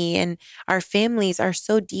fertility and our families are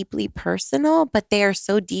so deeply personal, but they are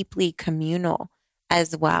so deeply communal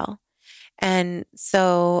as well. And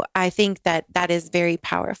so I think that is very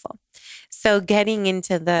powerful. So getting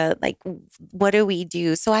into the, what do we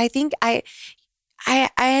do? So I think I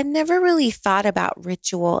had never really thought about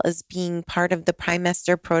ritual as being part of the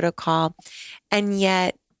Primemester protocol. And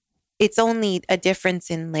yet it's only a difference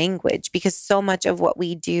in language, because so much of what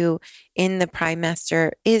we do in the Primemester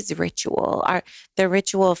is ritual. The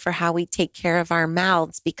ritual for how we take care of our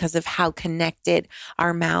mouths, because of how connected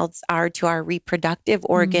our mouths are to our reproductive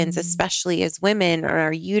organs, especially as women, or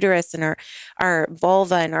our uterus and our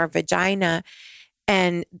vulva and our vagina.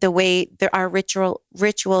 And the way there are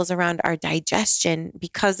rituals around our digestion,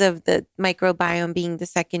 because of the microbiome being the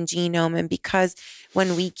second genome, and because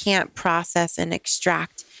when we can't process and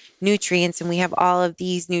extract nutrients, and we have all of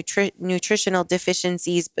these nutritional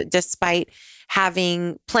deficiencies, but despite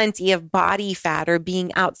having plenty of body fat or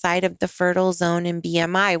being outside of the fertile zone in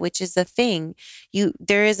BMI, which is a thing.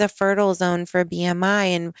 There is a fertile zone for BMI,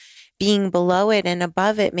 and being below it and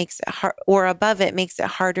above it makes it hard, or above it makes it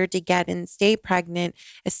harder to get and stay pregnant,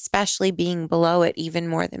 especially being below it even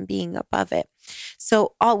more than being above it.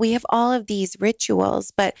 So we have all of these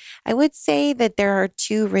rituals, but I would say that there are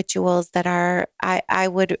two rituals that I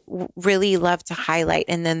would really love to highlight.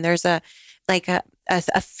 And then there's a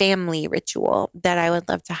family ritual that I would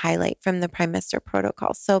love to highlight from the Primemester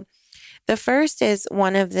protocol. So the first is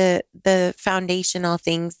one of the foundational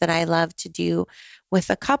things that I love to do with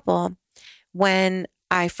a couple when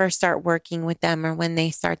I first start working with them or when they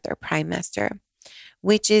start their Primemester,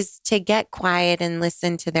 which is to get quiet and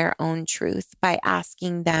listen to their own truth by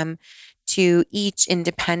asking them to each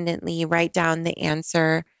independently write down the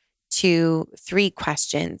answer to 3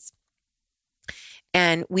 questions.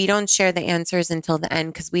 And we don't share the answers until the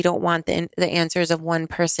end because we don't want the answers of one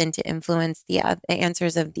person to influence the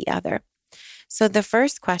answers of the other. So the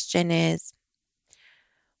first question is,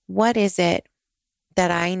 what is it that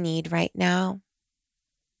I need right now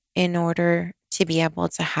in order to be able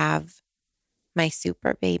to have my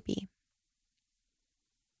super baby?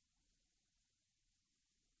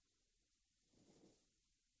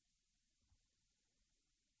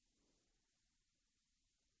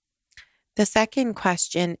 The second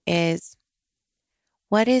question is,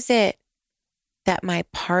 what is it that my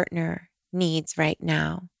partner needs right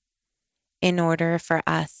now in order for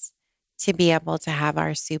us to be able to have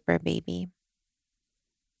our super baby?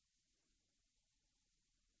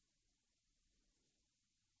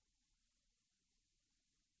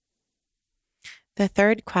 The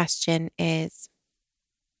third question is,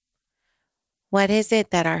 what is it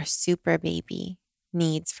that our super baby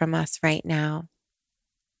needs from us right now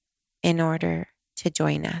in order to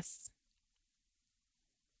join us?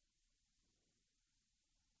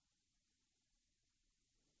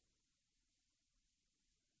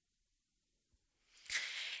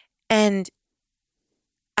 And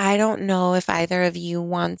I don't know if either of you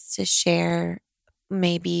wants to share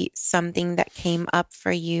maybe something that came up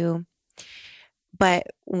for you. But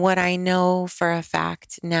what I know for a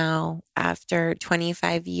fact now, after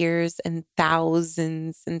 25 years and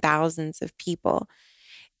thousands of people,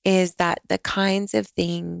 is that the kinds of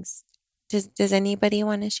things. Does anybody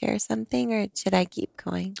want to share something, or should I keep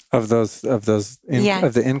going? Of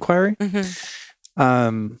the inquiry?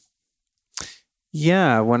 Mm-hmm.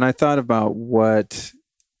 Yeah, when I thought about what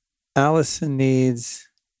Alyson needs,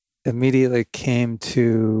 immediately came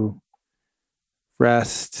to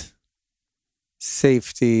rest,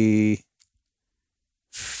 safety,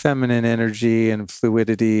 feminine energy and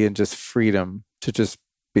fluidity, and just freedom to just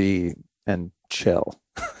be and chill.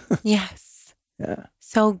 Yes. Yeah.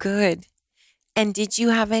 So good. And did you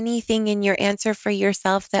have anything in your answer for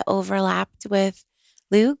yourself that overlapped with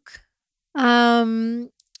Luke? I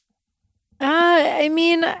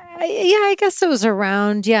guess it was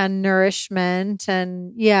around, nourishment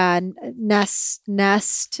and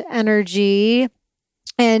nest energy.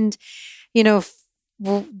 And,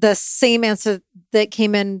 the same answer that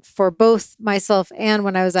came in for both myself and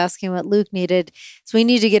when I was asking what Luke needed. So we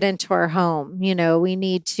need to get into our home.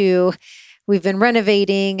 We've been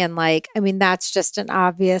renovating, and that's just an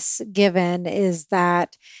obvious given, is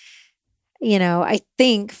that, I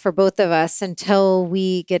think for both of us, until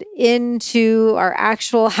we get into our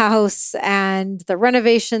actual house and the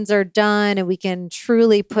renovations are done and we can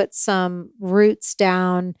truly put some roots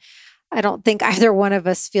down, I don't think either one of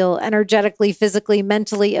us feel energetically, physically,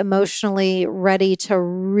 mentally, emotionally ready to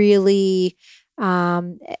really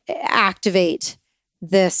activate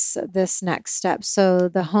this next step. So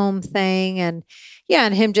the home thing, and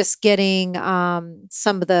him just getting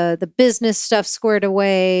some of the business stuff squared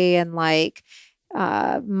away, and my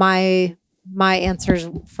answers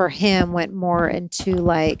for him went more into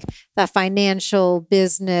the financial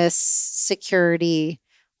business security,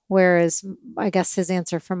 whereas I guess his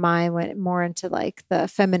answer for mine went more into the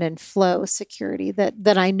feminine flow security,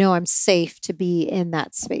 that I know I'm safe to be in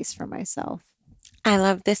that space for myself. I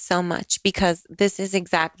love this so much because this is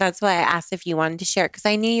that's why I asked if you wanted to share, because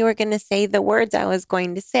I knew you were going to say the words I was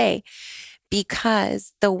going to say,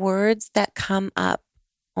 because the words that come up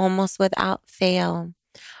almost without fail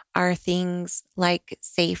are things like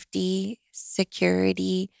safety,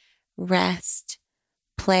 security, rest,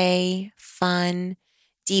 play, fun,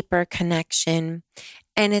 deeper connection.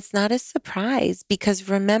 And it's not a surprise, because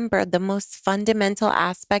remember, the most fundamental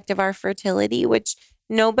aspect of our fertility, which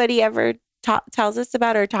nobody ever tells us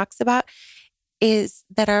about or talks about, is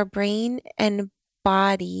that our brain and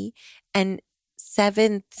body and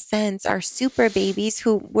seventh sense, our super babies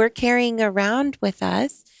who we're carrying around with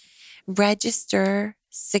us, register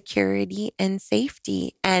security and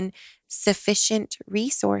safety and sufficient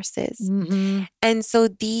resources. Mm-hmm. And so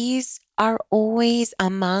these are always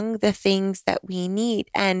among the things that we need.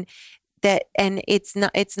 And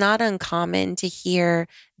it's not uncommon to hear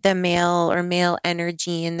the male or male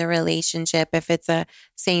energy in the relationship, if it's a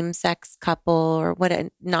same-sex couple or what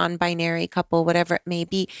a non-binary couple, whatever it may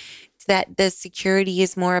be, that the security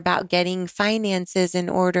is more about getting finances in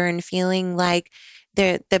order and feeling like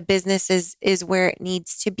the business is where it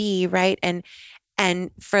needs to be, right?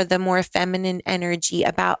 And for the more feminine energy,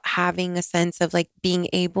 about having a sense of like being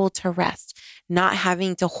able to rest, not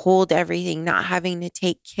having to hold everything, not having to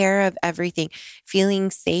take care of everything, feeling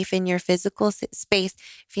safe in your physical space,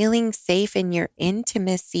 feeling safe in your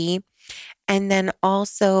intimacy. And then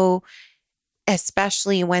also,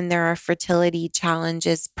 especially when there are fertility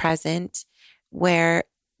challenges present, where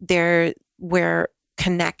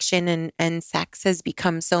connection and sex has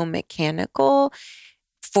become so mechanical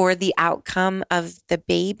for the outcome of the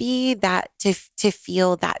baby, that to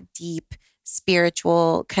feel that deep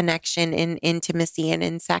spiritual connection in intimacy and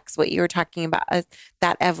in sex, what you were talking about,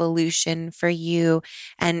 that evolution for you,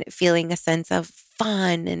 and feeling a sense of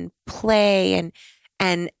fun and play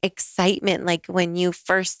and excitement, like when you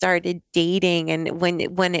first started dating and when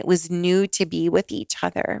it was new to be with each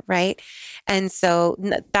other, right? And so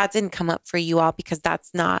that didn't come up for you all because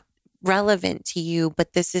that's not relevant to you,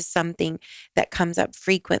 but this is something that comes up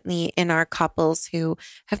frequently in our couples who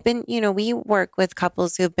have been, we work with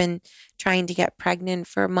couples who have been trying to get pregnant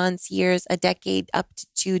for months, years, a decade, up to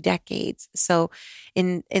 2 decades. So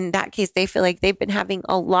in that case, they feel like they've been having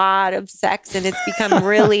a lot of sex and it's become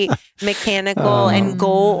really mechanical and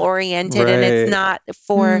goal oriented, and it's not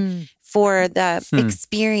for the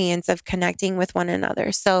experience of connecting with one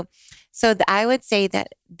another. So I would say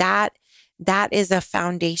that is a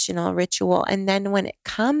foundational ritual. And then when it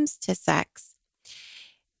comes to sex,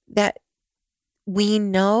 that we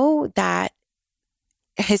know that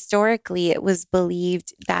historically it was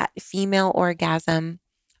believed that female orgasm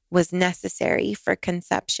was necessary for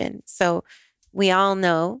conception. So we all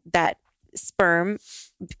know that sperm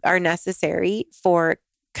are necessary for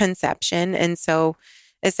conception. And so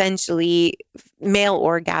essentially male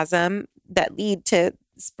orgasm that lead to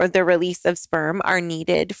the release of sperm are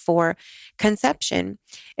needed for conception.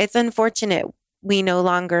 It's unfortunate we no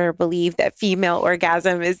longer believe that female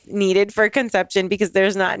orgasm is needed for conception because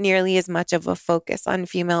there's not nearly as much of a focus on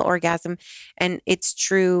female orgasm. And it's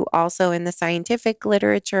true also in the scientific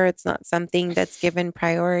literature. It's not something that's given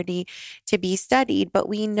priority to be studied, but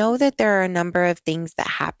we know that there are a number of things that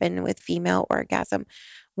happen with female orgasm.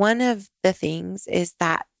 One of the things is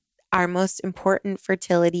that our most important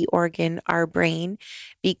fertility organ, our brain,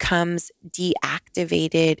 becomes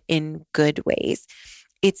deactivated in good ways.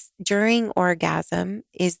 It's during orgasm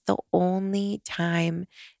is the only time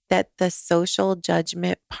that the social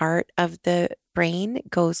judgment part of the brain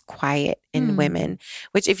goes quiet in women,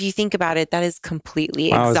 which if you think about it, that is completely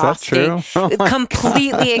exhausting. Is that true? Oh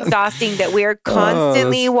completely exhausting that we're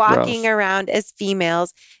constantly that's walking gross. around as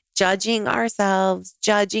females, judging ourselves,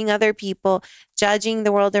 judging other people, judging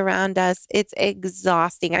the world around us. It's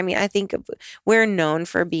exhausting. I mean, I think we're known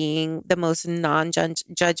for being the most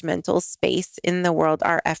non-judgmental space in the world,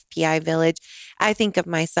 our FPI village. I think of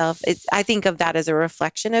myself, I think of that as a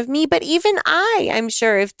reflection of me, but even I'm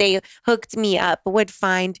sure if they hooked me up, would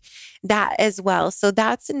find that as well. So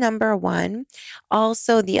that's number one.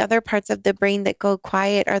 Also, the other parts of the brain that go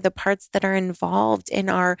quiet are the parts that are involved in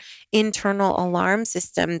our internal alarm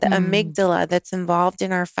system, the amygdala that's involved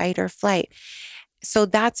in our fight or flight. So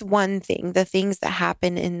that's one thing, the things that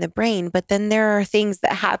happen in the brain. But then there are things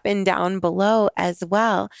that happen down below as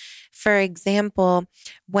well. For example,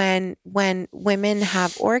 when women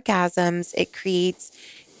have orgasms, it creates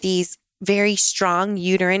these very strong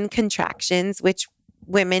uterine contractions, which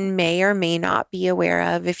women may or may not be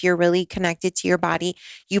aware of. If you're really connected to your body,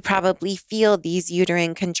 you probably feel these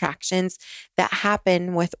uterine contractions that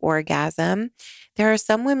happen with orgasm. There are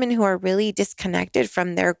some women who are really disconnected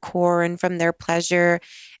from their core and from their pleasure,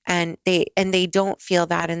 and they don't feel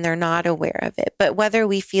that and they're not aware of it. But whether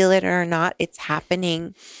we feel it or not, it's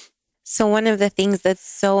happening. So one of the things that's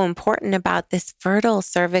so important about this fertile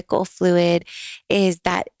cervical fluid is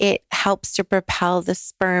that it helps to propel the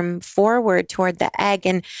sperm forward toward the egg.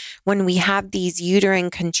 And when we have these uterine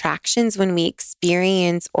contractions, when we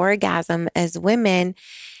experience orgasm as women,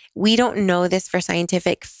 we don't know this for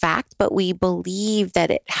scientific fact, but we believe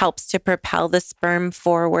that it helps to propel the sperm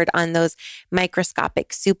forward on those microscopic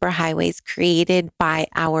superhighways created by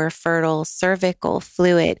our fertile cervical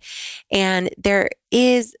fluid. And there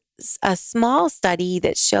is a small study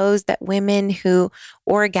that shows that women who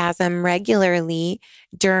orgasm regularly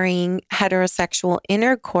during heterosexual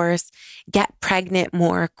intercourse get pregnant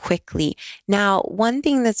more quickly. Now, one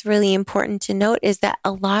thing that's really important to note is that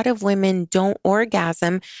a lot of women don't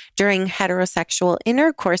orgasm during heterosexual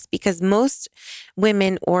intercourse because most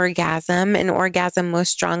women orgasm and orgasm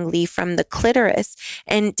most strongly from the clitoris.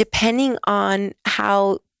 And depending on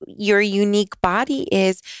how your unique body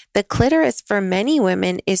is, the clitoris for many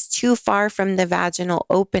women is too far from the vaginal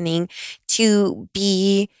opening to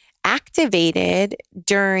be activated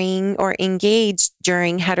during or engaged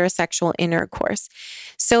during heterosexual intercourse.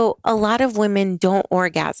 So a lot of women don't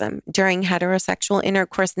orgasm during heterosexual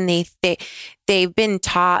intercourse, and they've been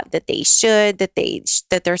taught that they should, that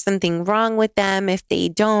there's something wrong with them if they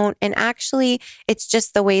don't. And actually, it's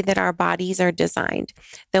just the way that our bodies are designed.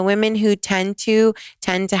 The women who tend to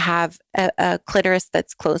have a clitoris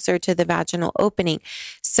that's closer to the vaginal opening.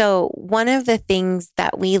 So one of the things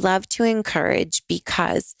that we love to encourage,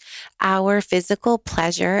 because our physical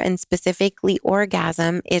pleasure and specifically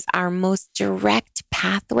orgasm is our most direct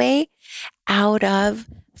pathway out of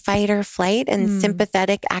fight or flight and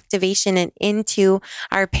sympathetic activation and into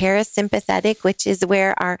our parasympathetic, which is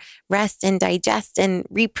where our rest and digest and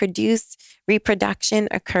reproduction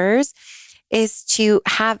occurs, is to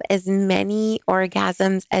have as many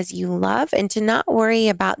orgasms as you love and to not worry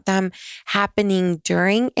about them happening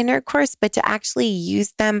during intercourse, but to actually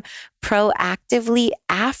use them proactively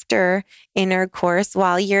after intercourse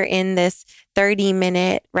while you're in this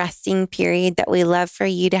 30-minute resting period that we love for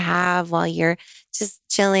you to have while you're just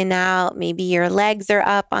chilling out. Maybe your legs are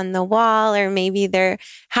up on the wall, or maybe they're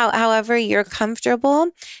however you're comfortable,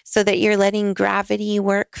 so that you're letting gravity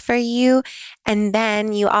work for you. And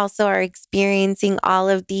then you also are experiencing all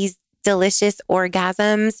of these delicious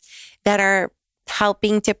orgasms that are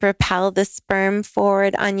helping to propel the sperm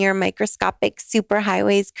forward on your microscopic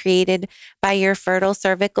superhighways created by your fertile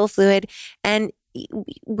cervical fluid. And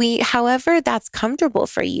however that's comfortable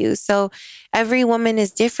for you. So every woman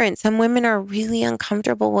is different. Some women are really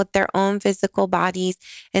uncomfortable with their own physical bodies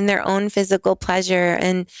and their own physical pleasure,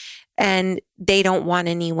 and they don't want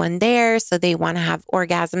anyone there. So they want to have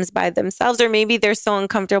orgasms by themselves, or maybe they're so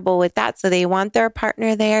uncomfortable with that, so they want their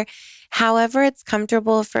partner there. However it's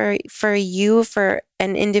comfortable for you, for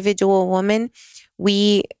an individual woman,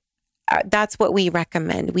 that's what we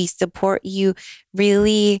recommend. We support you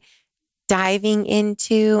really diving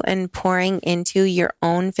into and pouring into your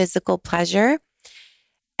own physical pleasure.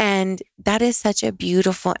 And that is such a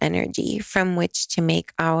beautiful energy from which to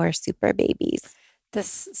make our super babies.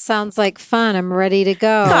 This sounds like fun. I'm ready to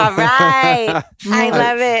go. All right. I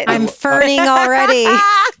love it. I'm ferning already.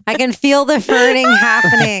 I can feel the ferning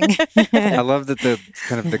happening. I love that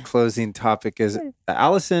the closing topic is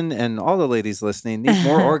Alyson and all the ladies listening need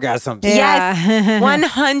more orgasms. Yes,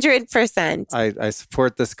 100%. I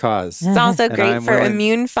support this cause. It's also great for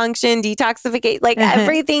immune function, detoxification, like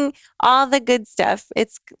everything, all the good stuff.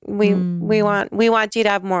 We want you to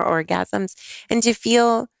have more orgasms and to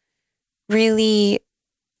feel really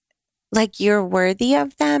like you're worthy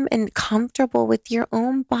of them and comfortable with your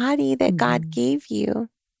own body that God gave you.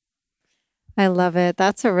 I love it.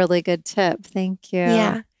 That's a really good tip. Thank you.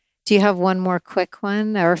 Yeah. Do you have one more quick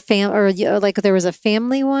one, or like there was a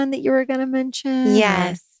family one that you were going to mention?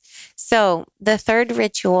 Yes. So the third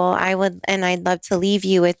ritual I'd love to leave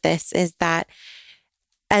you with this, is that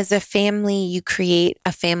as a family, you create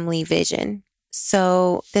a family vision.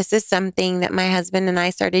 So this is something that my husband and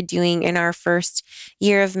I started doing in our first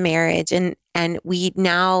year of marriage. And we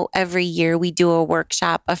now every year we do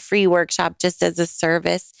a free workshop just as a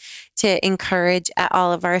service to encourage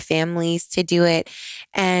all of our families to do it.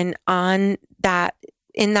 And in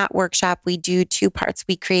that workshop, we do two parts.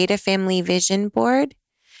 We create a family vision board,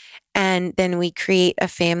 and then we create a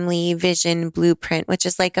family vision blueprint, which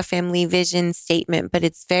is like a family vision statement, but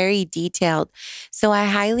it's very detailed. So I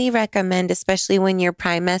highly recommend, especially when you're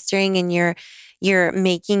primestering and you're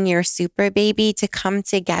making your super baby, to come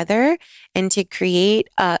together and to create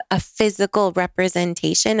a physical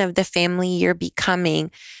representation of the family you're becoming.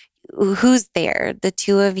 Who's there? The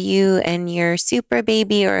two of you and your super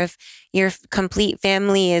baby, or if your complete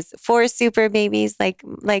family is 4 super babies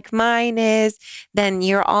like mine is, then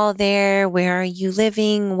you're all there. Where are you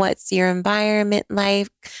living? What's your environment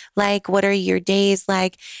like? What are your days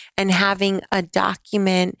like? And having a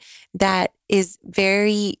document that is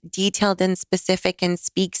very detailed and specific and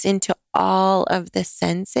speaks into all of the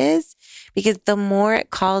senses, because the more it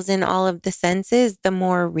calls in all of the senses, the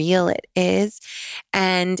more real it is.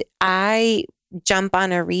 And I jump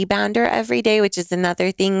on a rebounder every day, which is another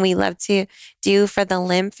thing we love to do for the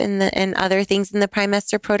lymph and other things in the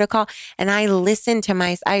Primemester protocol. And I listen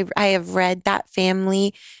to I have read that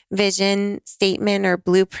family vision statement or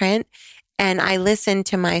blueprint, and I listen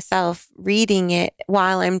to myself reading it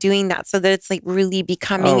while I'm doing that, so that it's like really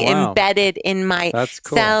becoming embedded in my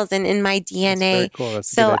cells and in my DNA. That's very cool. That's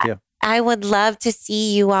a so good idea. I would love to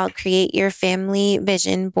see you all create your family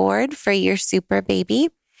vision board for your super baby.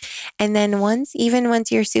 And then once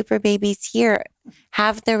your super baby's here,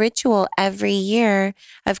 have the ritual every year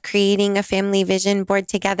of creating a family vision board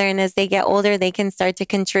together. And as they get older, they can start to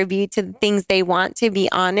contribute to the things they want to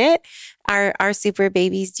be on it. Our super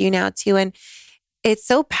babies do now too. And it's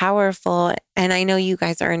so powerful. And I know you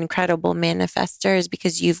guys are incredible manifestors,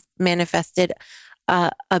 because you've manifested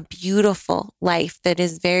a beautiful life that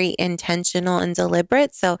is very intentional and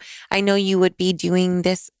deliberate. So I know you would be doing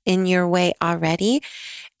this in your way already.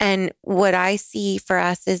 And what I see for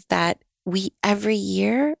us is that every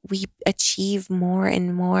year we achieve more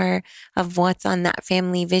and more of what's on that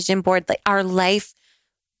family vision board. Like our life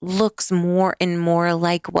looks more and more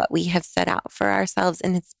like what we have set out for ourselves.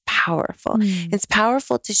 And it's powerful. It's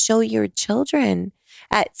powerful to show your children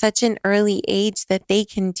at such an early age that they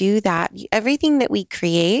can do that. Everything that we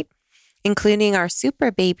create, including our super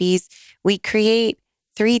babies, we create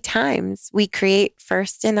 3 times. We create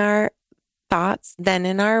first in our thoughts, then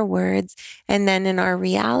in our words, and then in our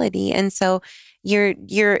reality. And so you're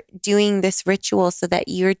doing this ritual so that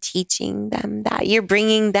you're teaching them that. You're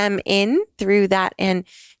bringing them in through that and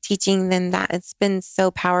teaching them that. It's been so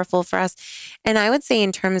powerful for us. And I would say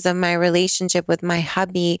in terms of my relationship with my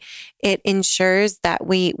hubby, it ensures that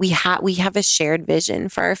we have a shared vision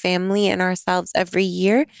for our family and ourselves every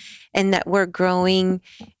year, and that we're growing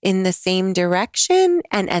in the same direction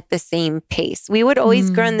and at the same pace. We would always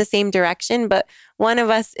grow in the same direction, but one of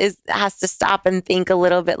us has to stop and think a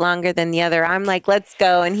little bit longer than the other. I'm like, let's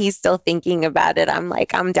go. And he's still thinking about it. I'm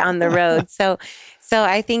like, I'm down the road. So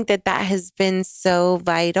I think that has been so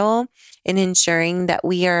vital in ensuring that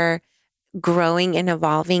we are growing and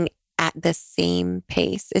evolving at the same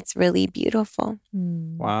pace. It's really beautiful.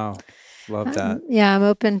 Wow. Love that. Yeah, I'm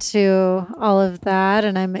open to all of that,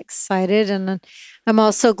 and I'm excited. And I'm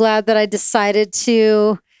also glad that I decided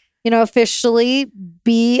to, officially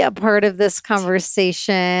be a part of this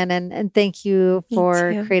conversation. And thank you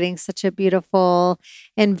for creating such a beautiful,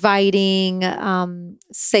 inviting,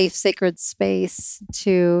 safe, sacred space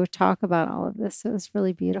to talk about all of this. It was a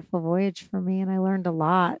really beautiful voyage for me, and I learned a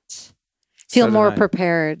lot. Feel more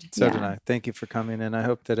prepared. So did I. Thank you for coming in. I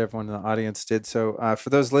hope that everyone in the audience did. So for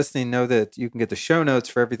those listening, know that you can get the show notes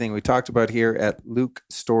for everything we talked about here at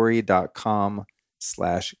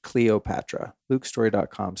lukestory.com/Cleopatra.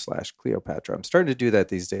 lukestory.com/Cleopatra. I'm starting to do that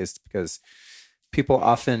these days because people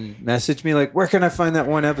often message me like, where can I find that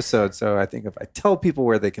one episode? So I think if I tell people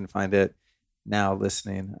where they can find it, now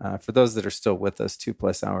listening, for those that are still with us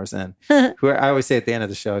 2+ hours in, who I always say at the end of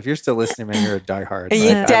the show, if you're still listening, man, you're a diehard.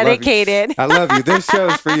 You're dedicated. I love you. This show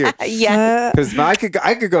is for you. Yes. Because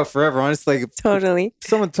I could go forever. Honestly, totally. If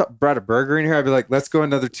someone brought a burger in here, I'd be like, let's go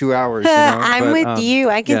another 2 hours. I'm with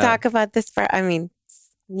you. I can talk about this for, a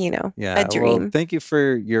dream. Well, thank you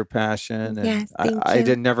for your passion. And yes, I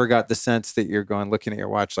never got the sense that you're looking at your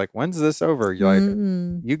watch like, when's this over? You're like,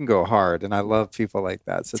 you can go hard. And I love people like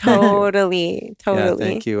that. So totally. Yeah,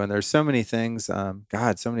 thank you. And there's so many things,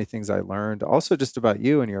 so many things I learned also just about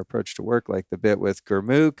you and your approach to work, like the bit with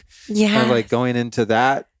Gurmukh. Yeah. Kind of like going into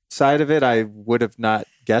that side of it, I would have not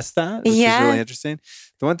guessed that, which is really interesting.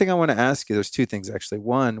 The one thing I want to ask you, there's 2 things actually.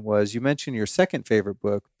 One was you mentioned your second favorite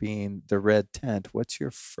book being The Red Tent. What's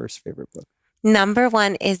your first favorite book? Number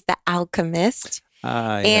 1 is The Alchemist.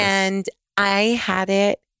 Yes. And I had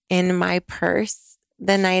it in my purse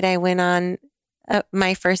the night I went on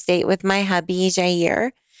my first date with my hubby,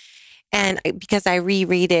 Jair. And because I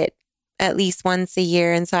reread it at least once a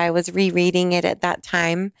year. And so I was rereading it at that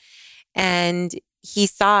time. And he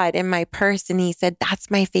saw it in my purse and he said,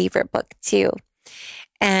 that's my favorite book too.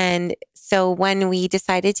 And so when we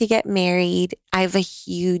decided to get married, I have a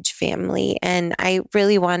huge family and I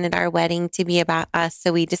really wanted our wedding to be about us.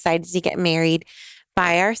 So we decided to get married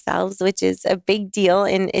by ourselves, which is a big deal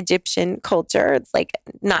in Egyptian culture. It's like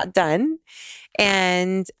not done.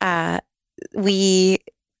 And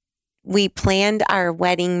we planned our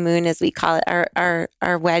wedding moon, as we call it,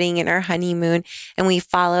 our wedding and our honeymoon, and we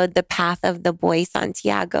followed the path of the boy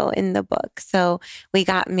Santiago in the book. So we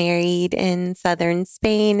got married in southern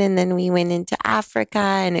Spain, and then we went into Africa,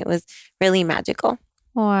 and it was really magical.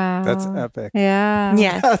 Wow. That's epic. Yeah.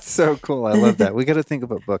 Yes. That's so cool. I love that. We got to think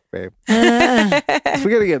of a book, babe. Uh,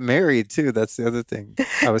 We got to get married too. That's the other thing.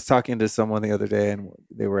 I was talking to someone the other day and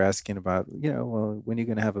they were asking about, well, when are you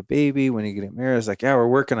going to have a baby? When are you going to get married? I was like, yeah, we're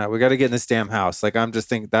working on it. We got to get in this damn house. Like, I'm just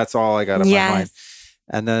thinking that's all I got on my mind.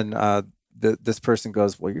 And then this person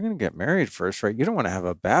goes, well, you're going to get married first, right? You don't want to have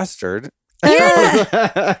a bastard. And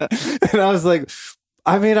I was like,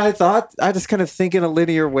 I mean, I just kind of think in a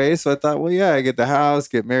linear way. So I thought, well, yeah, I get the house,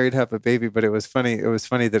 get married, have a baby. But it was funny. It was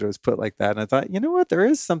funny that it was put like that. And I thought, you know what? There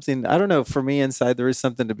is something, I don't know, for me inside, there is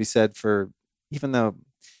something to be said for, even though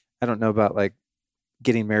I don't know about like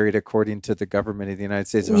getting married according to the government of the United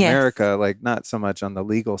States of America, like not so much on the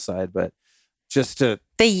legal side, but just to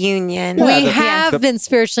the union. We have been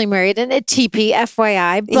spiritually married in a TP,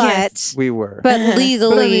 FYI, but we were, but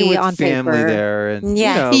legally with on family paper there, and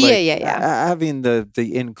having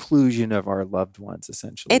the inclusion of our loved ones,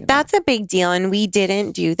 essentially. That's a big deal, and we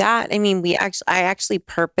didn't do that. I mean, I actually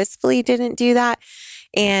purposefully didn't do that,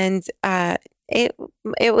 and it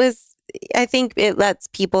was. I think it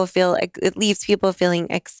leaves people feeling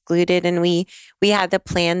excluded. And we had the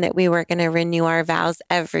plan that we were going to renew our vows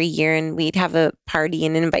every year, and we'd have a party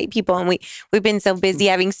and invite people. And we've been so busy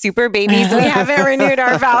having super babies, we haven't renewed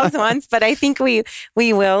our vows once, but I think we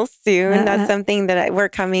will soon. That's something that we're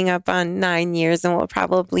coming up on 9 years, and we'll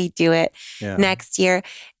probably do it next year.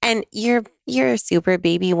 And your super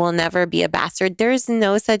baby will never be a bastard. There's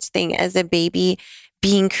no such thing as a baby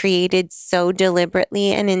being created so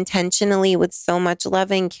deliberately and intentionally with so much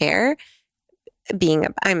love and care.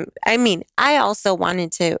 I also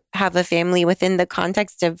wanted to have a family within the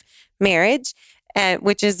context of marriage,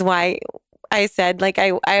 which is why I said, like,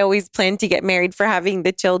 I always planned to get married for having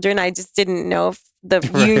the children. I just didn't know if the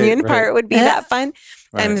union part would be that fun.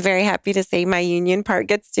 Right. I'm very happy to say my union part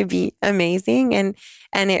gets to be amazing, and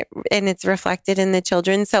it's reflected in the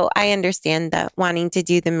children. So I understand the wanting to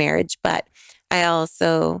do the marriage, but I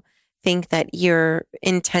also think that your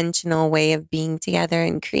intentional way of being together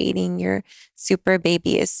and creating your super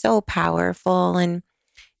baby is so powerful. And,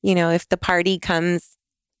 if the party comes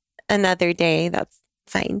another day, that's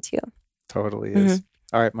fine too. Totally is.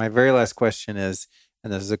 All right. My very last question is,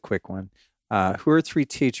 and this is a quick one. Who are 3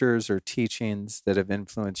 teachers or teachings that have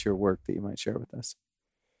influenced your work that you might share with us?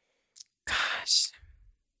 Gosh.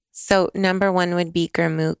 So number 1 would be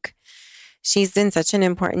Gurmukh. She's been such an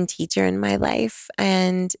important teacher in my life.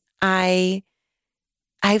 And I've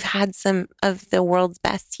had some of the world's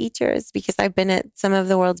best teachers because I've been at some of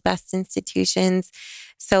the world's best institutions.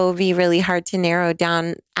 So it would be really hard to narrow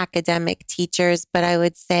down academic teachers. But I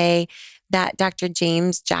would say that Dr.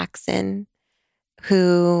 James Jackson,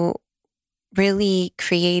 who really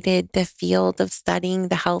created the field of studying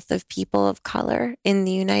the health of people of color in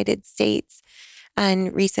the United States,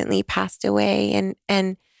 and recently passed away,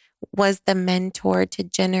 and was the mentor to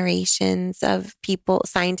generations of people,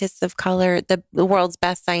 scientists of color, the world's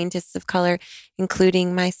best scientists of color,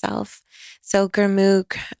 including myself. So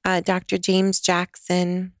Gurmukh, Dr. James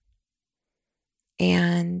Jackson,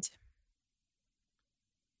 and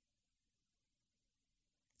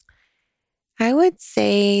I would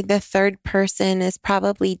say the third person is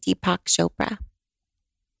probably Deepak Chopra.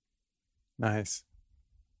 Nice.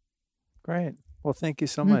 Great. Well, thank you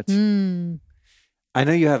so much. I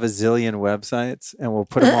know you have a zillion websites, and we'll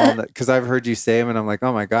put them all in because I've heard you say them, and I'm like,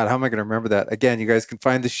 oh my God, how am I going to remember that? Again, you guys can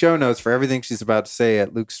find the show notes for everything she's about to say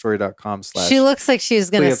at lukestory.com/. She looks like she's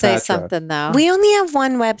going to say something, though. We only have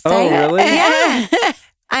one website. Oh, really? Yeah.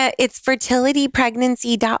 It's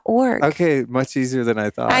fertilitypregnancy.org. Okay, much easier than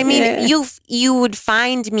I thought. I mean, you would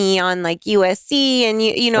find me on like USC and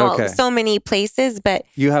so many places, but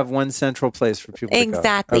you have one central place for people to go.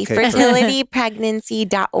 Exactly.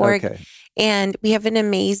 Fertilitypregnancy.org. Okay. And we have an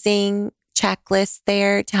amazing checklist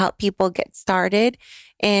there to help people get started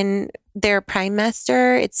in their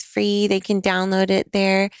Primemester. It's free. They can download it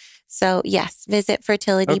there. So yes, visit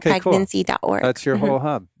fertilitypregnancy.org. Cool. That's your whole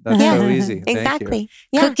hub. That's so easy. Exactly.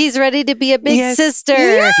 Yeah. Cookie's ready to be a big sister.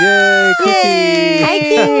 Yeah. Yay, Cookie. Hi,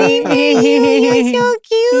 Cookie. You're so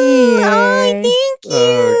cute. Oh, thank you.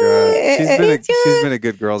 Oh, God. She's been a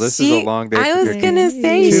good girl. This is a long day for Cookie. I was going to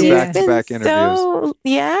say, Two back-to-back interviews.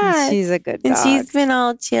 She's a good dog. And she's been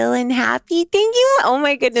all chill and happy. Thank you. Oh,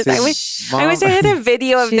 my goodness. I wish I had a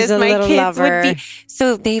video of this. My kids would be.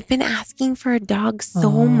 So they've been asking for a dog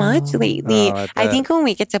so much lately. I think when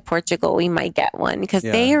we get to Portugal, we might get one because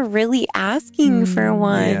they are really asking for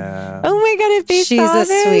one. Yeah. Oh my God, if they She's saw a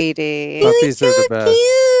this. Sweetie. Puppies are the best.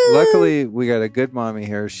 Luckily, we got a good mommy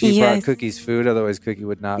here. She brought Cookie's food. Otherwise, Cookie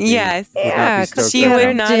would not be. Yes. Would not be stoked she right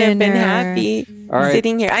would now. not have been happy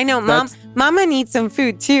sitting here. I know, Mama needs some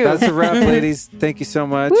food too. That's a wrap, ladies. Thank you so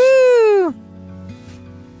much. Woo!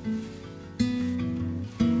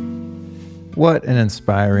 What an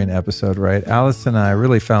inspiring episode, right? Alyson and I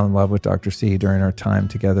really fell in love with Dr. C during our time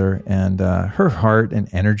together, and her heart and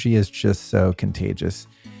energy is just so contagious.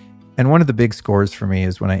 And one of the big scores for me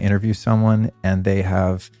is when I interview someone and they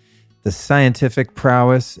have the scientific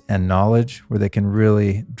prowess and knowledge where they can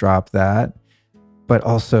really drop that, but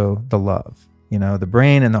also the love. You know, the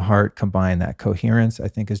brain and the heart combine. That coherence, I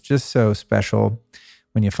think, is just so special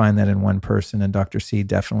when you find that in one person. And Dr. C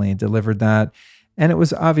definitely delivered that. And it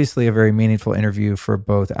was obviously a very meaningful interview for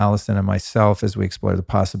both Alyson and myself as we explore the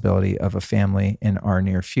possibility of a family in our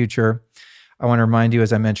near future. I want to remind you,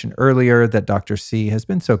 as I mentioned earlier, that Dr. C has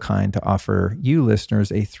been so kind to offer you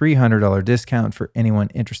listeners a $300 discount for anyone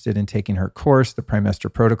interested in taking her course, the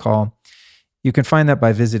Primemester Protocol. You can find that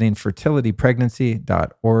by visiting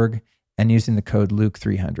fertilitypregnancy.org and using the code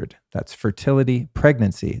Luke300. That's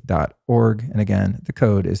fertilitypregnancy.org. And again, the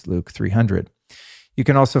code is Luke300. You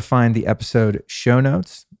can also find the episode show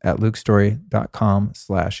notes at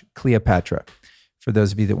lukestory.com/Cleopatra. For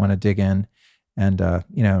those of you that want to dig in and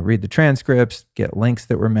read the transcripts, get links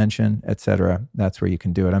that were mentioned, etc., that's where you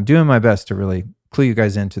can do it. I'm doing my best to really clue you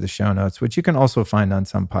guys into the show notes, which you can also find on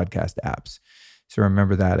some podcast apps. So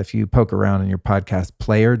remember that if you poke around in your podcast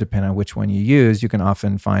player, depending on which one you use, you can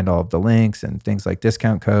often find all of the links and things like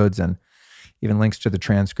discount codes and even links to the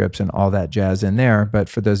transcripts and all that jazz in there. But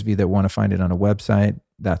for those of you that want to find it on a website,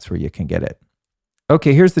 that's where you can get it.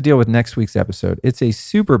 Okay, here's the deal with next week's episode. It's a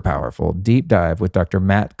super powerful deep dive with Dr.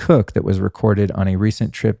 Matt Cook that was recorded on a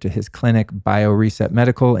recent trip to his clinic, BioReset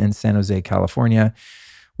Medical in San Jose, California,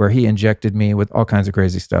 where he injected me with all kinds of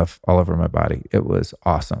crazy stuff all over my body. It was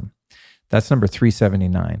awesome. That's number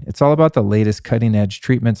 379. It's all about the latest cutting-edge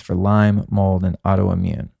treatments for Lyme, mold, and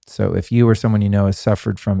autoimmune. So if you or someone you know has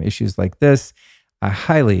suffered from issues like this, I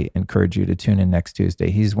highly encourage you to tune in next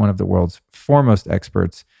Tuesday. He's one of the world's foremost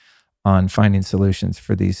experts on finding solutions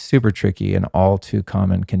for these super tricky and all too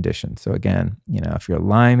common conditions. So again, if you're a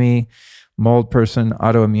limey, mold person,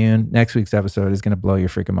 autoimmune, next week's episode is going to blow your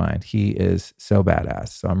freaking mind. He is so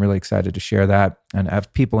badass. So I'm really excited to share that. And I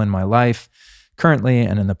have people in my life currently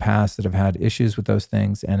and in the past that have had issues with those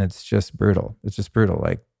things. And it's just brutal. It's just brutal.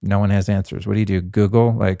 Like no one has answers. What do?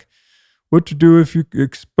 Google like what to do if you're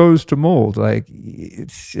exposed to mold? Like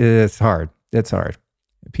it's hard. It's hard.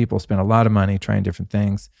 People spend a lot of money trying different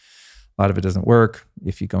things. A lot of it doesn't work.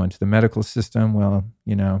 If you go into the medical system, well,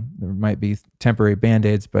 there might be temporary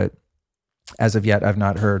Band-Aids, but as of yet, I've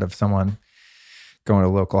not heard of someone going to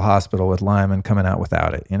a local hospital with Lyme and coming out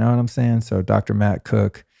without it. You know what I'm saying? So Dr. Matt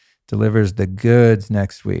Cook delivers the goods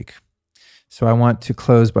next week. So I want to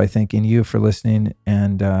close by thanking you for listening.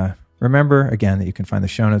 And remember, again, that you can find the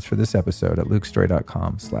show notes for this episode at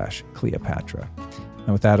lukestory.com/Cleopatra.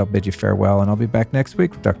 And with that, I'll bid you farewell, and I'll be back next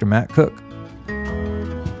week with Dr. Matt Cook.